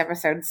love this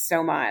episode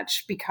so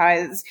much,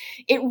 because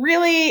it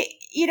really,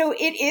 you know,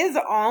 it is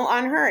all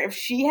on her. If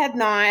she had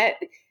not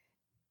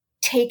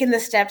taken the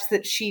steps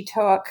that she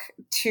took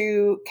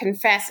to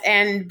confess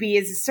and be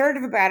as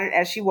assertive about it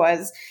as she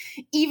was,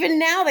 even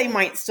now they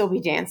might still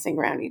be dancing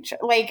around each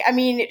other. Like, I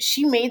mean,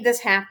 she made this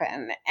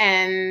happen,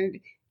 and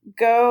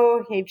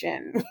go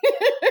Hae-jin.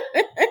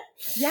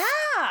 Yeah.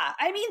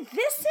 I mean,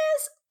 this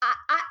is,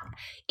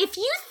 if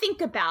you think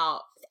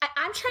about,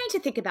 I'm trying to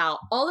think about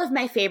all of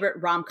my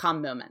favorite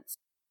rom-com moments.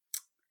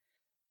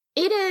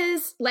 It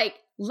is like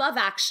Love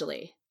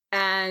Actually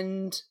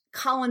and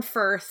Colin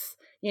Firth,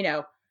 you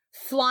know,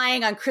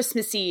 flying on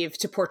Christmas Eve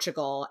to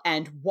Portugal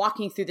and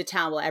walking through the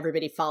town while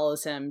everybody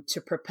follows him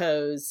to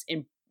propose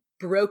in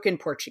broken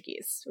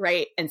Portuguese,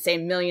 right? And say a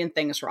million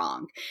things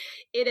wrong.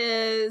 It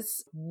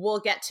is, we'll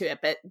get to it,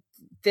 but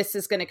this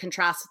is going to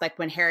contrast with like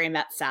When Harry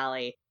Met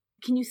Sally.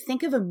 Can you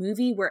think of a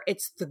movie where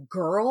it's the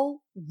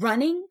girl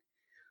running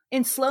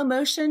in slow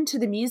motion to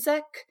the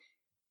music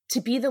to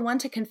be the one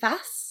to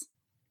confess?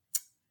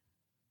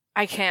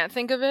 I can't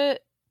think of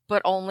it,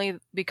 but only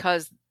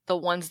because the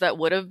ones that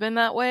would have been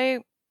that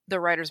way, the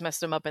writers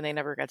messed them up and they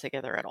never got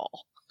together at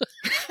all.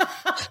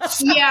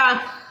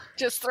 Yeah.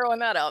 Just throwing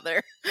that out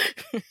there.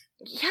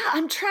 Yeah,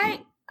 I'm trying.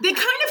 They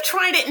kind of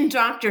tried it in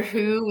Doctor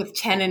Who with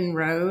Ten and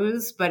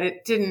Rose, but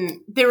it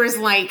didn't. There was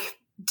like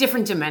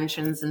different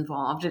dimensions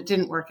involved. It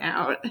didn't work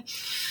out.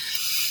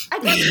 I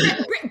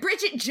guess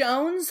Bridget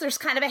Jones, there's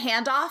kind of a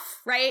handoff,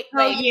 right?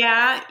 Like,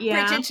 yeah.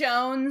 Bridget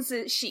Jones,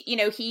 she, you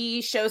know,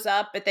 he shows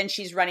up, but then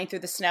she's running through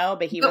the snow,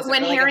 but he wasn't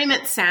When really Harry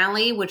Met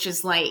Sally, which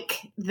is like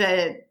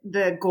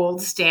the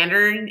gold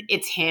standard,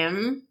 it's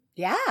him.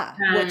 Yeah,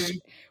 which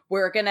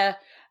we're gonna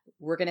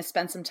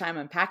spend some time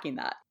unpacking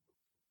that.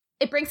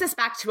 It brings us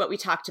back to what we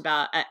talked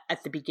about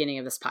at the beginning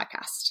of this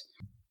podcast.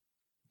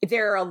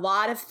 There are a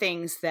lot of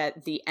things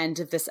that the end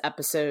of this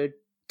episode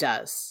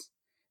does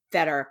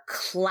that are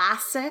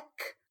classic,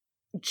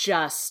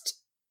 just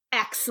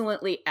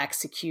excellently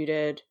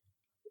executed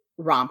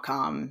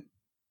rom-com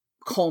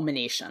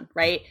culmination,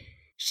 right?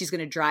 She's going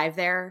to drive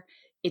there.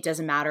 It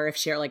doesn't matter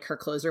if her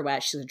clothes are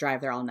wet. She's going to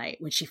drive there all night.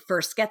 When she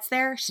first gets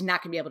there, she's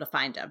not going to be able to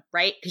find him,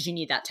 right? Because you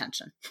need that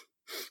tension.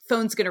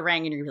 Phone's going to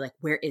ring and you're going to be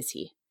like, where is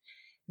he?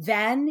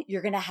 Then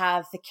you're going to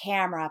have the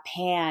camera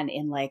pan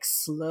in like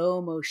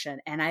slow motion.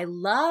 And I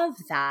love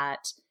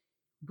that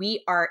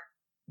we are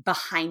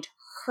behind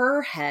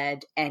her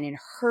head and in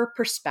her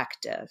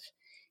perspective,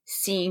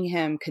 seeing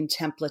him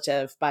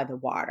contemplative by the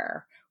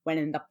water, when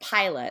in the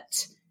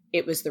pilot,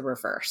 it was the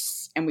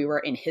reverse. And we were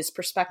in his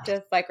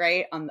perspective, like,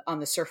 right, on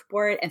the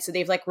surfboard. And so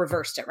they've like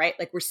reversed it, right?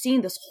 Like we're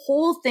seeing this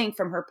whole thing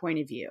from her point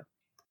of view.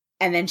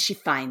 And then she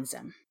finds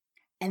him.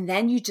 And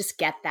then you just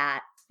get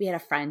that. We had a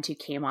friend who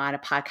came on a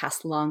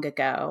podcast long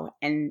ago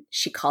and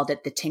she called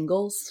it the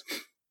tingles,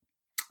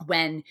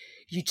 when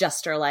you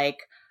just are like,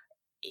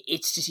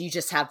 it's just, you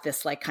just have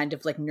this like kind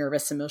of like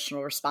nervous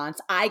emotional response.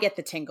 I get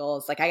the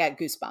tingles, like I got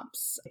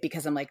goosebumps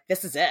because I'm like,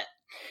 this is it.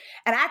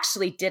 And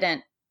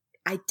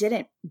I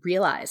didn't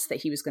realize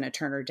that he was going to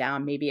turn her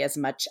down maybe as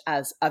much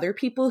as other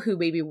people who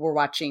maybe were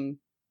watching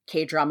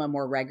K-drama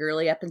more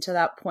regularly up until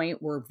that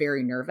point were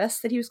very nervous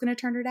that he was going to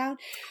turn her down.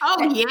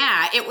 Oh,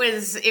 yeah. It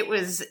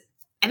was,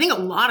 I think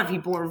a lot of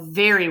people were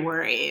very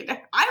worried.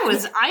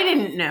 I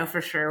didn't know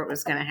for sure what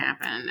was going to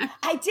happen.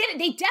 I did.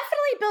 They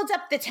definitely built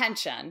up the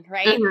tension,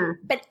 right?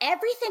 Mm-hmm. But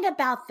everything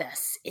about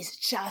this is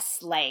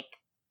just like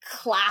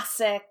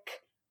classic,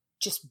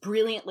 just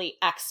brilliantly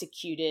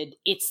executed.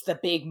 It's the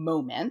big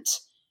moment,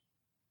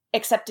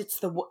 except it's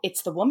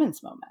the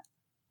woman's moment.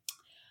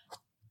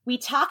 We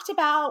talked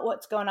about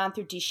what's going on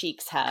through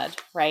Dishik's head,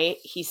 right?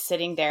 He's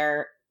sitting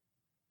there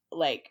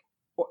like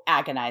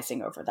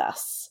agonizing over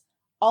this.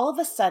 All of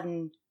a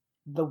sudden,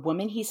 the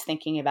woman he's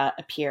thinking about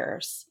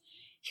appears.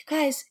 You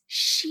guys,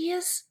 she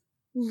is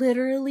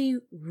literally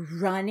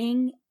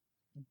running,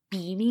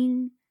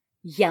 beaming,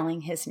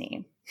 yelling his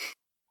name.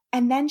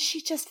 And then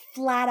she just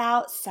flat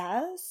out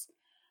says,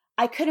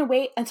 I couldn't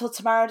wait until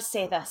tomorrow to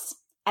say this.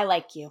 I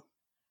like you.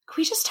 Can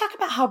we just talk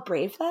about how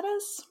brave that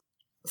is?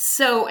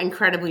 So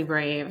incredibly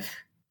brave.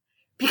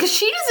 Because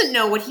she doesn't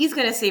know what he's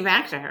going to say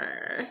back to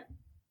her.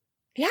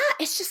 Yeah,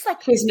 it's just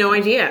like... He has no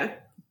idea.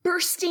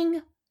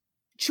 Bursting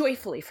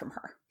joyfully from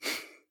her.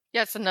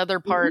 Yeah, it's another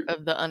part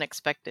of the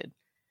unexpected.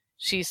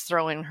 She's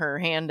throwing her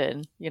hand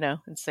in,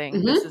 and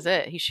saying, this is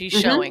it. She's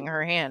showing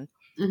her hand.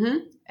 Mm-hmm.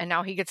 And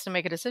now he gets to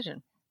make a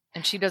decision.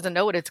 And she doesn't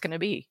know what it's going to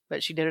be,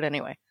 but she did it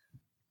anyway.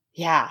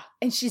 Yeah.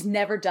 And she's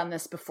never done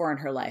this before in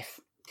her life.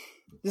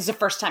 This is the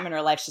first time in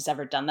her life she's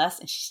ever done this.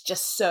 And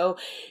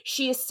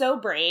she is so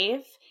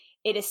brave.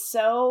 It's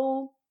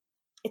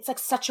like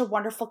such a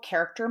wonderful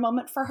character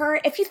moment for her.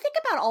 If you think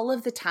about all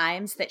of the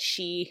times that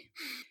she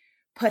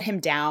put him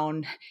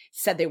down,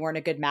 said they weren't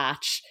a good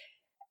match,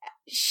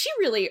 she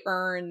really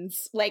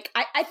earns, like,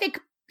 I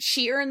think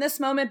she earned this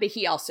moment, but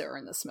he also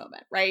earned this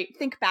moment, right?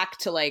 Think back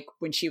to like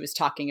when she was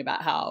talking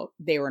about how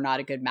they were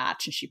not a good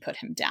match and she put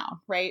him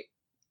down, right?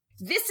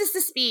 This is the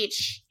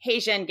speech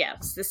Hae-jin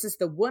gives. This is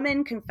the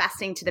woman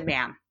confessing to the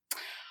man.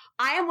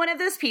 I am one of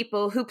those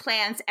people who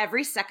plans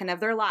every second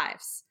of their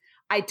lives.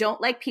 I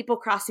don't like people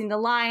crossing the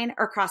line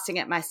or crossing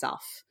it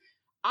myself.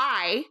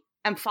 I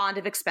am fond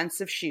of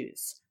expensive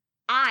shoes.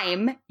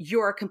 I'm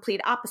your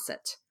complete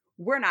opposite.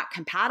 We're not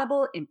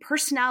compatible in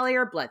personality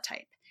or blood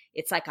type.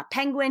 It's like a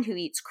penguin who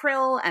eats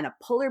krill and a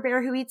polar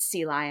bear who eats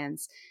sea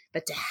lions.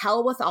 But to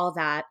hell with all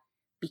that,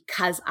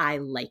 because I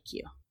like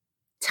you.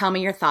 Tell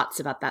me your thoughts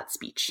about that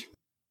speech.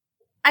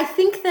 I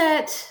think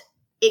that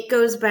it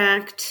goes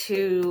back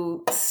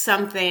to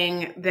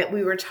something that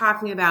we were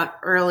talking about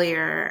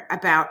earlier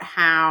about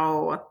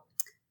how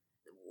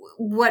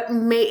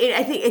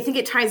I think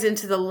it ties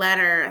into the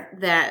letter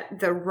that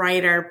the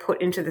writer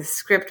put into the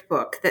script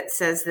book that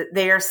says that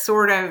they are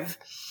sort of,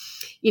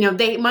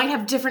 they might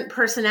have different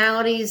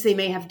personalities, they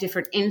may have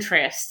different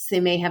interests, they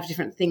may have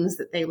different things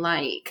that they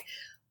like,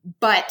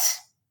 but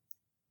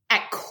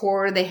at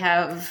core they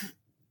have,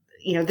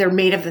 they're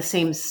made of the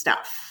same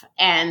stuff,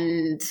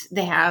 and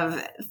they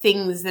have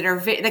things that are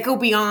that go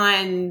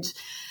beyond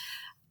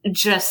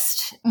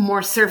just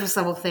more surface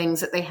level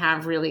things that they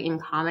have really in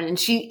common. And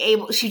she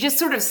just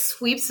sort of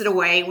sweeps it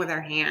away with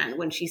her hand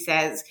when she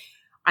says,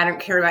 I don't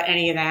care about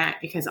any of that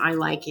because I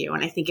like you.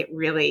 And I think it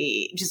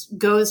really just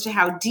goes to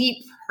how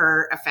deep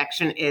her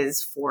affection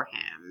is for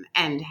him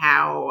and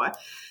how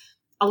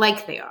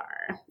alike they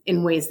are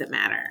in ways that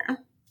matter.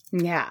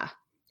 Yeah.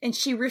 And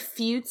she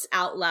refutes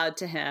out loud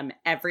to him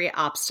every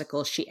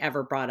obstacle she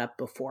ever brought up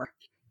before.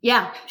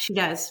 Yeah, she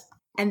does.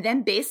 And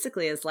then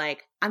basically is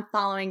like, I'm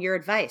following your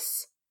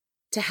advice.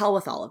 To hell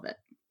with all of it.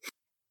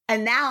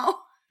 And now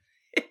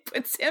it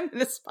puts him in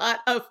the spot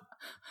of,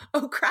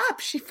 oh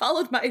crap, she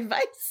followed my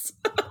advice.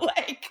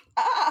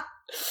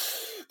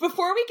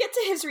 Before we get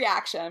to his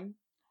reaction,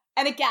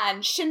 and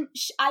again,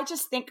 I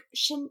just think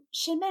Shin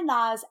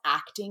Min-na's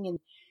acting, and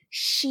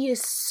she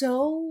is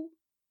so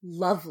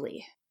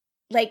lovely.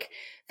 Like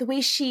the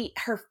way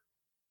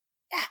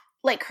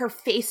her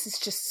face is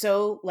just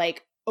so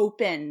like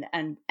open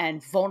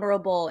and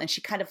vulnerable, and she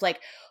kind of like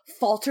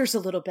falters a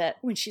little bit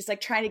when she's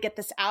like trying to get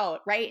this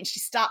out, right? And she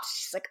stops.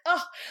 She's like,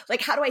 oh,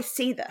 like, how do I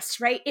say this,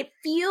 right? It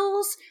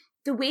feels,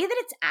 the way that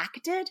it's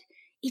acted,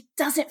 it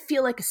doesn't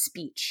feel like a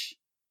speech.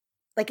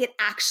 Like it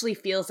actually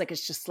feels like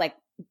it's just like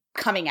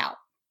coming out.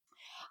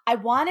 I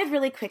wanted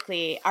really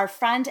quickly, our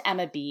friend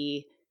Emma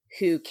B,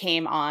 who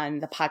came on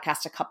the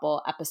podcast a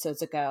couple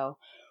episodes ago,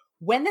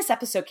 when this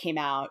episode came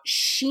out,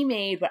 she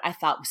made what I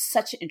thought was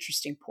such an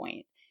interesting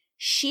point.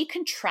 She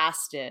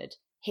contrasted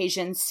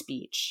Hae-jin's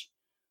speech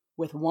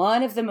with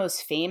one of the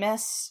most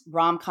famous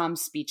rom-com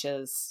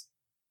speeches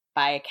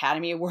by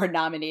Academy Award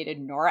nominated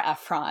Nora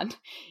Ephron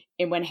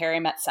in When Harry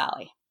Met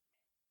Sally.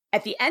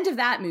 At the end of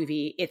that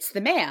movie, it's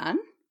the man,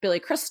 Billy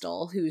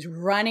Crystal, who's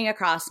running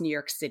across New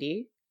York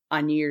City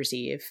on New Year's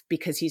Eve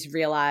because he's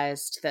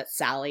realized that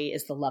Sally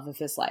is the love of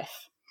his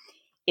life.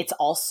 It's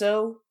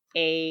also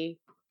a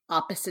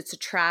opposites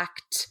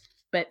attract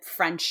but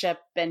friendship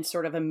and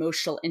sort of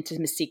emotional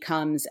intimacy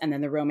comes, and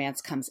then the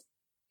romance comes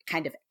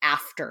kind of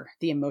after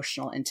the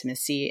emotional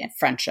intimacy and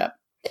friendship.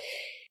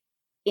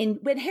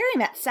 When Harry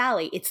Met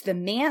Sally, it's the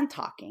man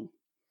talking.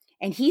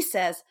 And he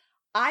says,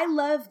 I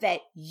love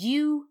that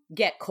you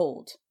get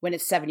cold when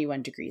it's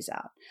 71 degrees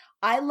out.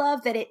 I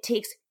love that it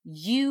takes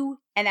you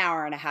an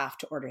hour and a half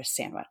to order a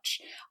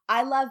sandwich.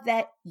 I love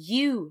that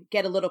you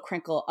get a little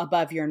crinkle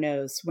above your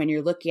nose when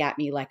you're looking at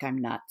me like I'm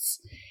nuts.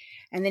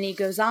 And then he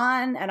goes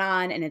on.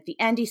 And at the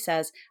end he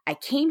says, I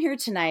came here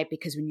tonight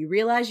because when you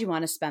realize you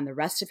want to spend the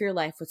rest of your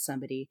life with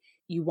somebody,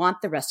 you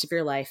want the rest of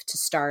your life to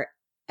start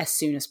as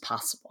soon as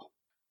possible.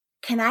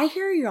 Can I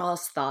hear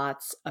y'all's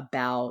thoughts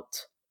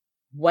about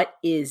what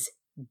is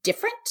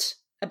different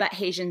about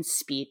Hae-jin's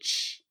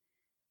speech,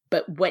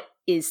 but what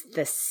is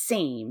the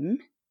same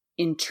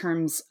in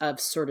terms of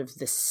sort of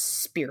the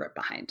spirit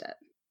behind it?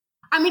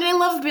 I mean, I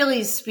love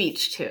Billy's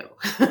speech too.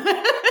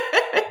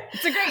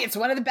 It's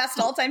one of the best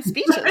all-time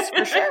speeches,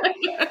 for sure.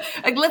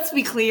 Like, let's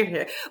be clear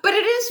here. But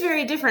it is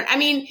very different. I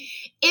mean,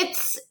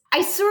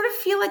 I sort of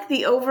feel like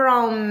the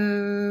overall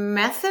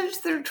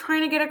message they're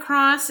trying to get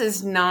across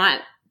is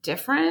not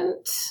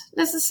different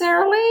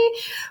necessarily,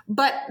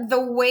 but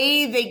the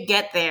way they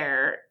get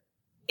there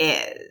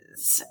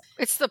is.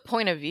 It's the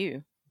point of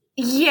view.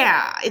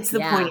 Yeah, it's the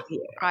point of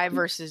view. I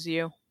versus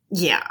you.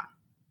 Yeah.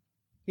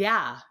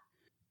 Yeah.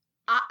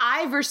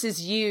 I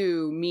versus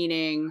you,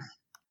 meaning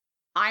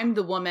I'm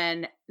the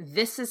woman,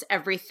 this is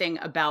everything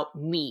about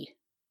me,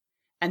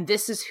 and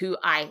this is who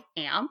I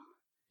am.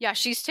 Yeah,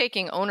 she's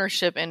taking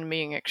ownership and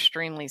being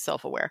extremely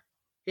self-aware.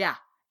 Yeah,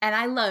 and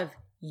I love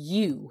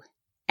you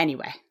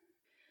anyway.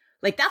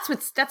 Like, that's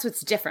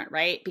what's different,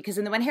 right? Because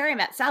in the When Harry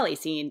Met Sally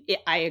scene,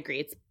 I agree,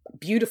 it's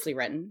beautifully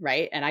written,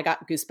 right? And I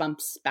got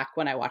goosebumps back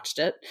when I watched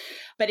it.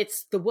 But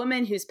it's the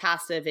woman who's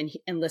passive and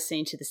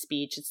listening to the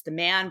speech. It's the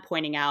man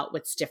pointing out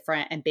what's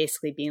different and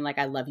basically being like,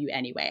 I love you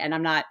anyway.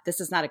 And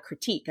this is not a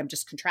critique. I'm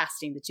just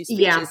contrasting the two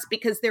speeches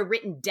because they're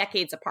written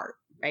decades apart,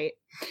 right?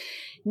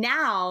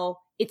 Now,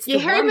 it's the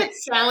Harry Met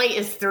Sally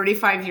is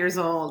 35 years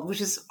old, which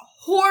is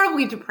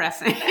horribly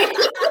depressing. It's a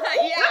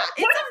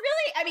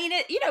really, I mean,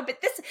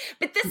 but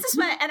this is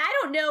what, and I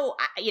don't know,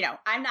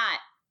 I'm not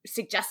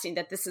suggesting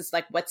that this is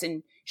like was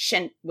in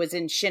Shin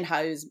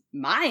Hao's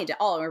mind at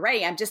all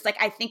already. I'm just like,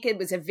 I think it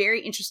was a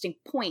very interesting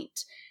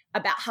point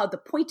about how the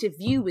point of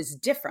view was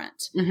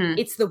different. Mm-hmm.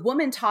 It's the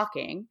woman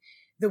talking.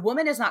 The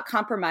woman is not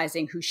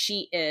compromising who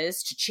she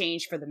is to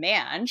change for the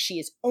man. She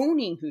is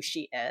owning who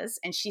she is.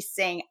 And she's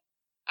saying,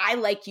 I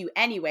like you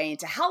anyway, and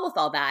to hell with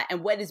all that.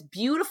 And what is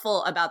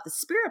beautiful about the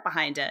spirit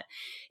behind it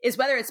is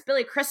whether it's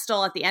Billy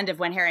Crystal at the end of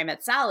When Harry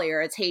Met Sally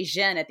or it's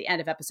Hae-jin at the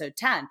end of episode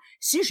 10, as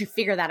soon as you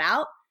figure that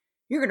out,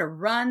 you're going to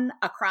run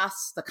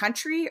across the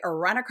country or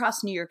run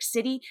across New York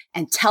City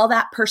and tell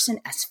that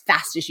person as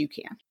fast as you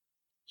can.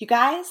 You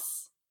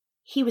guys,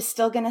 he was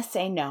still going to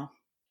say no.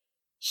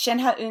 Shin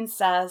Ha-eun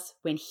says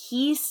when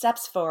he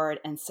steps forward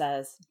and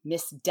says,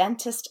 Miss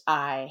Dentist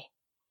I,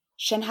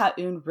 Shin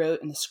Ha-eun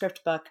wrote in the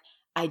script book,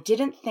 I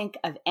didn't think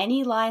of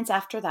any lines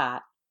after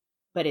that,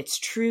 but it's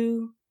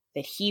true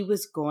that he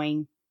was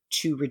going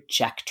to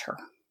reject her.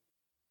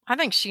 I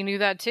think she knew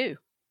that too.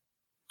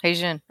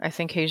 Hae-jin. I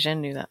think Hae-jin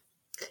knew that.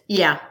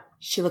 Yeah.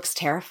 She looks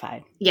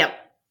terrified. Yep.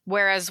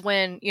 Whereas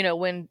when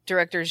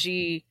director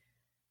Ji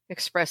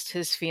expressed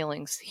his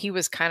feelings, he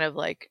was kind of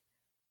like,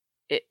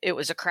 it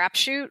was a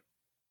crapshoot,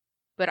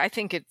 but I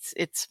think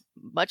it's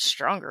much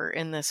stronger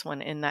in this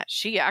one in that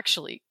she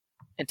actually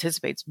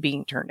anticipates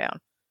being turned down.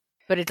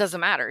 But it doesn't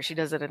matter. She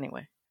does it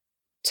anyway.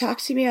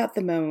 Talk to me about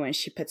the moment when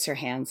she puts her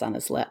hands on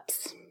his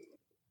lips.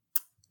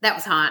 That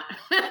was hot.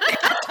 I'm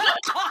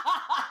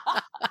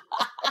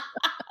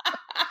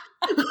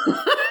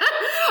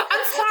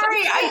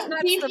sorry.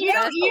 You don't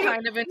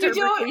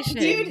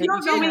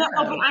know me that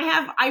well, but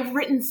I've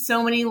written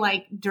so many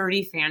like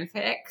dirty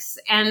fanfics,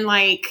 and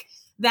like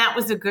that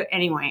was a good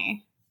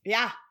anyway.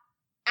 Yeah.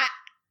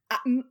 I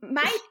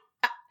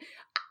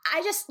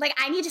just like,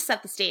 I need to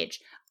set the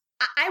stage.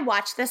 I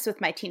watched this with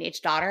my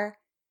teenage daughter.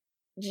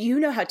 You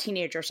know how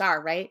teenagers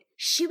are, right?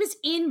 She was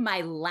in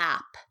my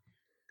lap,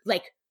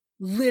 like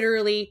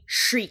literally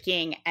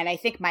shrieking. And I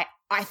think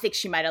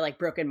she might've like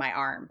broken my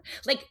arm.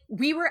 Like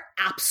we were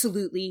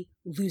absolutely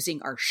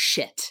losing our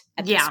shit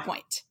at this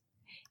point.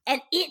 And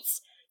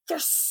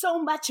there's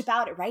so much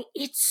about it, right?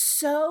 It's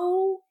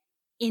so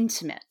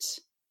intimate.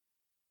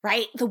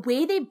 Right? The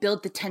way they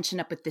build the tension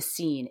up with the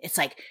scene, it's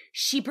like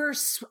she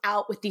bursts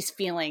out with these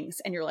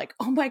feelings and you're like,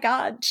 oh my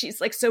God,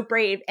 she's like so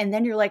brave. And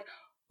then you're like,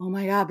 oh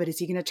my God, but is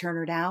he going to turn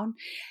her down?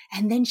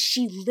 And then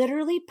she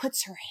literally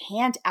puts her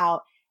hand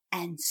out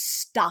and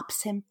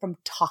stops him from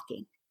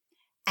talking.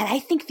 And I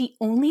think the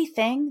only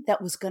thing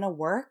that was going to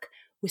work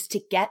was to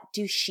get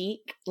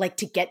Dushik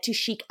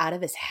out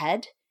of his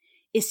head,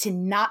 is to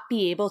not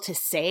be able to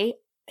say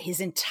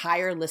his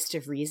entire list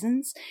of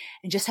reasons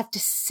and just have to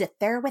sit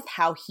there with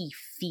how he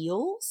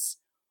feels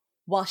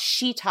while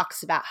she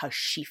talks about how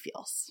she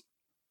feels.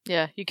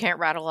 Yeah, you can't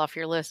rattle off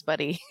your list,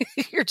 buddy.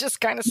 You're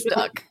just kind of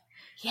stuck.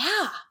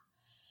 Yeah.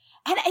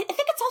 And I think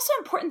it's also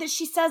important that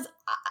she says,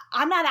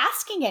 I'm not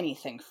asking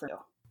anything for you.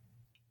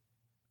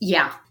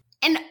 Yeah.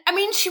 And I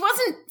mean, she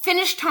wasn't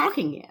finished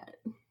talking yet.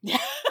 Yeah,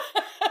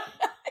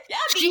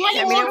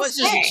 it was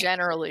just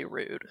generally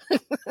rude.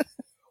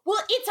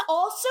 Well, it's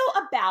also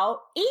about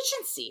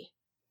agency.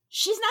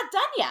 She's not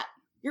done yet.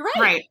 You're right.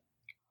 Right.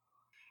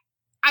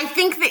 I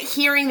think that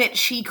hearing that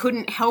she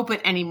couldn't help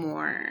it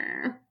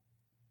anymore,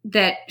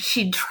 that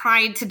she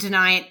tried to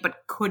deny it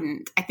but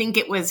couldn't, I think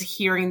it was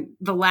hearing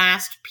the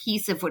last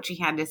piece of what she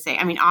had to say.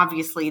 I mean,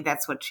 obviously,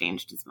 that's what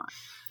changed his mind.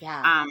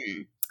 Yeah.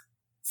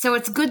 So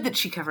it's good that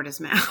she covered his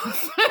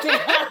mouth.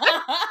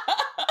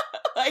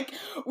 Like,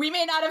 we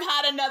may not have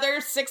had another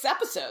 6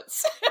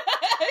 episodes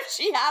if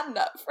she had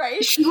enough,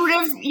 right? She would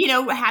have,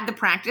 had the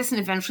practice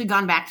and eventually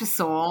gone back to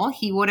Seoul.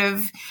 He would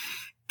have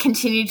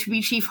continued to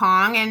be Chief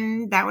Hong,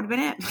 and that would have been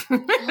it.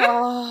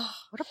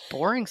 What a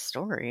boring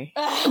story.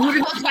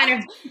 kind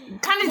of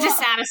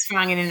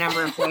dissatisfying in a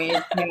number of ways.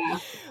 Yeah.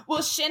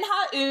 Well, Shin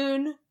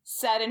Ha-eun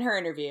said in her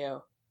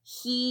interview,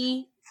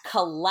 he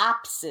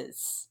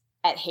collapses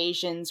at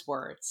Haejin's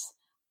words.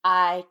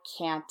 I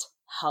can't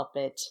help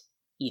it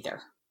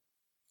either.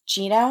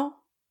 Gino,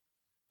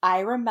 I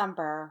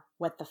remember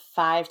what the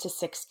 5 to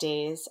 6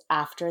 days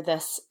after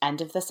this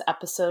end of this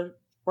episode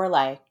were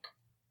like.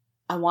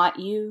 I want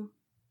you.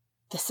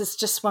 This is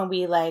just when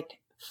we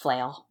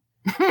flail.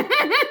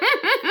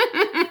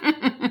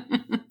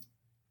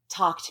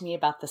 Talk to me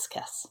about this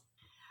kiss.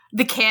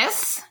 The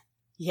kiss?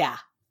 Yeah.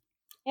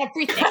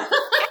 Everything.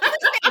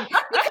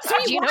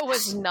 Gino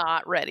was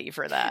not ready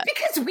for that.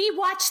 Because we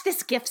watched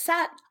this gift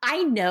set.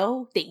 I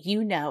know that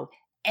you know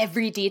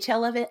every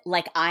detail of it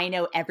like I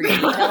know every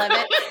detail of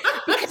it.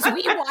 Because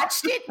we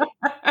watched it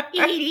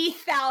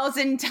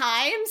 80,000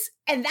 times.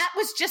 And that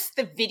was just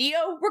the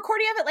video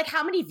recording of it. Like,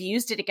 how many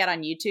views did it get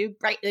on YouTube?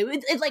 Right?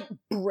 It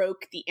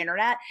broke the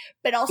internet.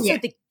 But also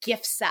the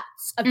gift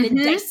sets of them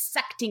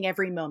dissecting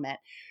every moment.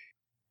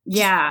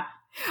 Yeah.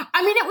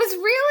 I mean, it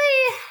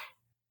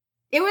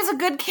was a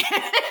good kiss.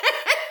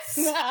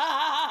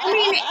 I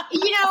mean,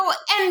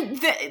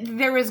 and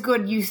there was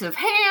good use of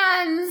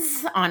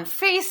hands on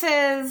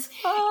faces.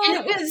 Oh. And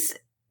it was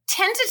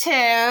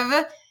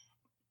tentative.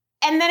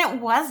 And then it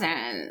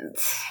wasn't.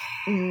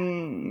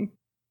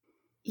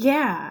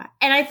 Yeah.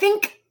 And I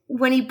think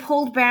when he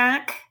pulled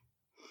back,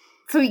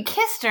 so he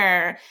kissed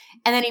her,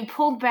 and then he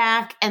pulled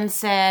back and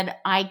said,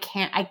 I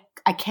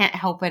can't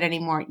help it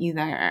anymore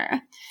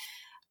either.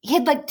 He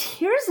had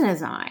tears in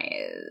his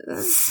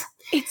eyes.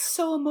 It's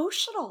so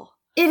emotional.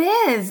 It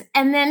is.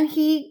 And then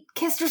he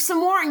kissed her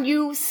some more, and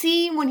you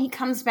see when he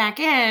comes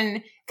back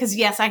in, because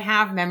yes, I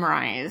have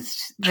memorized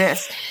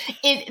this.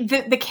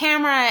 The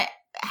camera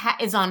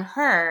is on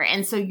her,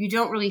 and so you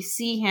don't really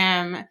see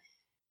him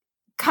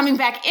coming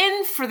back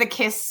in for the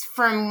kiss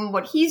from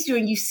what he's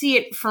doing. You see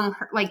it from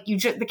her,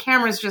 the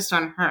camera's just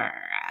on her,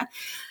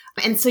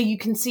 and so you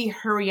can see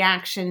her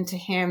reaction to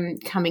him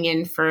coming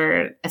in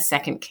for a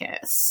second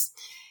kiss.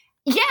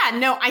 Yeah,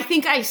 no, I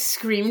think I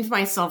screamed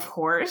myself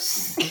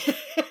hoarse.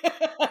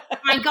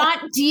 I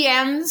got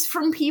DMs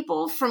from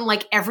people from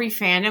every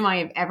fandom I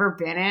have ever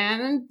been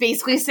in,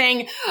 basically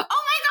saying, "Oh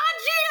my God,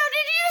 Gino,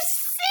 did you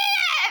see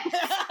it?"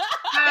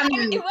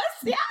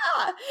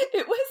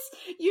 It was,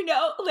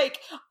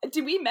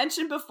 did we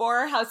mention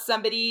before how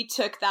somebody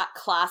took that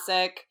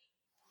classic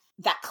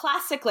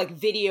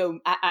video,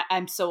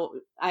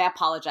 I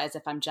apologize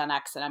if I'm Gen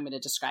X and I'm going to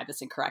describe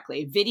this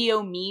incorrectly,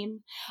 video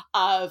meme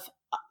of,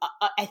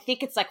 I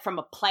think it's from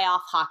a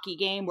playoff hockey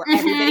game where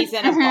everybody's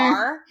in a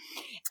bar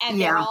and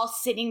they're all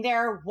sitting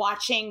there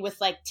watching with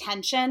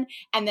tension,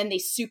 and then they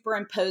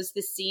superimpose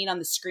the scene on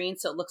the screen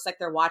so it looks like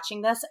they're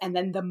watching this, and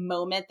then the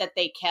moment that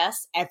they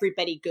kiss,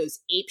 everybody goes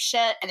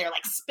apeshit and they're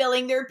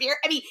spilling their beer.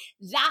 I mean,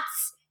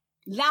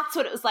 that's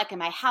what it was like in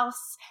my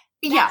house.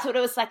 That's what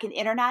it was like in the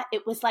internet.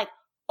 It was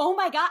oh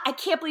my God, I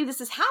can't believe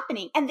this is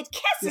happening. And the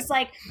kiss is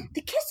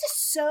the kiss is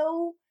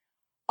so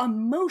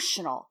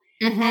emotional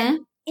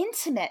and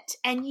intimate,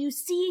 and you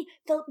see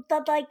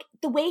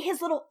the way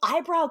his little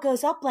eyebrow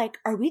goes up,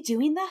 are we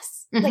doing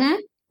this?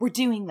 We're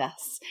doing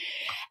this.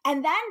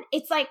 And then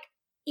it's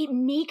it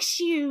makes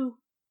you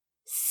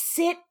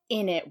sit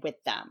in it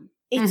with them.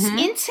 It's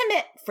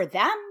intimate for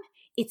them.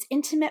 It's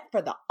intimate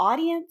for the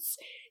audience.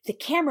 The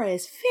camera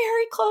is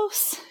very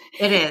close.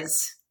 It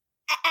is.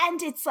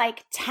 And it's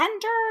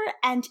tender,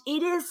 and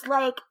it is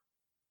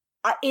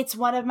it's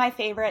one of my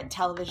favorite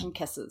television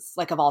kisses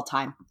of all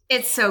time.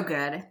 It's so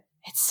good.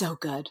 It's so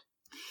good.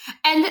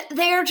 And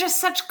they are just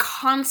such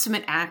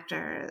consummate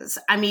actors.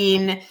 I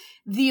mean,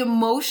 the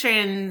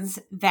emotions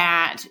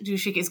that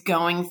Doo-sik is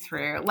going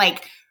through,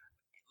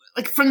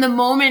 from the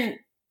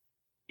moment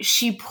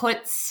she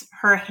puts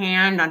her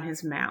hand on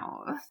his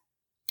mouth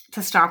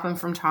to stop him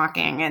from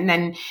talking, and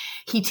then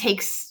he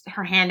takes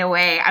her hand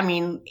away. I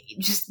mean,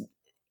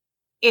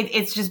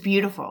 it's just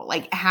beautiful.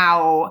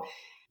 How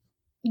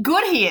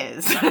good he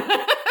is.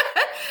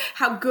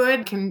 How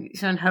good Kim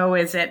Sun-ho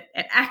is at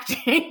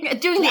acting,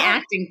 at doing the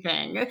acting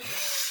thing.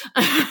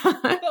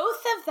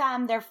 Both of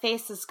them, their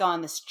faces go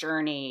on this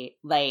journey.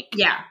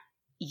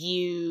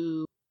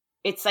 You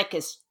it's like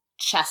his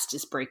chest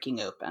is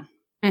breaking open.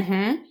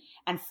 Mm-hmm.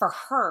 And for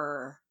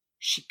her,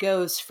 she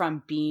goes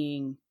from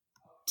being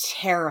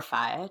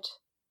terrified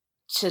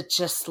to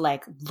just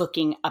like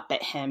looking up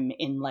at him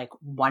in like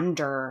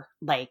wonder,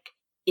 like,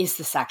 is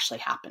this actually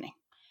happening?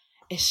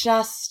 It's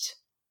just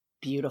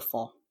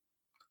beautiful.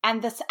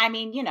 And this, I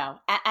mean, you know,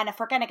 and if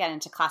we're going to get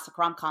into classic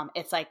rom-com,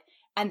 it's like,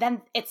 and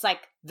then it's like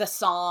the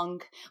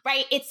song,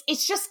 right?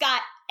 It's just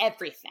got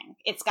everything.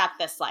 It's got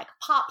this like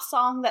pop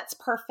song that's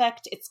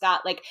perfect. It's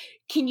got like,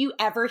 can you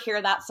ever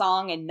hear that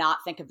song and not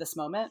think of this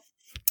moment?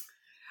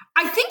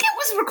 I think it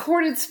was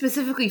recorded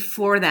specifically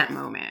for that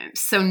moment.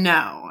 So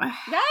no.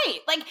 Right.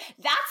 Like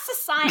that's the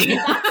sign.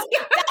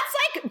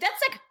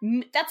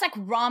 That's like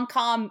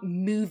rom-com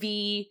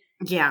movie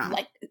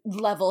like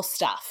level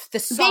stuff. The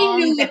song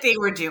they knew what they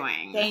were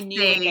doing. They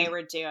knew what they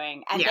were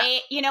doing. And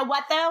they, you know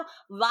what though?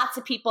 Lots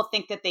of people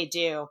think that they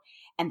do,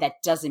 and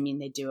that doesn't mean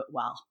they do it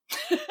well.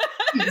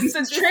 This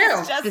is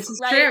true. This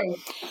is true.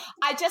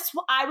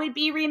 I would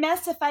be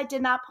remiss if I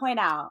did not point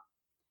out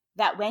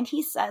that when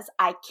he says,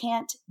 I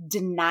can't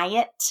deny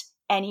it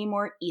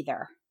anymore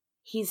either,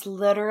 he's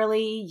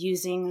literally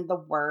using the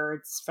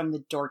words from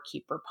the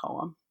Doorkeeper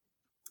poem.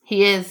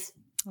 He is.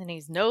 And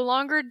he's no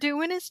longer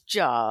doing his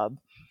job.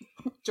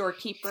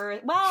 Doorkeeper.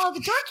 Well, the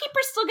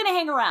Doorkeeper's still going to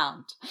hang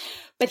around.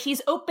 But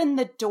he's opened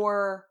the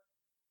door.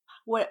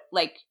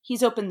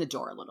 He's opened the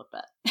door a little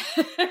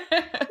bit.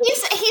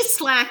 He's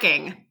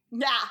slacking.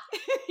 Yeah.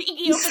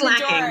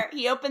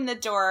 He opened the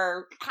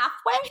door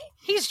halfway.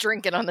 He's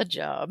drinking on the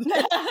job.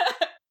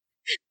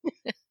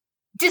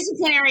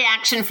 Disciplinary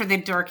action for the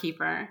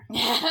Doorkeeper.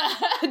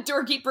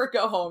 Doorkeeper,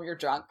 go home. You're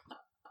drunk.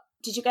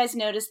 Did you guys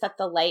notice that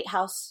the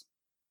lighthouse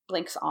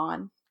blinks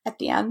on at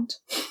the end?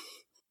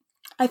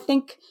 I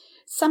think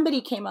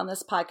somebody came on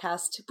this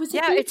podcast.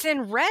 It's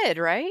in red,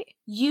 right?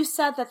 You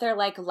said that they're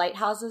like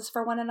lighthouses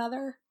for one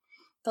another.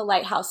 The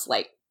lighthouse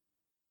light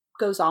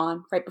goes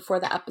on right before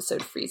the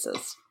episode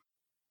freezes.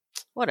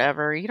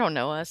 Whatever. You don't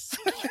know us.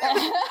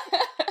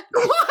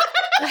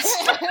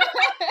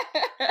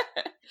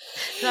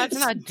 That's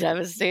not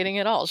devastating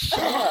at all. Shut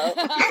up.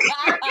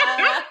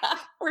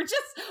 We're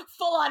just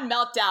full on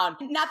meltdown.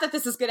 Not that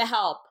this is going to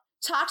help.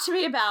 Talk to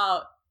me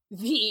about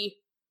the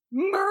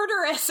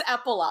murderous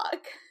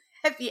epilogue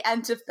at the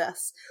end of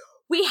this.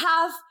 We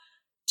have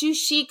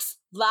Dushik's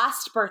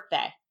last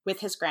birthday with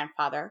his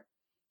grandfather.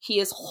 He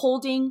is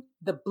holding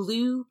the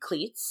blue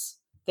cleats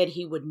that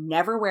he would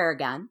never wear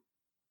again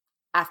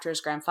after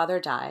his grandfather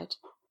died.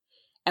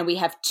 And we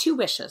have two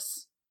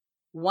wishes.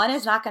 One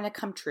is not going to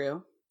come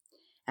true,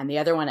 and the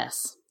other one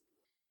is.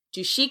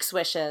 Dushik's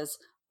wishes,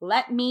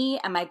 let me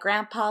and my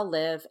grandpa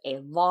live a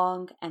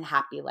long and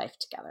happy life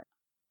together.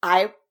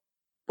 I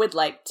would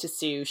like to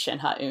sue Shin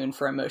Ha-eun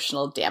for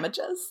emotional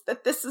damages,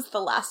 that this is the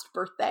last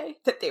birthday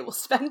that they will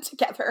spend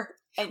together,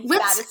 and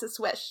that is his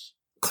wish.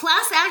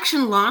 Class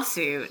action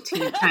lawsuit.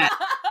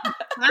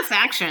 Class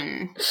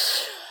action.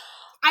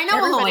 I know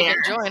Everybody a lawyer.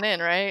 can join in,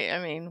 right?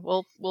 I mean,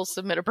 we'll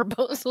submit a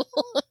proposal.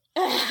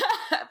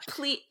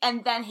 Please,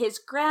 and then his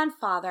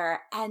grandfather,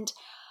 and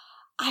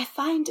I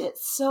find it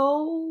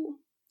so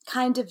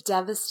kind of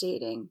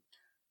devastating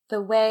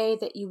the way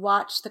that you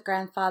watch the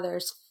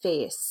grandfather's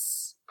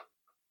face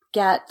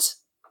get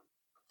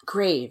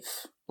grave,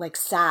 like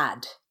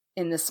sad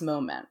in this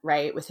moment,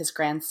 right? With his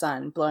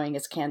grandson blowing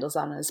his candles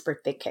on his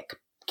birthday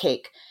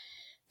cake.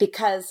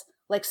 Because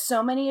like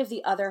so many of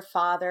the other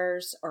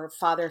fathers or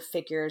father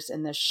figures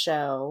in this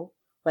show,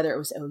 whether it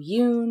was Oh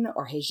Yoon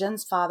or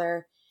Hae-jin's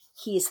father,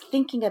 he's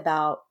thinking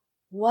about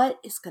what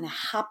is going to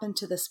happen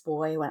to this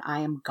boy when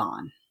I am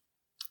gone.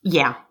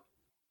 Yeah.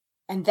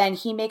 And then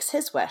he makes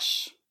his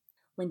wish.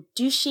 When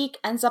Dushik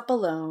ends up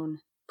alone,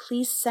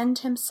 please send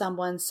him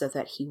someone so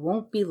that he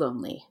won't be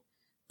lonely.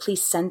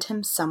 Please send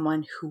him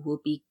someone who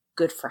will be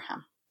good for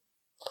him.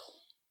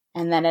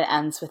 And then it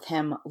ends with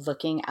him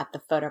looking at the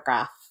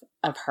photograph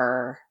of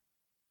her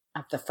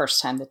of the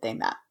first time that they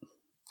met.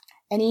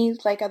 Any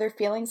like other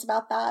feelings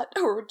about that?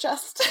 Or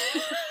just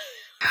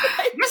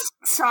just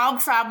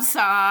sob, sob,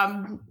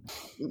 sob.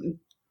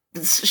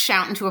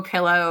 Shout into a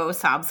pillow,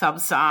 sob, sob,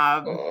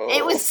 sob.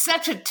 It was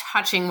such a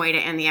touching way to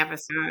end the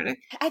episode.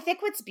 I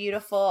think what's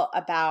beautiful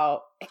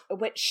about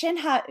what Shin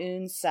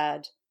Ha-eun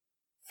said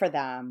for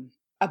them,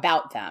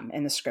 about them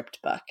in the script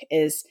book,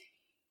 is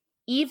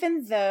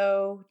even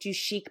though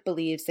Dushik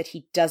believes that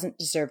he doesn't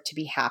deserve to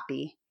be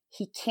happy,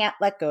 he can't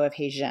let go of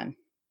Hae-jin.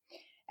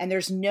 And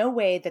there's no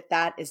way that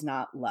that is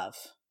not love.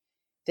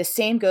 The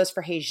same goes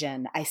for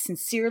Hae-jin. I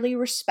sincerely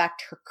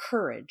respect her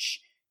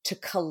courage to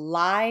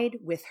collide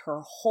with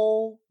her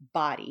whole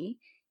body,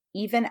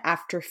 even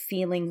after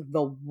feeling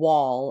the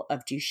wall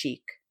of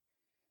Dushik.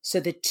 So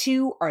the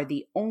two are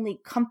the only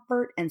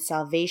comfort and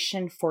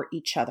salvation for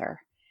each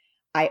other.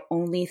 I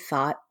only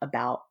thought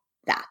about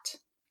that.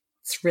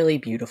 It's really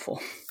beautiful.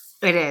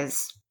 It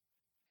is.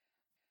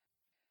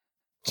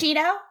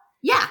 Chino?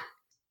 Yeah.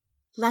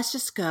 Let's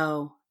just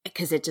go,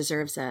 because it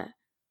deserves a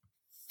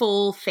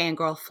full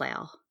fangirl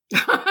flail.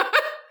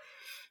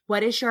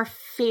 What is your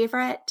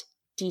favorite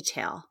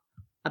detail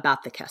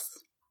about the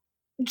kiss?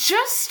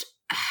 Just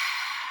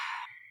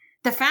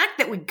the fact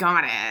that we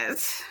got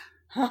it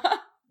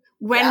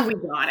when we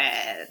got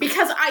it.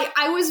 Because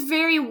I was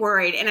very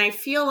worried, and I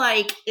feel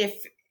like if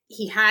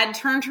he had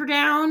turned her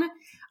down,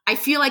 I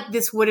feel like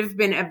this would have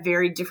been a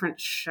very different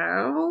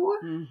show.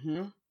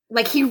 Mm-hmm.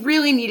 Like, he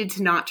really needed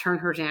to not turn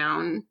her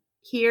down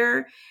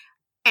here.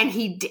 And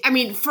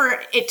for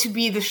it to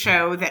be the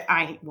show that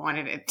I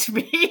wanted it to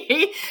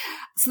be.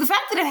 So the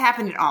fact that it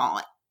happened at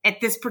all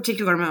at this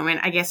particular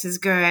moment, I guess, is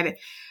good.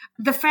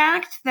 The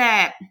fact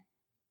that,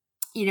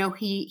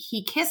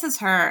 he kisses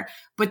her,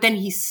 but then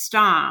he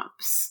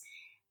stops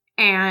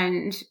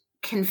and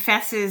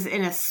confesses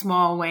in a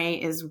small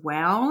way as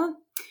well.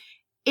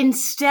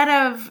 Instead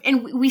of,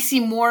 and we see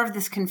more of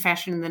this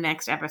confession in the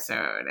next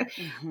episode,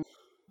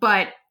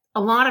 but a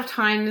lot of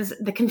times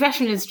the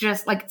confession is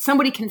just like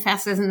somebody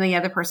confesses and the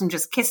other person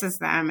just kisses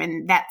them.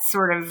 And that's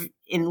sort of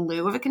in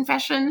lieu of a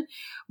confession.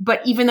 But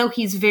even though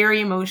he's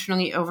very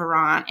emotionally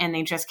overwrought and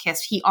they just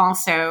kissed, he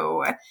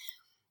also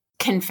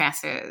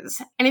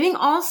confesses. And I think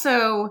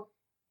also,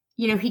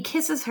 he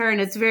kisses her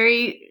and it's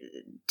very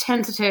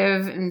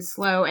tentative and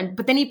slow.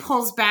 But then he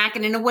pulls back,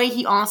 and in a way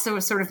he also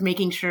is sort of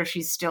making sure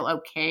she's still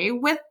okay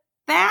with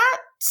that,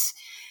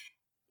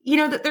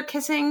 that they're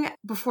kissing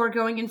before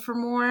going in for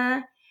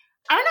more.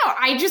 I don't know.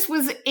 I just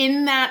was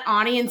in that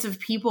audience of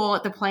people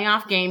at the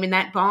playoff game in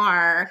that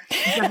bar,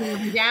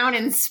 jumping down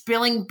and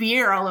spilling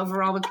beer all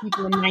over all the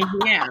people in my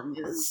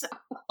DMs.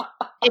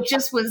 It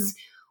just was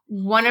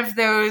one of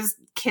those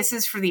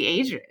kisses for the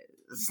ages.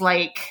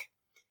 Like,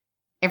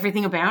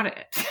 everything about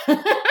it.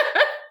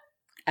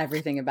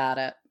 Everything about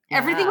it. Yeah.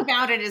 Everything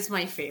about it is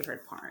my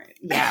favorite part.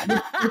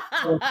 Yeah.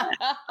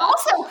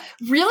 Also,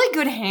 really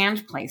good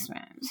hand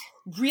placement.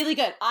 Really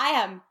good. I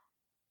am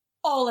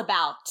all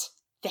about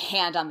the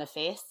hand on the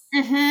face.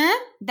 Mm-hmm.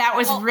 That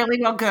was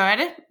really well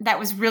good. That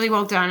was really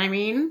well done. I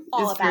mean,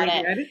 all about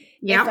it. Good.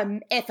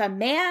 Yep. If a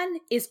man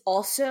is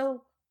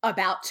also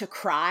about to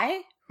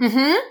cry, when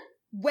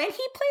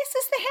he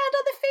places the hand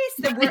on the face,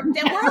 then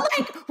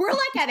we're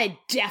like at a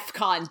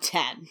DEFCON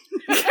 10.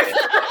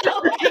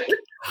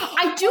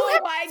 I do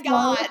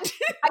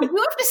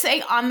have to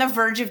say, on the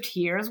verge of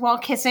tears while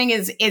kissing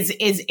is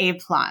A+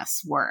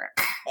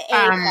 work.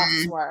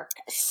 A+ work.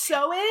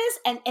 So is,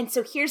 and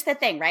so here's the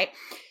thing, right?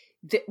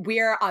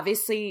 We're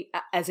obviously,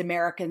 as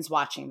Americans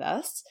watching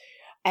this,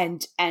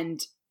 and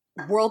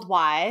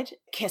worldwide,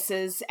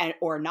 kisses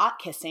or not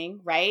kissing,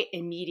 right,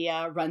 in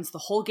media runs the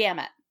whole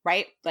gamut,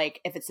 right?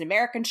 Like, if it's an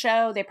American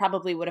show, they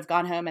probably would have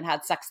gone home and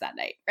had sex that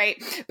night, right?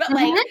 But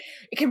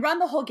it can run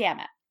the whole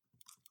gamut.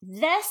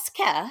 This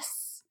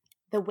kiss,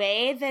 the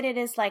way that it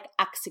is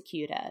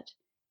executed,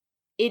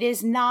 it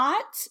is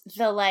not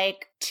the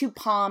two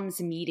palms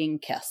meeting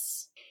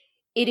kiss.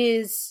 It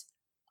is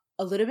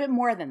a little bit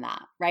more than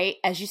that, right?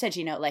 As you said,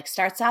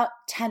 starts out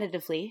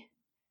tentatively,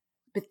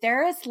 but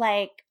there is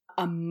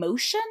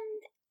emotion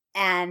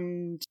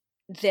and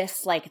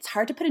this, it's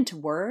hard to put into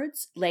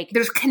words.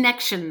 There's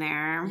connection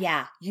there.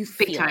 Yeah. You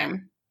feel big time.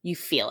 It. You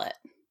feel it.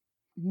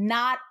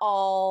 Not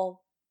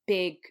all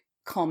big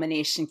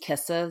culmination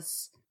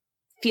kisses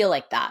feel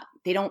like that.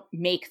 They don't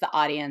make the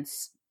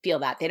audience feel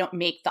that. They don't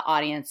make the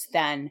audience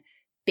then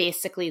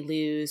basically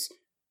lose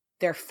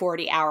their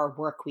 40-hour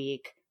work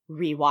week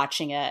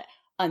rewatching it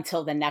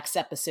until the next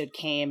episode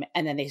came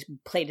and then they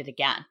played it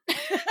again.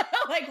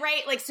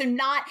 Right? So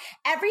not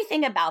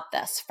everything about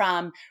this,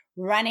 from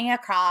running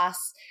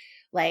across,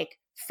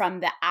 from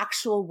the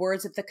actual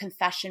words of the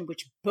confession,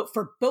 which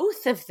for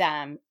both of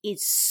them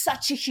is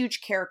such a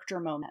huge character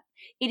moment.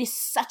 It is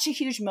such a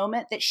huge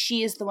moment that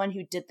she is the one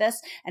who did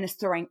this and is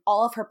throwing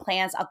all of her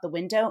plans out the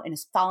window and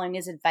is following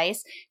his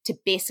advice to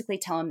basically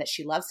tell him that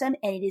she loves him.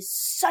 And it is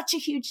such a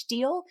huge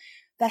deal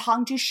that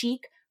Hong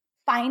Joo-shik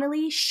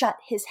finally shut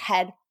his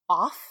head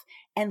off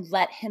and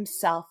let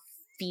himself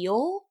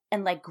feel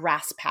and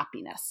grasp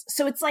happiness.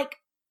 So it's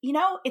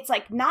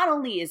not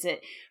only is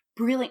it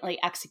brilliantly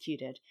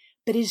executed,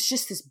 but it's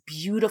just this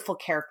beautiful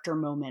character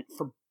moment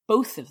for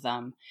both of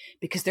them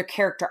because their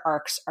character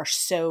arcs are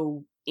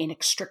so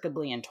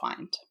inextricably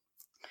entwined.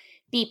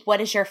 Beep,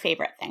 what is your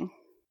favorite thing?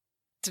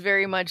 It's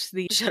very much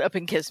the shut up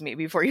and kiss me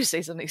before you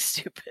say something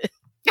stupid.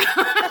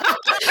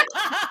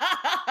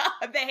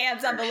 The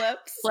hands on the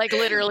lips.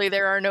 Literally,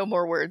 there are no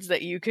more words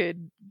that you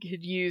could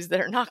use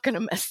that are not going to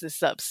mess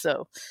this up.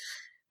 So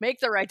make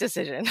the right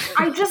decision.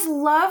 I just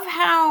love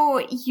how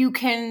you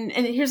can,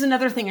 and here's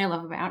another thing I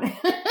love about it.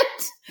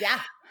 Yeah.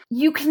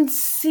 You can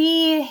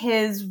see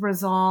his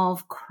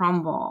resolve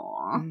crumble.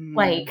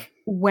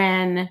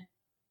 When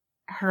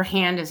her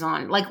hand is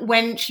on,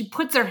 when she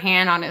puts her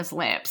hand on his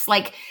lips,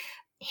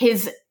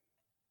 his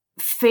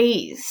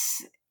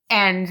face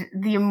and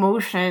the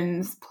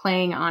emotions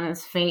playing on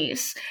his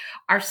face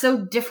are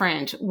so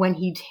different when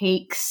he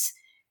takes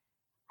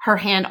her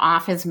hand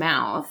off his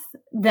mouth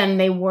than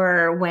they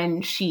were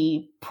when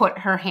she put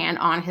her hand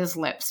on his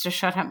lips to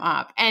shut him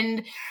up.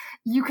 And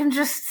you can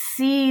just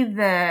see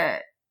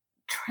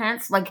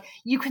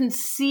you can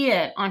see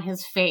it on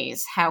his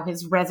face, how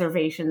his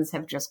reservations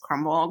have just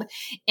crumbled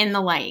in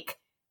the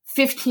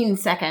 15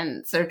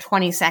 seconds or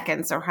 20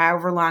 seconds or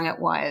however long it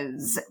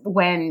was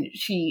when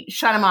she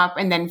shut him up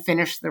and then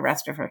finished the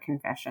rest of her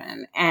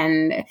confession.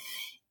 And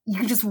you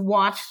can just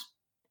watch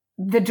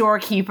the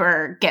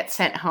doorkeeper get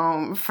sent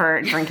home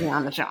for drinking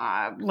on the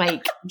job.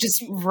 Like,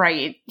 just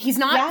right. He's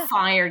not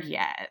fired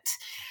yet,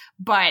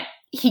 but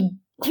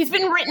he's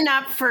been written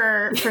up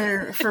for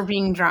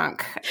being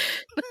drunk.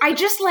 I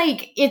just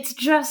it's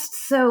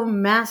just so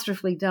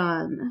masterfully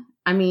done.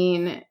 I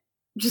mean,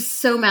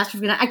 just so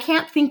masterfully done. I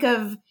can't think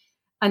of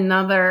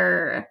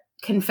another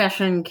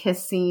confession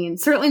kiss scene,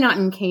 certainly not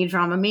in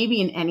K-drama,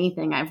 maybe in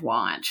anything I've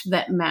watched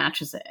that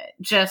matches it.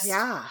 Just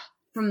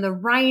from the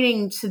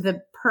writing to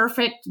the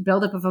perfect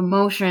buildup of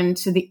emotion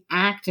to the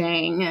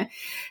acting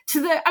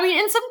to the, I mean,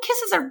 and some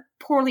kisses are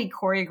poorly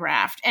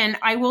choreographed. And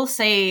I will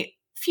say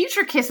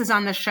future kisses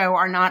on the show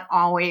are not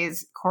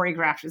always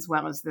choreographed as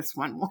well as this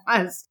one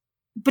was.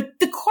 But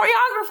the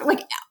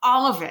choreography,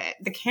 all of it,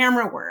 the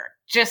camera work,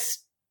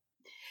 just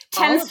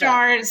 10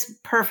 stars,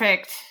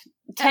 perfect.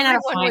 10 out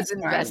of 5 was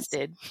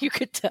invested. You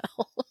could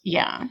tell.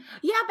 Yeah.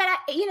 Yeah, but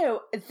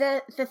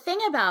the thing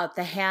about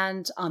the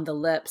hand on the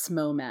lips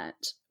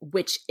moment,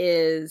 which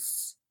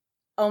is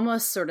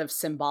almost sort of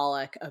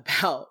symbolic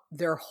about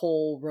their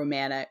whole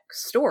romantic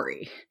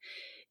story,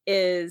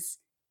 is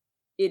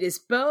it is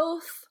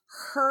both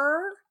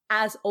her,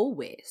 as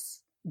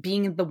always,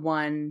 being the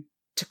one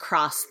to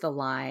cross the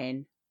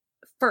line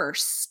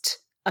first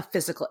of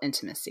physical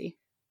intimacy,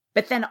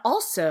 but then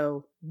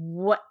also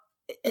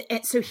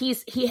so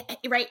he's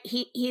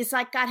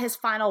got his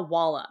final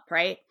wall up,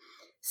 right?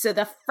 So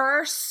the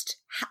first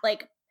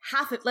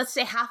half of, let's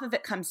say half of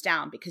it comes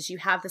down because you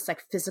have this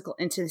physical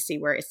intimacy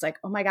where it's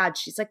oh my God,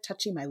 she's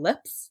touching my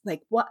lips,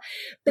 what?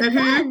 But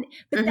then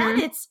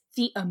it's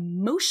the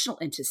emotional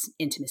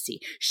intimacy.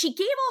 She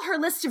gave all her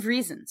list of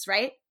reasons,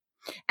 right?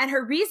 And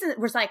her reason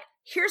was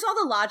here's all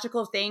the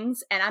logical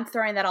things, and I'm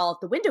throwing that all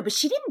out the window. But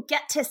she didn't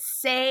get to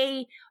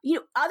say,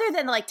 other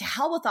than to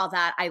hell with all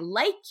that, I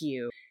like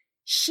you.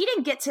 She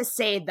didn't get to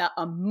say the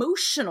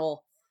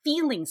emotional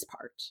feelings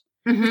part,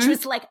 which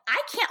was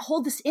I can't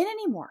hold this in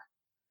anymore.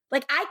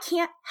 I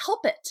can't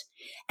help it.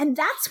 And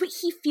that's what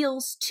he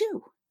feels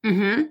too.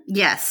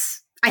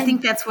 Yes. I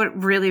think that's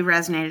what really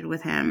resonated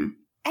with him.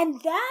 And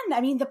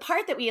then, the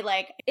part that we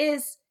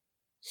is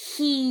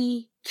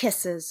he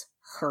kisses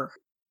her.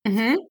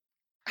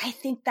 I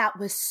think that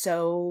was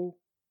so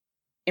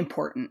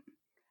important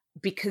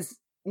because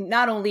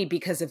not only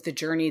because of the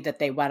journey that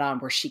they went on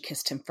where she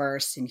kissed him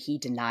first and he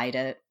denied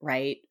it,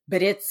 right?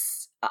 But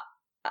it's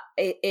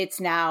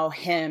now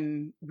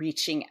him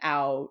reaching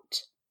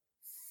out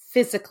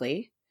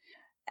physically,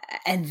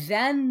 and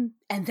then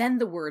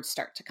the words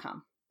start to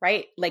come,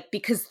 right?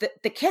 Because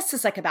the kiss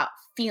is about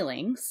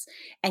feelings,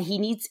 and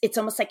it's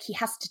almost he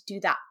has to do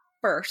that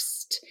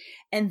first,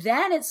 and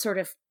then it sort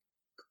of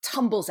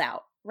tumbles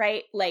out,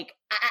 right?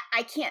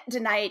 I can't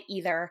deny it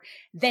either.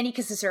 Then he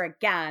kisses her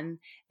again,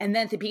 and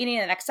then at the beginning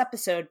of the next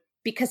episode,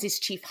 because he's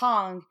Chief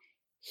Hong,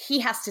 he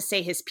has to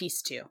say his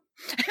piece too.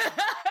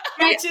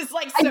 Which is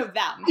so them.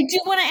 I do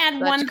want to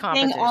add one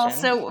thing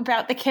also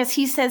about the kiss.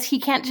 He says he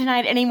can't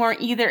deny it anymore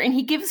either. And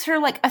he gives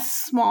her a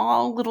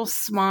small little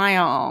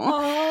smile.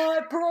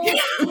 Oh, bro.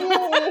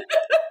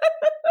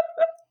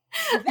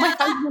 My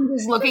husband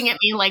is looking at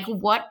me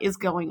what is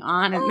going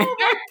on in there?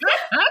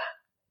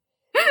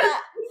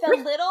 The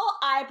little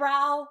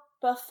eyebrow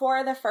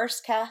before the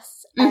first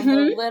kiss and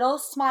the little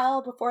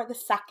smile before the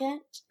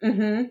second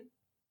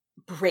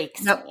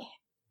breaks me.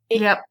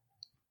 Yep.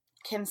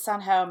 Kim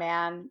Sun-ho,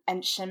 man,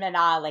 and Shin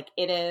Min-ah,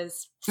 it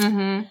is.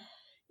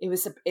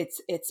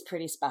 It's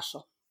pretty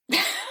special.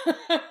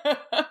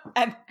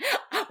 And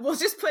we'll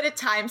just put a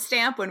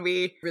timestamp when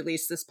we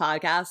release this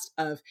podcast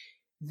of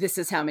this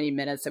is how many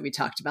minutes that we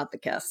talked about the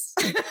kiss.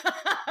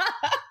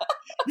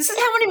 This is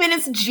how many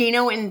minutes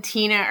Gino and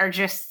Tina are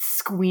just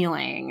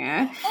squealing.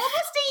 Almost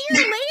a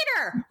year later.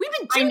 We've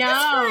been doing this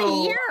for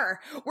a year.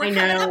 We're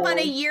coming up on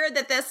a year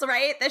that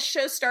this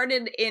show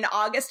started in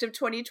August of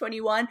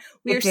 2021.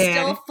 We are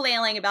still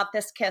flailing about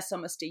this kiss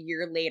almost a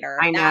year later.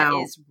 That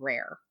is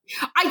rare.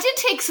 I did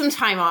take some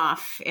time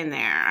off in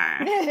there.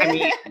 I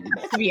mean,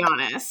 to be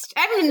honest.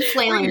 I've been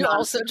flailing. Were you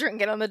also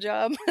drinking on the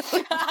job?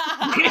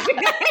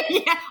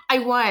 Yeah, I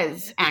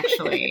was,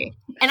 actually.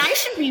 And I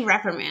should be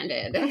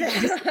reprimanded.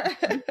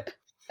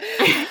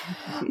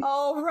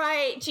 All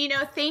right,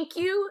 Gino, thank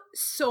you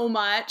so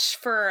much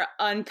for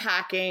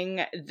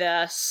unpacking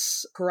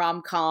this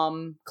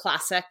rom-com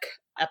classic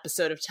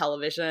episode of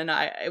television.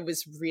 It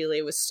was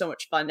so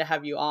much fun to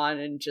have you on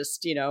and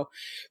just,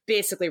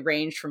 basically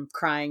range from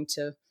crying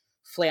to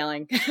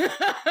flailing.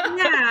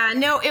 Yeah,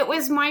 no, it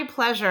was my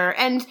pleasure.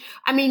 And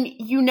I mean,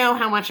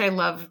 how much I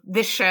love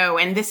this show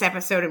and this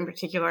episode in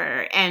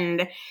particular.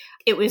 And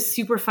it was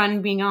super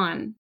fun being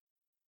on.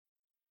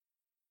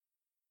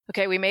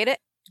 Okay, we made it.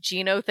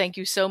 Gino, thank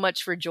you so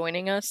much for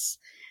joining us.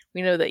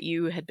 We know that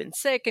you had been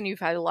sick and you've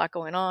had a lot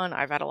going on.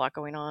 I've had a lot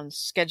going on.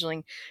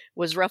 Scheduling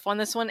was rough on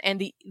this one. And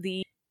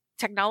the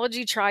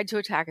technology tried to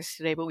attack us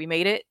today, but we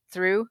made it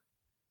through.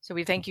 So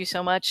we thank you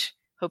so much.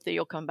 Hope that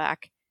you'll come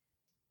back.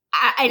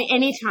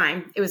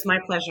 Anytime. It was my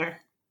pleasure.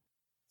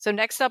 So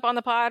next up on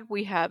the pod,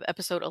 we have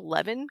episode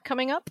 11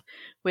 coming up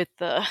with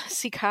the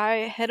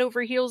Sekai head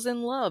over heels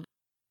in love.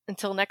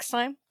 Until next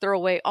time, throw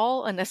away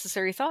all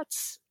unnecessary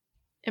thoughts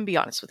and be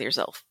honest with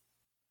yourself.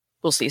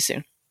 We'll see you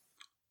soon.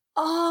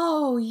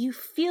 Oh, you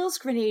feels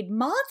grenade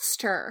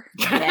monster.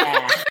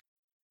 Yeah.